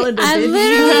your calendar. I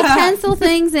literally pencil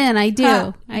things in. I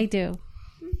do. I do.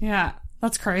 Yeah,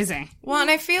 that's crazy. Well, and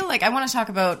I feel like I want to talk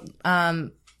about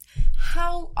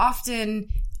how often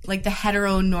like the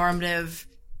heteronormative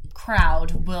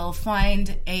crowd will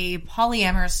find a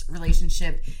polyamorous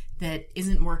relationship that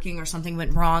isn't working or something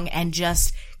went wrong and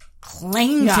just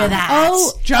cling to that.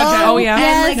 Judge it. Oh yeah.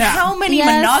 And like Yes. how many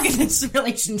Yes. monogamous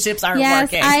relationships aren't Yes,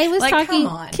 working? I was like, talking.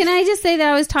 Come on. Can I just say that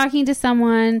I was talking to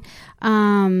someone?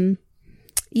 And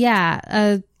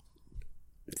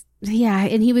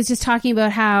he was just talking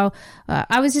about how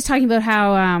I was just talking about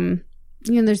how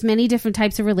there's many different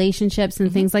types of relationships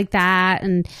and things like that.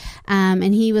 And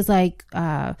he was like,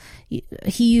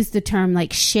 he used the term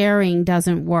like sharing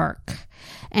doesn't work.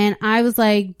 And I was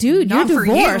like, dude, Not you're for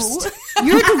you. divorced.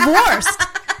 You're divorced.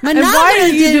 And why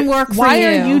Monogamy didn't work for you. Why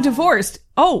are you divorced?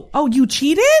 Oh, you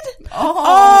cheated?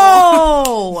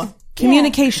 Oh.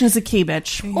 Communication is a key,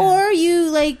 bitch. Or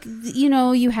you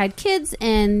you had kids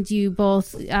and you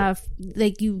both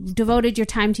you devoted your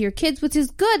time to your kids, which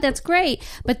is good. That's great.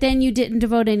 But then you didn't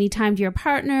devote any time to your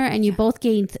partner, and you both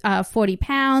gained 40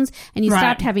 pounds, and you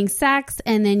stopped having sex,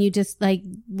 and then you just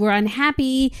were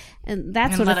unhappy and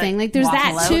that sort of thing. Like there's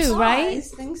that too, right?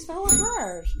 Things fell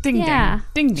apart. Ding Yeah.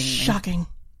 ding. Ding ding. Shocking.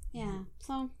 Yeah.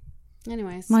 So,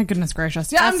 anyways, My goodness gracious.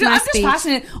 Yeah, That's I'm my just speech.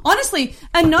 fascinated. Honestly,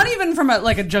 and not even from a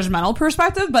judgmental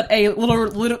perspective, but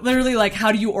literally like,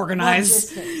 how do you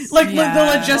organize Logistics.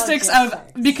 the logistics of,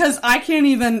 because I can't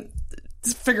even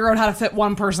figure out how to fit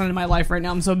one person in my life right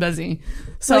now. I'm so busy.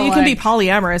 So you can be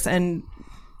polyamorous and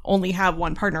only have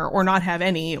one partner or not have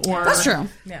any. Or That's true.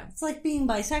 Yeah. It's like being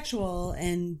bisexual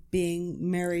and being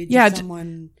married Yeah, to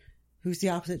someone who's the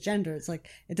opposite gender. It's like,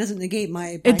 it doesn't negate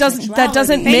my It doesn't. bisexuality. That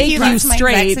doesn't make you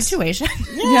straight. Situation.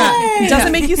 Yeah, it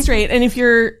doesn't make you straight. And if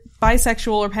you're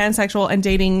bisexual or pansexual and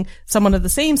dating someone of the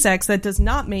same sex, that does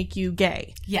not make you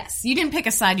gay. Yes, you didn't pick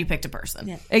a side; you picked a person.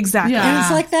 Yeah. Exactly. And it's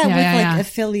like that Yeah, with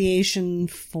affiliation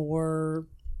for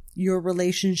your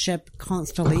relationship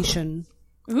constellation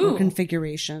or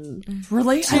configuration.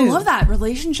 I love that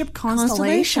relationship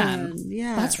constellation. Constellation,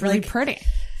 yeah. That's really Like, pretty.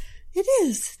 It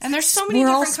is. And there's so many We're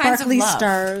all different kinds of sparkly love.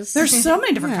 stars. There's so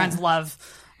many different kinds of love.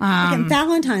 Like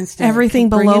Valentine's Day. Everything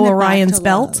bringing below it back Orion's to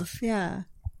belt. love. Yeah.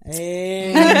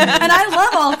 Hey. And I love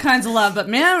all kinds of love, but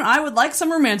man, I would like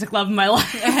some romantic love in my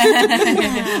life.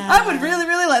 I would really,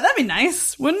 really like. That'd be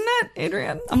nice, wouldn't it,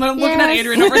 Adrian? I'm looking at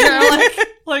Adrian over here,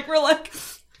 like we're like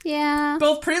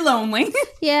both pretty lonely.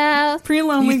 Yeah. Pretty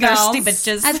lonely You gals. thirsty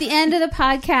bitches. At the end of the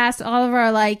podcast, all of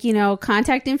our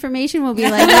contact information will be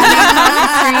like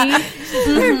free.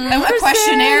 And a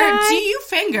questionnaire. Do you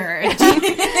finger?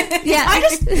 Yeah.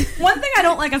 One thing I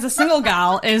don't like as a single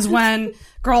gal is when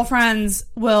girlfriends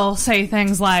will say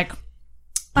things like,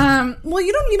 well,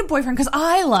 you don't need a boyfriend because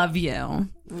I love you.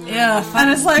 Yeah. And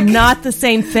it's like Not the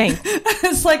same thing.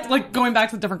 it's like going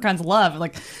back to different kinds of love.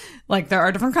 Like there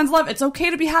are different kinds of love. It's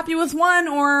okay to be happy with one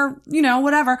or,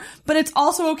 whatever. But it's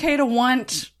also okay to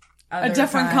want a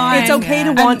different kind. It's okay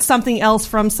to want something else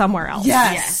from somewhere else.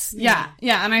 Yes. Yeah.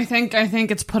 And I think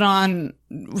it's put on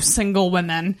single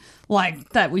women like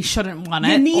that we shouldn't want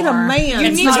it. You need a man.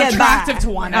 It's to not get attractive back. to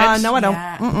want it. No, I don't.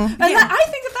 Yeah. And I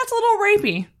think that's a little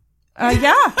rapey.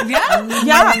 Yeah.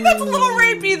 I think that's a little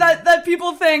rapey that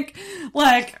people think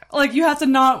like you have to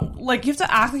you have to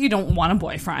act like you don't want a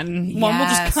boyfriend. One will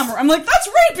just come around. I'm like, that's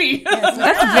rapey. That's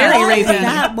very Why is rapey.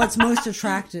 that what's most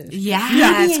attractive?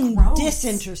 Yeah. Being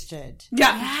disinterested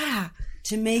Yeah.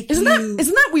 to make Isn't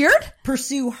that weird?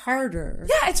 pursue harder.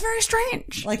 Yeah, it's very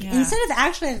strange. Like, instead of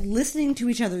actually listening to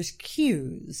each other's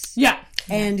cues. Yeah.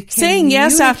 And Saying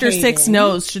yes after 6 communicating.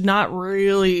 no's should not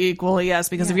really equal a yes,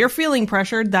 because if you're feeling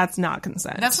pressured, that's not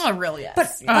consent. That's not a real yes.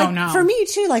 But for me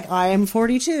too, I am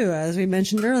 42, as we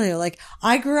mentioned earlier.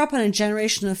 I grew up in a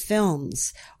generation of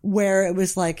films where it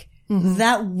was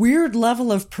that weird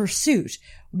level of pursuit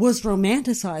was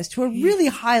romanticized to a really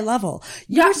high level.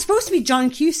 You're supposed to be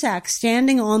John Cusack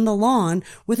standing on the lawn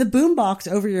with a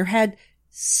boombox over your head,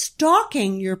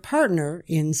 stalking your partner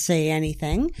in Say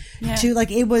Anything.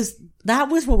 That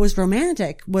was what was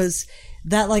romantic, was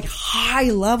that high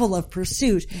level of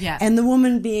pursuit. Yeah. And the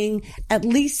woman being at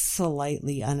least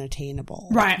slightly unattainable.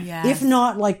 Right. Yes. If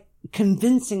not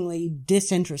convincingly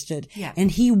disinterested. Yeah.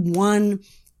 And he won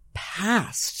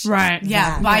past. Right.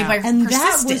 Yeah. that. By And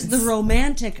that was persistence. the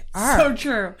romantic arc. So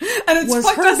true. And it's Was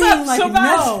fucked her us being up so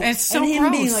bad. no. It's so and him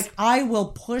gross. being I will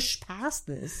push past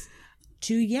this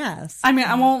to yes. I mean,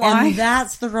 I won't lie. And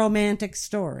that's the romantic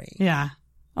story. Yeah.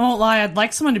 I won't lie. I'd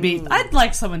like someone to be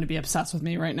obsessed with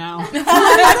me right now.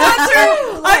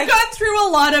 I've gone through a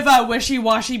lot of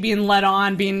wishy-washy, being led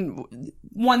on,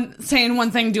 saying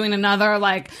one thing, doing another,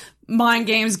 mind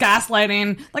games,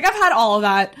 gaslighting. I've had all of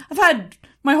that.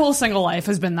 My whole single life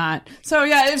has been that. So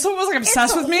yeah, if someone was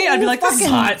obsessed with me, I'd be like, this is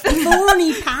hot.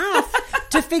 Thorny path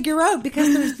to figure out,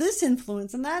 because there's this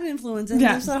influence and that influence, and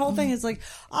there's that whole thing. It's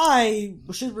I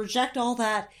should reject all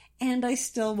that, and I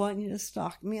still want you to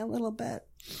stalk me a little bit.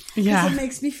 Yeah. Because it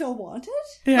makes me feel wanted.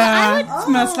 Yeah, it's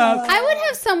messed up. I would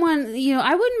have someone,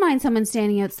 I wouldn't mind someone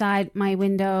standing outside my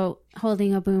window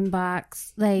holding a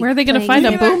boombox. Like, where are they going to find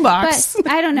a boombox? But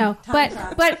I don't know.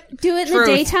 but do it in the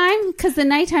daytime, because the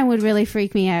nighttime would really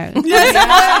freak me out.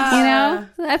 Yeah.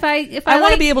 If I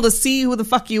want to be able to see who the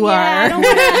fuck you are. I don't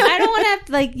want to have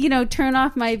to turn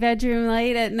off my bedroom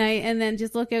light at night and then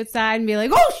just look outside and be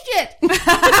like, oh shit.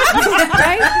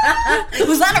 Right?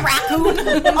 Was that a raccoon?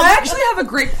 I actually have a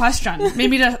great question,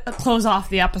 maybe to close off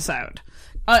the episode.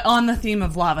 On the theme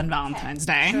of love and Valentine's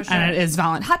Day. Sure. And it is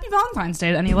Happy Valentine's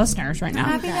Day to any listeners right now.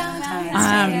 Happy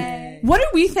Valentine's Day. What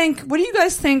do you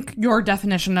guys think your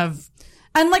definition of,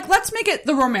 and let's make it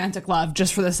the romantic love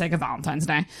just for the sake of Valentine's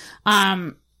Day.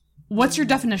 What's your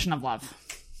definition of love?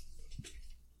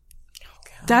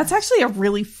 That's actually a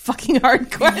really fucking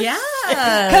hard question. Yeah.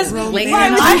 Because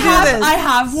I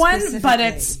have one, but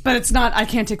it's not, I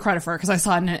can't take credit for it because I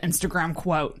saw it in an Instagram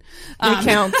quote. It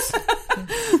counts.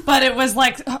 But it was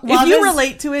like, if you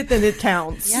relate to it, then it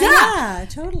counts. Yeah,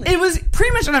 totally. It was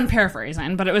pretty much, and I'm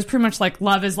paraphrasing, but it was pretty much like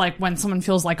love is like when someone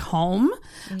feels like home,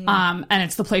 and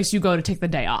it's the place you go to take the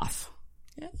day off.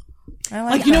 I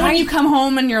like you know when you come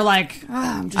home and you're like,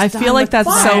 I'm just I feel like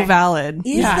that's so valid.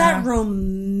 Is that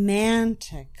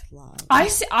romantic love?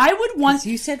 I would want.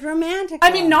 You said romantic.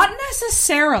 I mean, not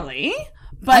necessarily,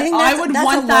 but I would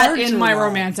want that in my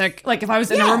romantic. Like if I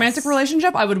was in a romantic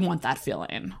relationship, I would want that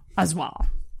feeling as well.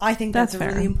 I think that's a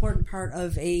fair. really important part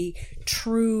of a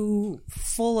true,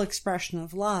 full expression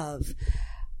of love.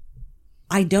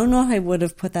 I don't know if I would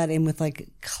have put that in with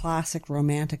classic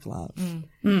romantic love.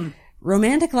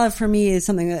 Romantic love for me is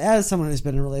something that, as someone who's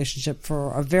been in a relationship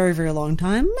for a very, very long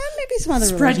time, maybe some other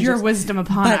spread your wisdom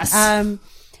upon us.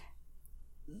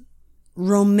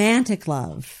 Romantic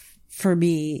love for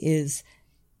me is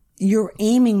you're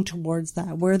aiming towards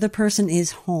that, where the person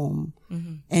is home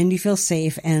and you feel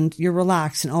safe and you're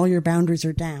relaxed and all your boundaries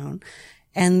are down.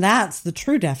 And that's the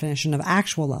true definition of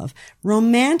actual love.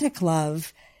 Romantic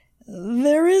love,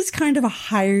 there is kind of a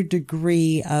higher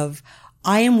degree of,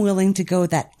 I am willing to go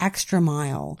that extra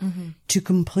mile to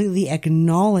completely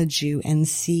acknowledge you and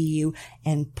see you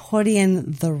and put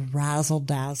in the razzle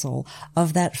dazzle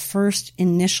of that first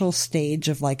initial stage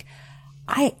of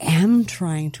I am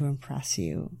trying to impress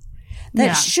you.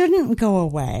 That shouldn't go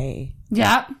away.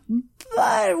 Yeah.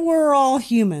 But we're all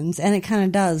humans and it kind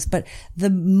of does. But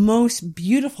the most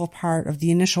beautiful part of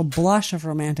the initial blush of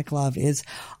romantic love is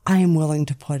I am willing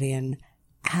to put in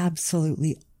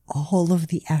absolutely all of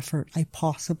the effort I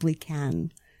possibly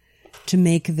can to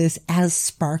make this as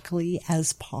sparkly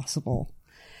as possible.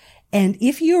 And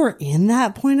if you're in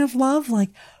that point of love,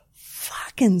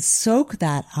 fucking soak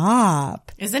that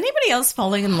up. Is anybody else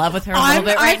falling in love with her a little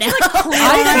bit right now? I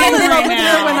fell in love with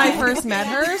her when I first met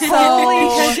her. So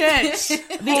holy shit.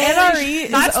 The NRE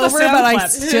is over, but I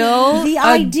still the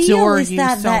ideal adore is you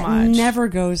that so that much. never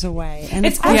goes away. And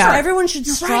of course, everyone should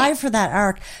strive for that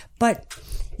arc, but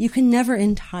you can never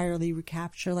entirely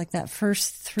recapture that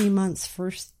first 3 months,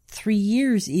 first 3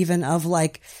 years even of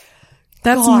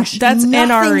that's nothing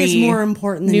NRE is more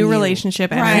important than new you.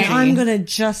 relationship energy. Right. I'm gonna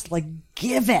just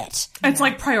give it. It's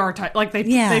prioritize.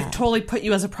 They've totally put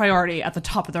you as a priority at the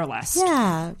top of their list.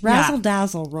 Yeah. Razzle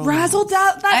dazzle romance. Razzle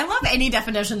dazzle. I love any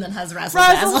definition that has razzle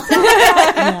dazzle.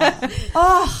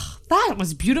 Oh, that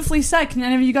was beautifully said. Can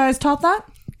any of you guys top that?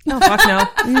 No, fuck no.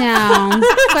 No.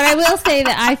 But I will say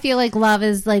that I feel like love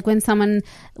is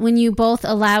when you both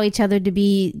allow each other to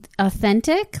be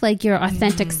authentic, your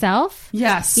authentic self.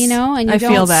 Yes. And you I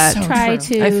feel don't that. try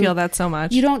to. I feel that so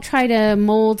much. You don't try to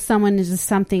mold someone into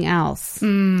something else.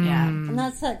 Yeah. And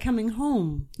that's that coming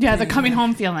home. Yeah, the coming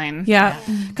home feeling. Yeah.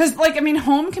 Because,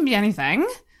 home can be anything,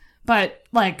 but,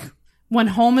 when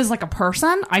home is a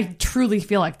person, I truly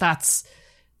feel like that's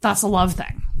a love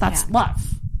thing. That's love.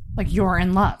 You're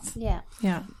in love. Yeah.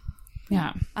 Yeah.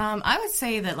 Yeah. I would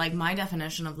say that my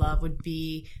definition of love would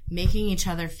be making each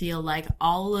other feel like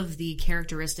all of the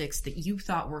characteristics that you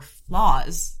thought were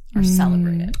flaws are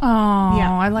celebrated. Oh,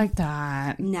 yeah. I like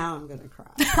that. Now I'm gonna cry.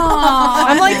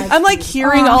 I'm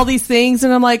hearing all these things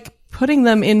and I'm putting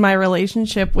them in my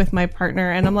relationship with my partner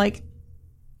and I'm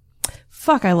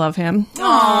fuck, I love him.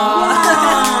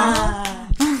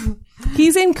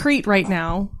 He's in Crete right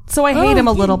now, so I hate him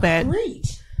a little bit.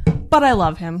 Crete. But I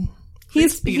love him.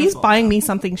 He's buying me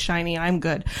something shiny. I'm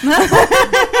good.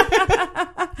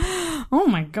 Oh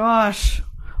my gosh.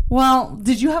 Well,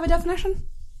 did you have a definition?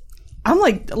 I'm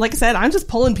like I said, I'm just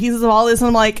pulling pieces of all this.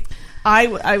 And I'm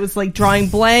I was drawing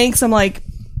blanks. I'm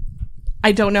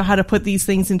I don't know how to put these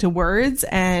things into words.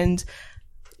 And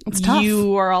it's tough.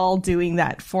 You are all doing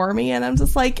that for me. And I'm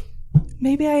just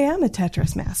maybe I am a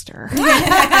Tetris master.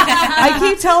 I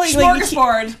keep telling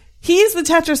Smorgasbord. He's the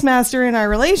Tetris master in our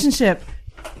relationship,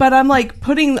 but I'm like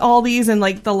putting all these and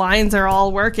like the lines are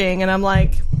all working, and I'm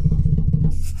like,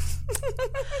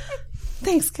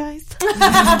 thanks, guys.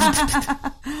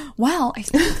 Well, I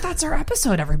think that's our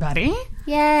episode, everybody.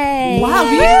 Yay! Wow,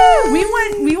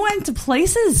 we went to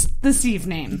places this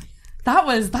evening. That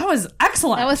was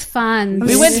excellent. That was fun.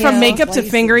 We went from makeup to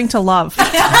fingering to love.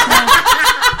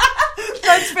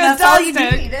 That's fantastic. That's all you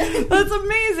need. That's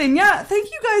amazing. Yeah, thank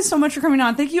you guys so much for coming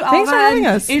on. Thank you, Alva Thanks for having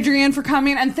and us. Adrienne, for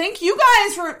coming, and thank you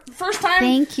guys for first time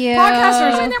Thank you.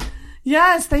 podcasters.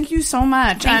 Yes, thank you so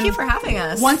much. Thank And you for having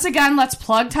us. Once again, let's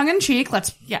plug Tongue in Cheek.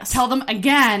 Let's tell them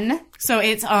again. So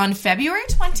it's on February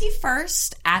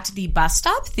 21st at the Bus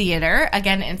Stop Theater.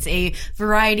 Again, it's a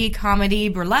variety comedy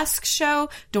burlesque show.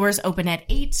 Doors open at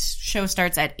 8. Show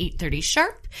starts at 8:30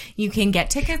 sharp. You can get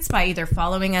tickets by either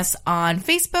following us on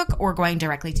Facebook or going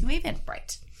directly to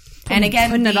Eventbrite. And again,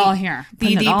 putting it all here. The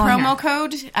Putting it all promo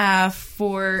here. code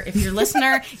for if you're a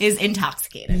listener is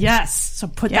intoxicated. Yes, so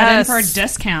put that in for a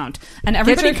discount. And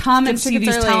everybody come and see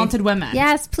these talented women.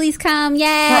 Yes, please come. Yay!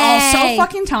 We're all so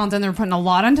fucking talented. They're putting a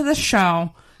lot into this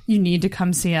show. You need to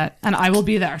come see it. And I will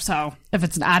be there. So if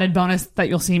it's an added bonus that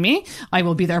you'll see me, I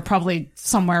will be there probably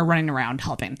somewhere running around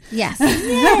helping. Yes.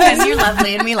 Because you're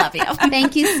lovely and we love you.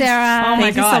 Thank you, Sarah. Oh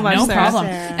my God, so much, no Sarah. problem.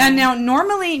 And now I'm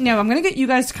going to get you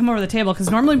guys to come over to the table because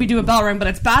normally we do a bell ring, but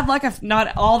it's bad luck if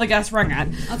not all the guests ring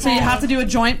it. So you have to do a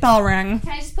joint bell ring. Can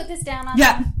I just put this down on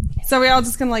Yeah. So we're all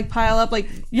just gonna like pile up like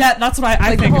that's what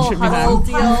I think it should be done.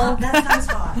 Deal. That sounds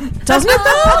fun. Doesn't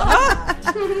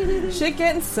it though? Shit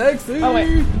getting sexy. Oh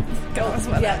wait. Go this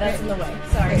way. Yeah, that's in the way.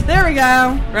 Sorry. There we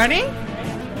go. Ready?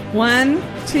 1,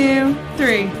 2,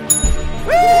 3.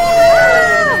 Woo!